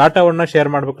ಡಾಟಾವನ್ನ ಶೇರ್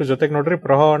ಮಾಡ್ಬೇಕು, ಜೊತೆಗೆ ನೋಡ್ರಿ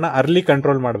ಪ್ರವಾಹವನ್ನ ಅರ್ಲಿ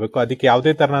ಕಂಟ್ರೋಲ್ ಮಾಡ್ಬೇಕು, ಅದಕ್ಕೆ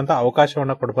ಯಾವುದೇ ತರನಂತ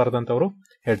ಅವಕಾಶವನ್ನ ಕೊಡಬಾರ್ದು ಅಂತ ಅವರು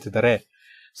ಹೇಳ್ತಿದ್ದಾರೆ.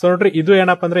 ಸೊ ನೋಡ್ರಿ ಇದು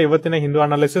ಏನಪ್ಪಾ ಅಂದ್ರೆ ಇವತ್ತಿನ ಹಿಂದೂ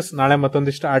ಅನಾಲಿಸಿಸ್. ನಾಳೆ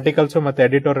ಮತ್ತೊಂದಿಷ್ಟು ಆರ್ಟಿಕಲ್ಸ್ ಮತ್ತೆ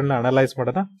ಎಡಿಟೋರಿಯಲ್ ಅನಲೈಸ್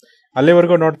ಮಾಡೋಣ.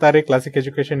 ಅಲ್ಲಿವರೆಗೂ ನೋಡ್ತಾ ಇರಿ classic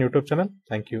education YouTube channel.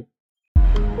 Thank you.